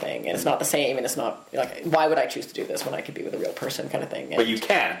the same thing, and it's not the same, and it's not like, why would I choose to do this when I could be with a real person, kind of thing. And, But you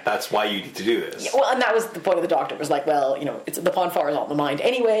can't. That's why you need to do this. yeah, well, and that was the point of the Doctor. Was like, well, it's the Ponfar is all in the mind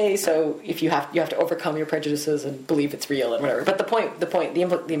anyway. So if you have to overcome your prejudices and believe it's real and whatever. But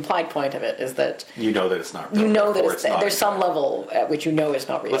the implied point of it is that You know that it's not real. you know that Therefore, there's some level at which it's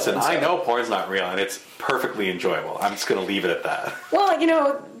not real. Listen, and so- I know porn's not real, and it's perfectly enjoyable. I'm just going to leave it at that.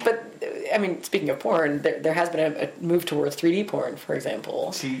 Well, but I mean, speaking of porn, there has been a move towards 3D porn, for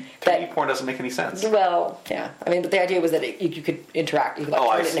example. See, 3D porn doesn't make any sense. Well, yeah. I mean, but the idea was that you could interact. You could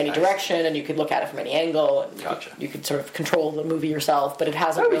turn it in any direction, and you could look at it from any angle. And Gotcha. You could sort of control the movie yourself, but it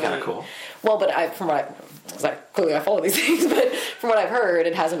hasn't That would be really. kinda cool. Well, but clearly I follow these things, but from what I've heard,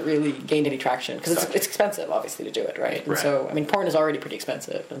 it hasn't really gained any traction because Gotcha. it's expensive, obviously, to do it, right? And Right. so, I mean, porn is already pretty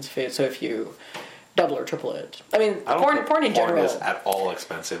expensive, and so if you double or triple it, I mean, I don't porn think in general is at all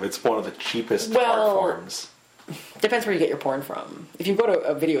expensive. It's one of the cheapest art Well, forms. depends where you get your porn from. If you go to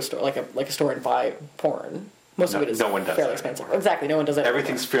a video store, like a store and buy porn, most of it is no one does fairly that expensive. anymore. Exactly, no one does that.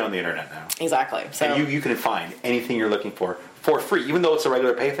 Everything's free on the internet now. Exactly. So And you can find anything you're looking for free. Even though it's a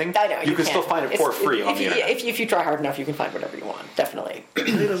regular pay thing, I know you can still find it for free on the internet. If you try hard enough, you can find whatever you want. Definitely. It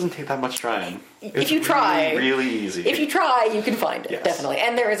really doesn't take that much trying. If you try, really easy. If you try, you can find it. Yes. Definitely.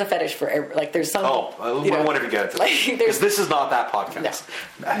 And there is a fetish for there's some. Oh, I wonder if you get into like, this. Because this is not that podcast.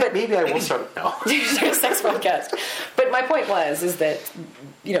 No. But maybe I will start. No. There's a sex podcast. But my point is that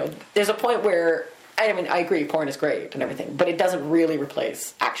there's a point where I mean I agree porn is great and everything, but it doesn't really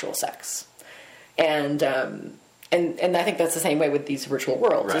replace actual sex. And I think that's the same way with these virtual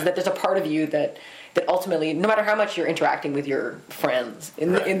worlds. Right. Is that there's a part of you that ultimately, no matter how much you're interacting with your friends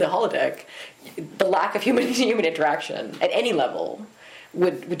in the holodeck, the lack of human interaction at any level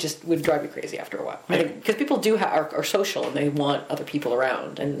would drive you crazy after a while. Because people are social and they want other people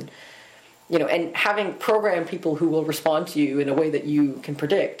around, and and having programmed people who will respond to you in a way that you can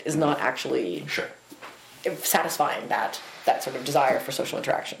predict is not actually satisfying that sort of desire for social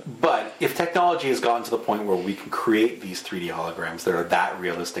interaction. But if technology has gotten to the point where we can create these 3D holograms that are that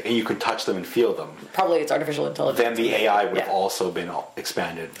realistic and you can touch them and feel them, Probably it's artificial intelligence. then the AI would have Yeah. also been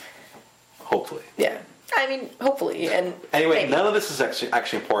expanded, hopefully. Yeah. I mean, hopefully. And Anyway, maybe. none of this is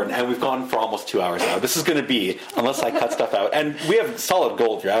actually important, and we've gone for almost 2 hours now. This is going to be, unless I cut stuff out, and we have solid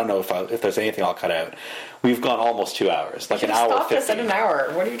gold here. I don't know if there's anything I'll cut out. We've gone almost 2 hours, like an hour Stop 50. this at an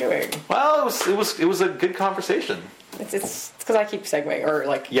hour. What are you doing? Well, it was a good conversation. It's because I keep segueing or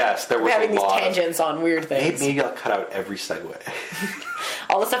like Yes, there was we're having a these lot tangents on weird things. Maybe I'll cut out every segue.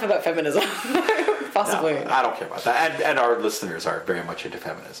 All the stuff about feminism, possibly. No, I don't care about that. And our listeners are very much into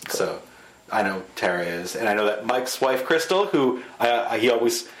feminism. Cool. So I know Tara is, and I know that Mike's wife, Crystal, who he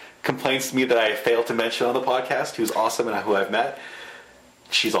always complains to me that I fail to mention on the podcast, who's awesome and who I've met,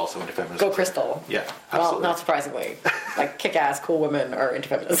 she's also into feminism. Go Crystal. Yeah, Well, absolutely. not surprisingly, like kick-ass cool women are into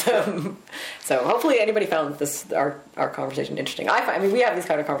feminism. So hopefully anybody found our conversation interesting. I mean, we have these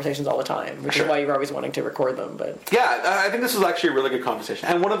kind of conversations all the time, which Sure. is why you're always wanting to record them. But Yeah, I think this was actually a really good conversation.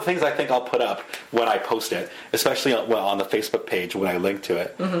 And one of the things I think I'll put up when I post it, especially on the Facebook page when I link to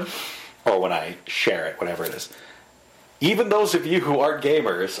it, or when I share it, whatever it is. Even those of you who aren't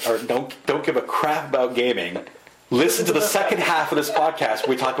gamers or don't give a crap about gaming, listen to the second half of this podcast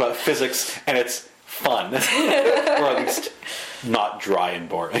where we talk about physics and it's fun, or at least not dry and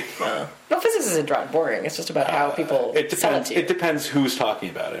boring. no, physics isn't dry and boring. It's just about how people sell it to you. It depends who's talking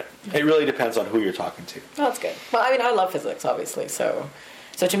about it. It really depends on who you're talking to. Oh, that's good. Well, I mean, I love physics, obviously, so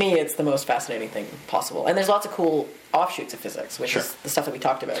to me, it's the most fascinating thing possible. And there's lots of cool offshoots of physics, which Sure. is the stuff that we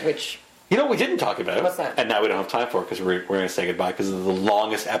talked about, which... You know what we didn't talk about? What's that? And now we don't have time for it because we're going to say goodbye because it's the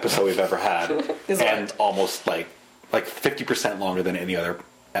longest episode we've ever had. Is and what? almost like 50% longer than any other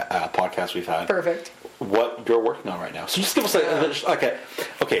podcast we've had. Perfect. What you're working on right now. So just give us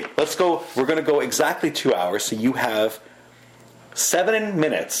okay, let's go. We're going to go exactly 2 hours. So you have 7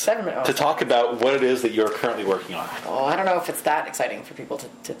 minutes, 7 minutes. to talk about what it is that you're currently working on. Oh, I don't know if it's that exciting for people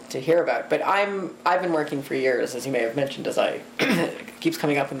to hear about, but I've been working for years, as you may have mentioned, as it keeps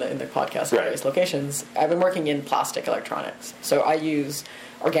coming up in the podcast at Right. various locations. I've been working in plastic electronics, so I use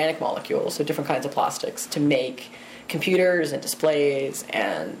organic molecules, so different kinds of plastics, to make computers and displays,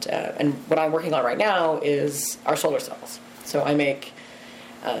 and what I'm working on right now is our solar cells. So I make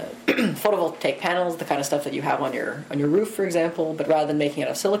photovoltaic panels, the kind of stuff that you have on your roof, for example. But rather than making it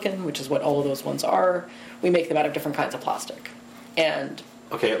out of silicon, which is what all of those ones are, we make them out of different kinds of plastic. And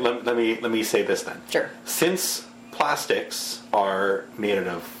okay, let me say this then. Sure. Since plastics are made out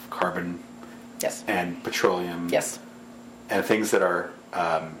of carbon, yes, and petroleum, yes, and things that are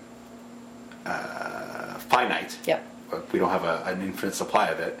finite, yep, we don't have an infinite supply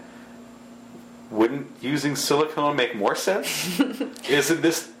of it. Wouldn't using silicone make more sense? Isn't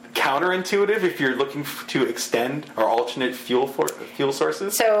this counterintuitive if you're looking to extend or alternate fuel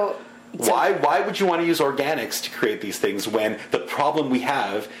sources? So why would you want to use organics to create these things when the problem we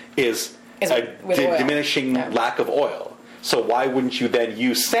have is a diminishing lack of oil? So why wouldn't you then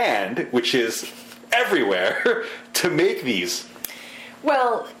use sand, which is everywhere, to make these?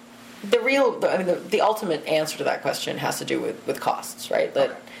 Well, the ultimate answer to that question has to do with costs, right?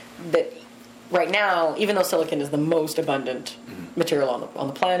 That right now, even though silicon is the most abundant material on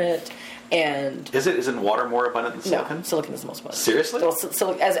the planet, and isn't water more abundant than silicon? No, silicon is the most abundant. Seriously? Well,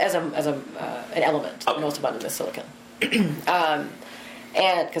 as an element, the most abundant is silicon.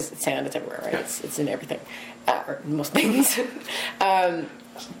 And because it's sand, it's everywhere, right? Yeah. It's in everything, or most things.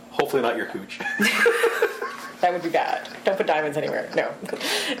 Hopefully not your hooch. That would be bad. Don't put diamonds anywhere. No,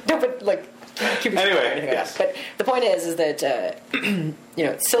 don't put cubic anyway, or anything like that. But the point is that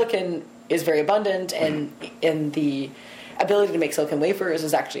silicon is very abundant, and the ability to make silicon wafers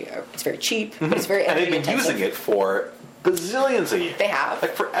is actually it's very cheap, but it's very energy and they've been intensive. using it for bazillions of years. They have,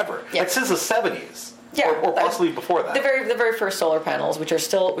 forever, yeah. since the 70s, yeah, or possibly before that. The very first solar panels, which are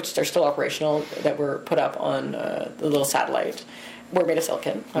still operational, that were put up on the little satellite, were made of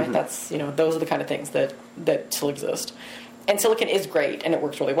silicon. Right? That's those are the kind of things that still exist. And silicon is great, and it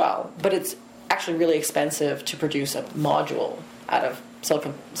works really well, but it's actually really expensive to produce a module out of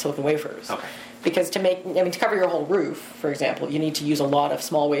silicon wafers. Okay. Because to cover your whole roof, for example, you need to use a lot of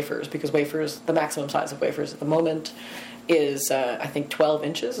small wafers, because the maximum size of wafers at the moment is, I think 12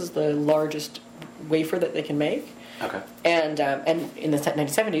 inches is the largest wafer that they can make. Okay. And in the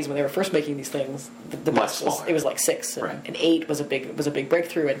 1970s, when they were first making these things, the best was, it was like 6, and 8 was a big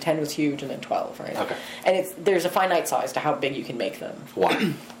breakthrough, and 10 was huge, and then 12, right? Okay. And there's a finite size to how big you can make them.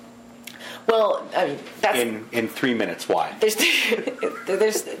 Why? Well, I mean, that's in 3 minutes. Why?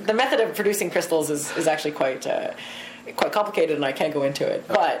 there's the method of producing crystals is actually quite complicated, and I can't go into it.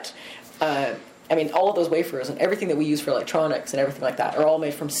 Okay. But all of those wafers and everything that we use for electronics and everything like that are all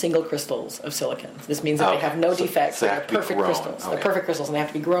made from single crystals of silicon. This means that they have no defects. So they're perfect crystals. Okay. They're perfect crystals, and they have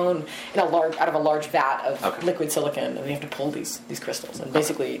to be grown out of a large vat of liquid silicon, and you have to pull these crystals. And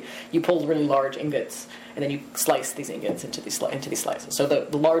basically, you pull really large ingots, and then you slice these ingots into these slices. So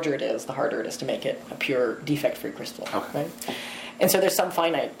the larger it is, the harder it is to make it a pure defect-free crystal. Okay. Right? And so there's some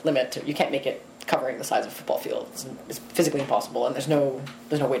finite limit you can't make it covering the size of a football field. It's physically impossible, and there's no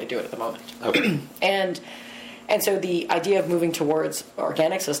way to do it at the moment. Okay. And so the idea of moving towards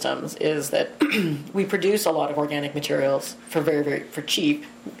organic systems is that we produce a lot of organic materials for for cheap,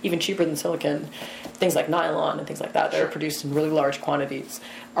 even cheaper than silicon. Things like nylon and things like that that are produced in really large quantities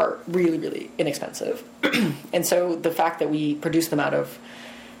are really, really inexpensive. And so the fact that we produce them out of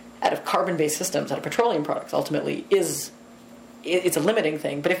carbon-based systems, out of petroleum products, ultimately it's a limiting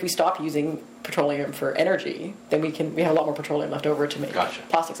thing. But if we stop using petroleum for energy, then we have a lot more petroleum left over to make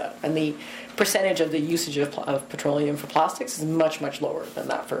plastics out of. And the percentage of the usage of petroleum for plastics is much, much lower than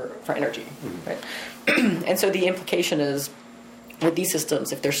that for energy. Mm-hmm. Right? And so the implication is, with these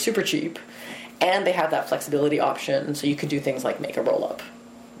systems, if they're super cheap and they have that flexibility option, so you could do things like make a roll-up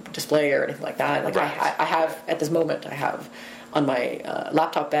display or anything like that. Like I have, at this moment, on my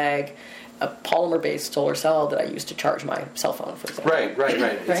laptop bag a polymer-based solar cell that I use to charge my cell phone, for example. Right. Right?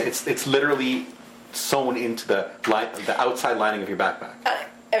 It's literally sewn into the outside lining of your backpack.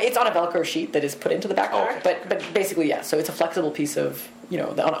 It's on a Velcro sheet that is put into the backpack, okay. but basically, yeah. So it's a flexible piece of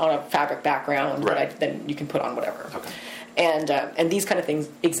on a fabric background that then you can put on whatever. Okay. And these kind of things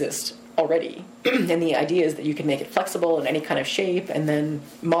exist already, and the idea is that you can make it flexible in any kind of shape. And then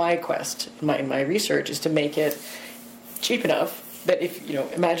my quest, my research, is to make it cheap enough that if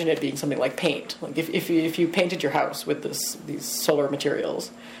imagine it being something like paint. Like if you painted your house with these solar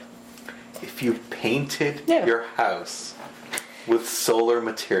materials. If you painted your house with solar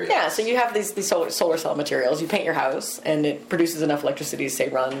materials. Yeah, so you have these solar cell materials. You paint your house, and it produces enough electricity to, say,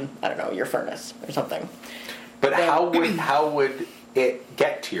 run, I don't know, your furnace or something. But how would it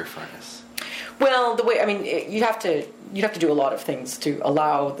get to your furnace? Well, you'd have to do a lot of things to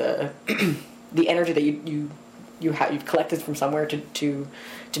allow the energy that you you've collected from somewhere to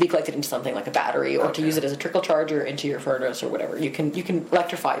be collected into something like a battery, or to use it as a trickle charger into your furnace or whatever. You can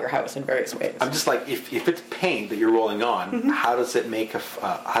electrify your house in various ways. I'm just like, if it's paint that you're rolling on, how does it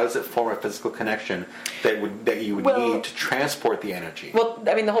how does it form a physical connection that you would need to transport the energy? Well,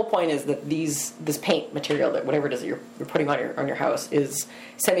 I mean, the whole point is that this paint material, that whatever it is that you're putting on your house, is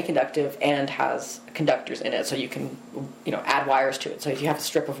semiconductive and has conductors in it, so you can add wires to it. So if you have a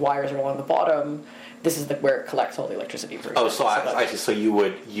strip of wires along the bottom, this is where it collects all the electricity. So I see. So you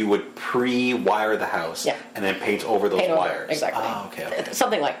would pre-wire the house, and then paint over those wires. Exactly. Oh, okay.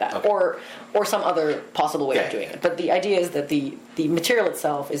 Something like that, okay. or some other possible way of doing it. But the idea is that the material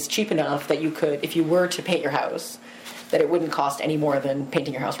itself is cheap enough that you could, if you were to paint your house, that it wouldn't cost any more than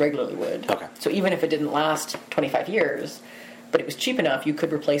painting your house regularly would. Okay. So even if it didn't last 25 years, but it was cheap enough, you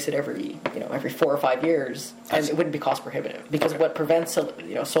could replace it every 4 or 5 years, and it wouldn't be cost prohibitive. Because what prevents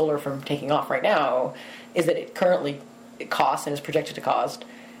solar from taking off right now is that it costs and is projected to cost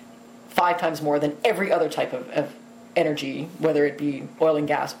 5 times more than every other type of energy, whether it be oil and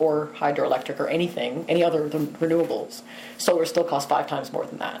gas or hydroelectric or any other renewables. Solar still costs 5 times more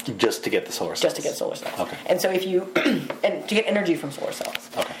than that. Just to get the solar cells. Just to get solar cells. Okay. And so if you and to get energy from solar cells.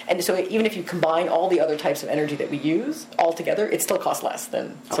 Okay. And so even if you combine all the other types of energy that we use all together, it still costs less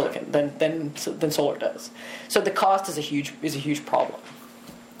than silicon than solar does. So the cost is a huge problem.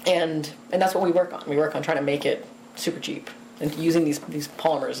 And that's what we work on. We work on trying to make it super cheap, and using these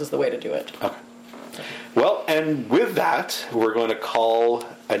polymers is the way to do it. Okay. Well, and with that, we're going to call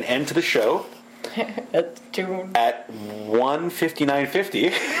an end to the show at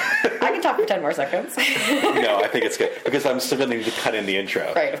 1:59:50. I can talk for 10 more seconds. No, I think it's good, because I'm still going to need to cut in the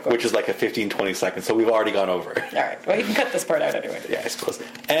intro, right, of course, which is like a 15-20 seconds, so we've already gone over. All right, well, you can cut this part out anyway. Yeah, I suppose.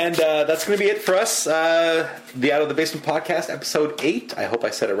 And that's going to be it for us. The Out of the Basement podcast, episode 8. I hope I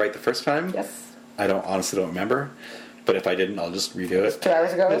said it right the first time. Yes. I honestly don't remember. But if I didn't, I'll just redo it. 2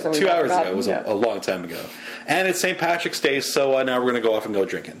 hours ago? So 2 hours ago. It was a long time ago. And it's St. Patrick's Day, so now we're going to go off and go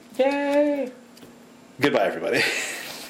drinking. Yay! Goodbye, everybody.